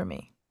charge for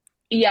me.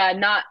 Yeah,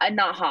 not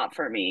hot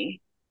for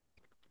me.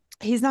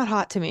 He's not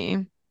hot to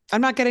me.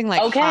 I'm not getting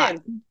like Okay. hot.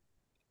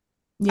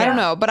 Yeah. I don't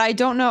know, but I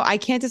don't know. I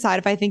can't decide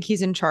if I think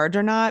he's in charge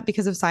or not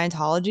because of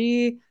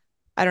Scientology.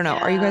 I don't know.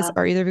 Are either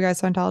of you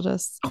guys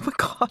Scientologists? Oh my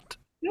God.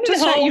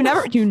 Just No.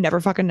 you never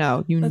fucking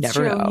know. You That's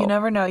never true. know. You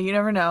never know. You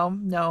never know.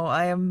 No,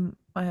 I am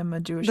a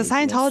Jewish The atheist.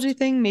 Scientology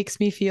thing makes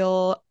me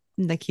feel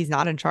like he's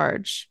not in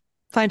charge.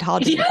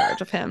 Scientology's in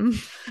charge of him.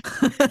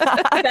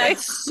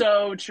 That's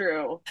so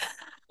true.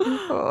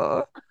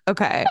 Oh,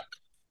 okay.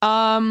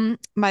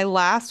 My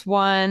last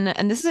one,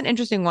 and this is an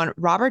interesting one,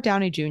 Robert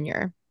Downey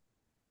Jr.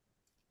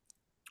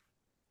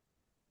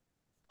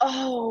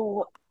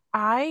 Oh,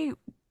 I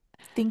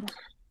think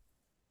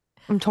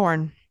I'm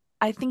torn.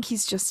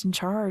 he's just in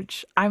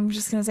charge. I'm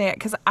just gonna say it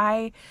because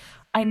I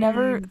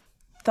never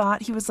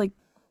thought he was like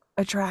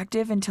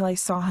attractive until I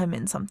saw him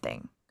in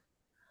something.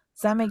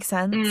 Does that make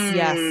sense?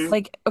 Yes.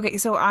 Like, okay,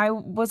 so I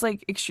was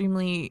like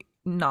extremely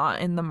not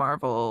in the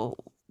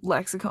Marvel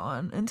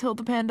lexicon until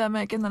the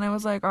pandemic, and then I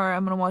was like, all right,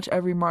 I'm gonna watch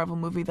every Marvel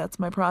movie. That's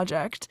my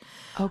project.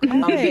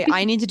 Okay.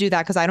 I need to do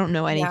that because I don't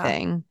know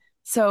anything.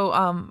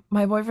 So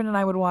my boyfriend and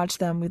I would watch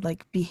them. We'd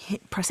like be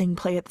pressing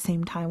play at the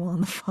same time while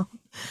on the phone.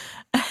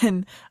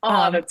 And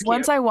that's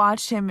once cute. I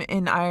watched him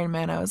in Iron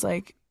Man, I was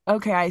like,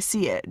 okay, I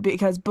see it.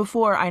 Because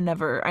before I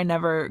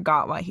never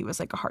got why he was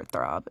like a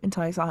heartthrob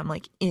until I saw him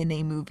like in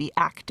a movie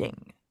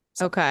acting.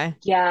 Okay.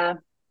 Yeah.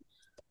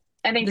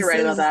 I think This you're right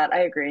about is- that. I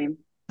agree.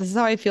 This is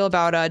how I feel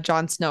about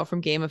Jon Snow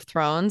from Game of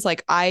Thrones.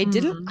 Like I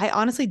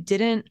honestly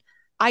didn't,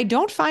 I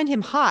don't find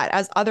him hot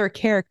as other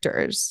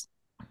characters.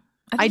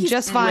 I think he's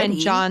just find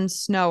pretty. Jon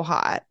Snow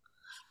hot.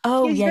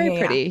 Oh, He's yeah, very yeah,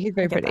 pretty. yeah. He's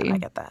very pretty. I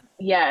get that.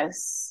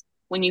 Yes.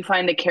 When you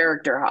find the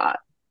character hot,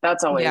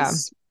 that's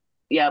always,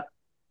 yep.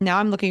 Now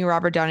I'm looking at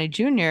Robert Downey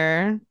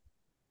Jr.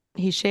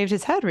 He shaved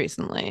his head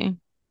recently.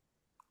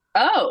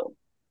 Oh,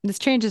 This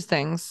changes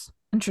things.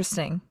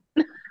 Interesting.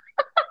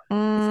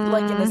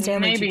 Like in the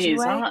Stanley maybe Tucci he's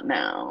way? hot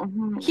now.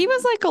 He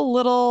was like a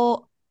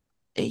little.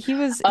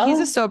 He's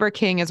Oh. a sober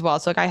king as well.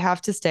 So like I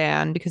have to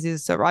stand because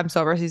he's sober. I'm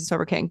sober. He's a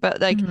sober king.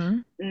 But like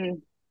Mhm.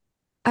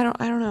 I don't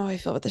know how I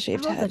feel with the I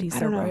shaved love head. that he's I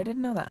don't sober. know. I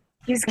didn't know that.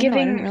 He's I know, I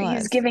didn't giving realize.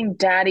 he's giving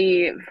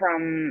Daddy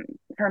from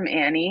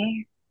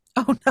Annie.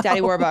 Oh no.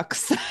 Daddy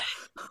Warbucks.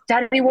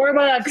 Daddy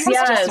Warbucks, He was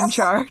just in yes.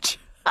 charge.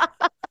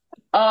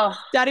 Oh,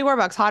 Daddy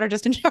Warbucks, hot or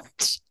just in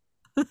charge?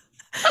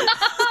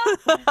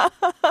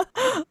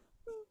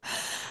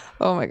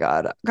 Oh my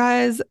God.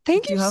 Guys,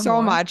 thank Do you you have so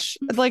more? much.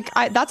 Like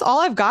that's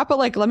all I've got, but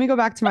like let me go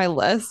back to my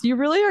list. You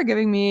really are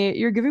giving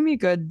me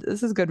good.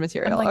 This is good I'm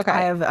material. like, Okay.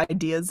 I have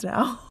ideas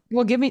now.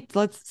 Well,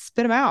 let's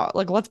spit them out.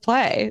 Like let's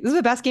play. This is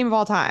the best game of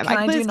all time. Can I I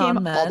can play do this game all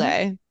non-men?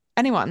 day.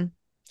 Anyone.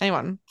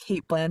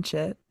 Kate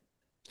Blanchett.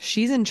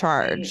 She's in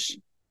charge.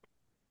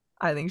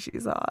 I think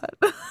she's hot.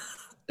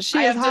 She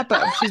I is have hot, to-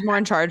 but she's more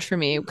in charge for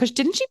me. Because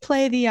didn't she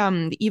play the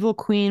evil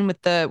queen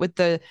with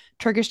the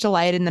Turkish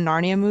delight in the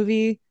Narnia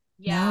movie?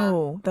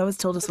 No, that was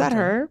Tilda Is that Swinton.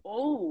 her?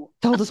 Oh,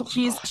 Tilda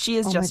She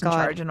is Oh my just in God.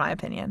 charge, in my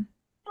opinion.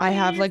 I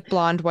have like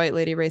blonde white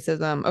lady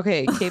racism.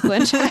 Okay, Kate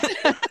Blanchett.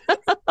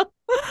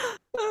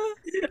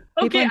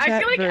 okay. I Blanchett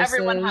feel like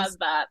everyone versus- has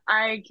that.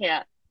 I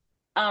can't.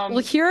 Well,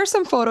 here are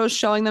some photos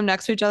showing them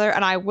next to each other,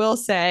 and I will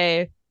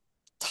say,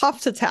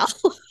 tough to tell.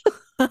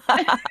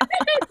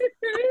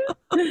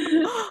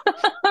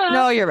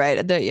 No, you're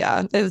right.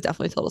 Yeah, it was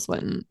definitely Tilda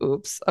Swinton.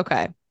 Oops.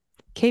 Okay,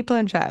 Kate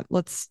Blanchett.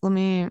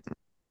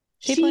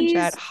 Kate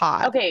Blanchett,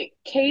 hot. Okay,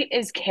 Kate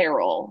is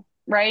Carol,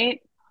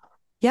 right?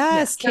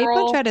 Yes, Kate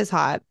Carol. Blanchett is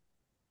hot.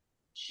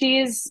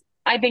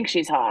 I think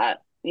she's hot.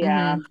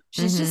 Yeah. Mhm.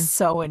 She's Mhm. just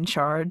so in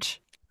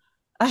charge.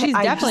 She's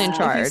definitely in If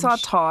you saw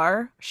charge.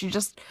 Tar,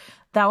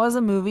 that was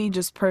a movie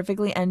just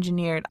perfectly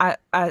engineered.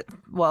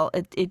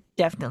 It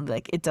definitely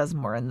like it does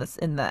more in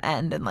the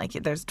end, and like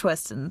there's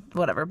twists and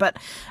whatever. But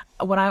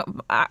when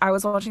I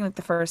was watching like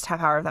the first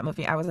half hour of that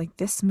movie, I was like,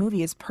 this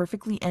movie is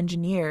perfectly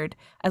engineered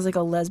as like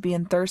a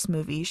lesbian thirst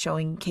movie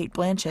showing Kate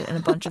Blanchett in a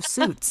bunch of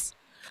suits.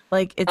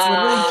 Like it's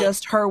literally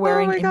just her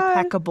wearing my God.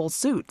 impeccable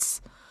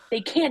suits.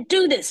 They can't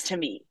do this to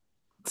me.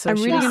 So I'm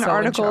she's reading an so in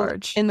article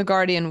charge. in The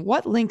Guardian.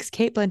 What links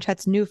Kate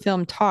Blanchett's new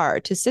film Tar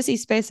to Sissy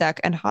Spacek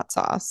and hot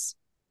sauce?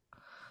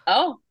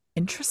 Oh,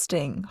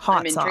 Interesting.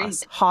 Hot sauce.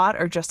 intrigued. Hot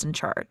or just in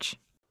charge?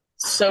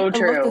 so I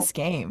true. love this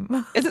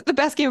game. Is it the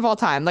best game of all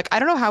time? Like, I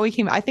don't know how I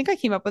think I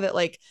came up with it.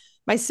 Like,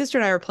 my sister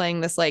and I were playing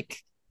this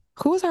like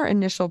who was our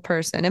initial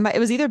person? It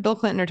was either Bill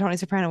Clinton or Tony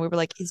Soprano. We were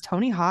like, is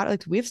Tony hot?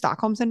 Like, do we have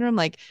Stockholm syndrome?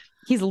 Like,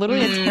 he's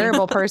literally a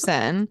terrible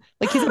person.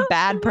 Like, he's a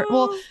bad person.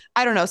 Well,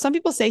 I don't know. Some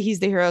people say he's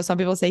the hero. Some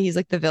people say he's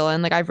like the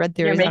villain. Like, I've read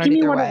You're theories on it making me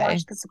either want to way.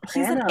 watch The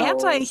He's an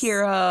Sopranos.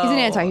 anti-hero. He's an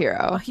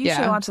anti-hero. You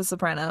should watch The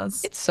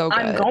Sopranos. It's so good.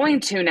 I'm going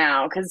to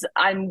now because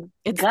I'm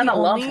gonna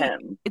love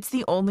him. It's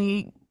the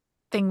only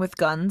thing with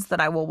guns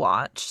that I will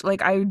watch.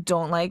 Like, I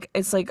don't like,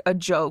 it's like a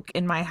joke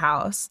in my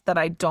house that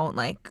I don't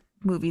like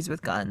movies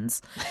with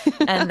guns.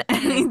 And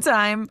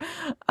anytime,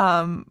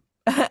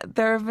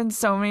 there have been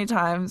so many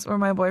times where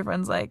my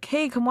boyfriend's like,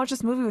 hey, come watch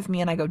this movie with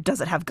me. And I go,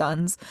 does it have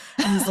guns?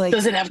 And he's like,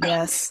 Does it have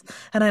guns? Yes.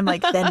 And I'm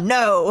like, then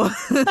no.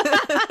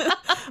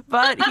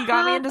 But he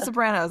got me into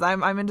Sopranos.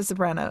 I'm into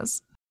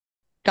Sopranos.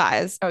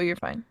 Guys, Oh, you're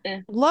fine.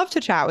 love to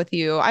chat with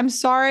you. I'm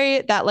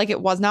sorry that like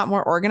it was not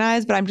more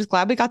organized, but I'm just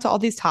glad we got to all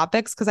these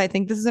topics because I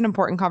think this is an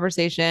important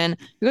conversation.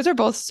 You guys are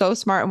both so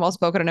smart and well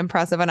spoken and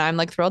impressive, and I'm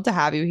like thrilled to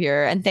have you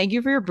here. And thank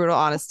you for your brutal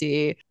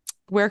honesty.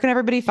 Where can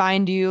everybody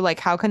find you? Like,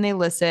 how can they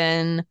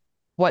listen?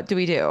 What do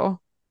we do?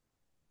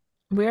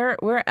 We're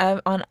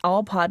on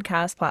all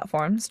podcast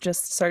platforms.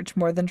 Just search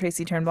More Than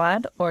Tracy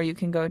Turnblad, or you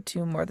can go to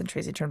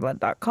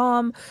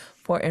morethantracyturnblad.com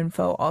for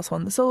info also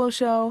on the solo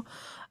show.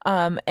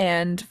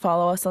 And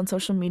follow us on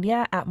social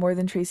media at More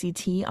Than Tracy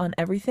T on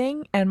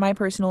everything. And my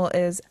personal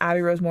is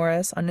Abby Rose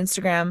Morris on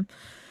Instagram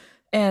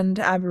and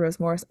Abby Rose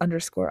Morris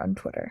 _ on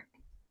Twitter.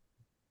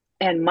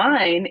 And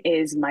mine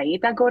is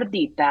Maita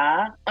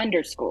Gordita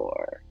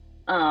 _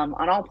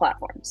 on all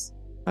platforms.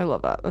 I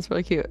love that. That's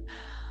really cute.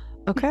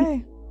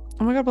 Okay.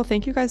 Oh my God. Well,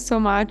 thank you guys so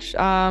much.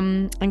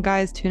 And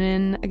guys, tune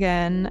in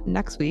again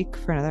next week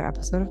for another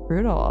episode of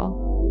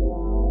Brutal.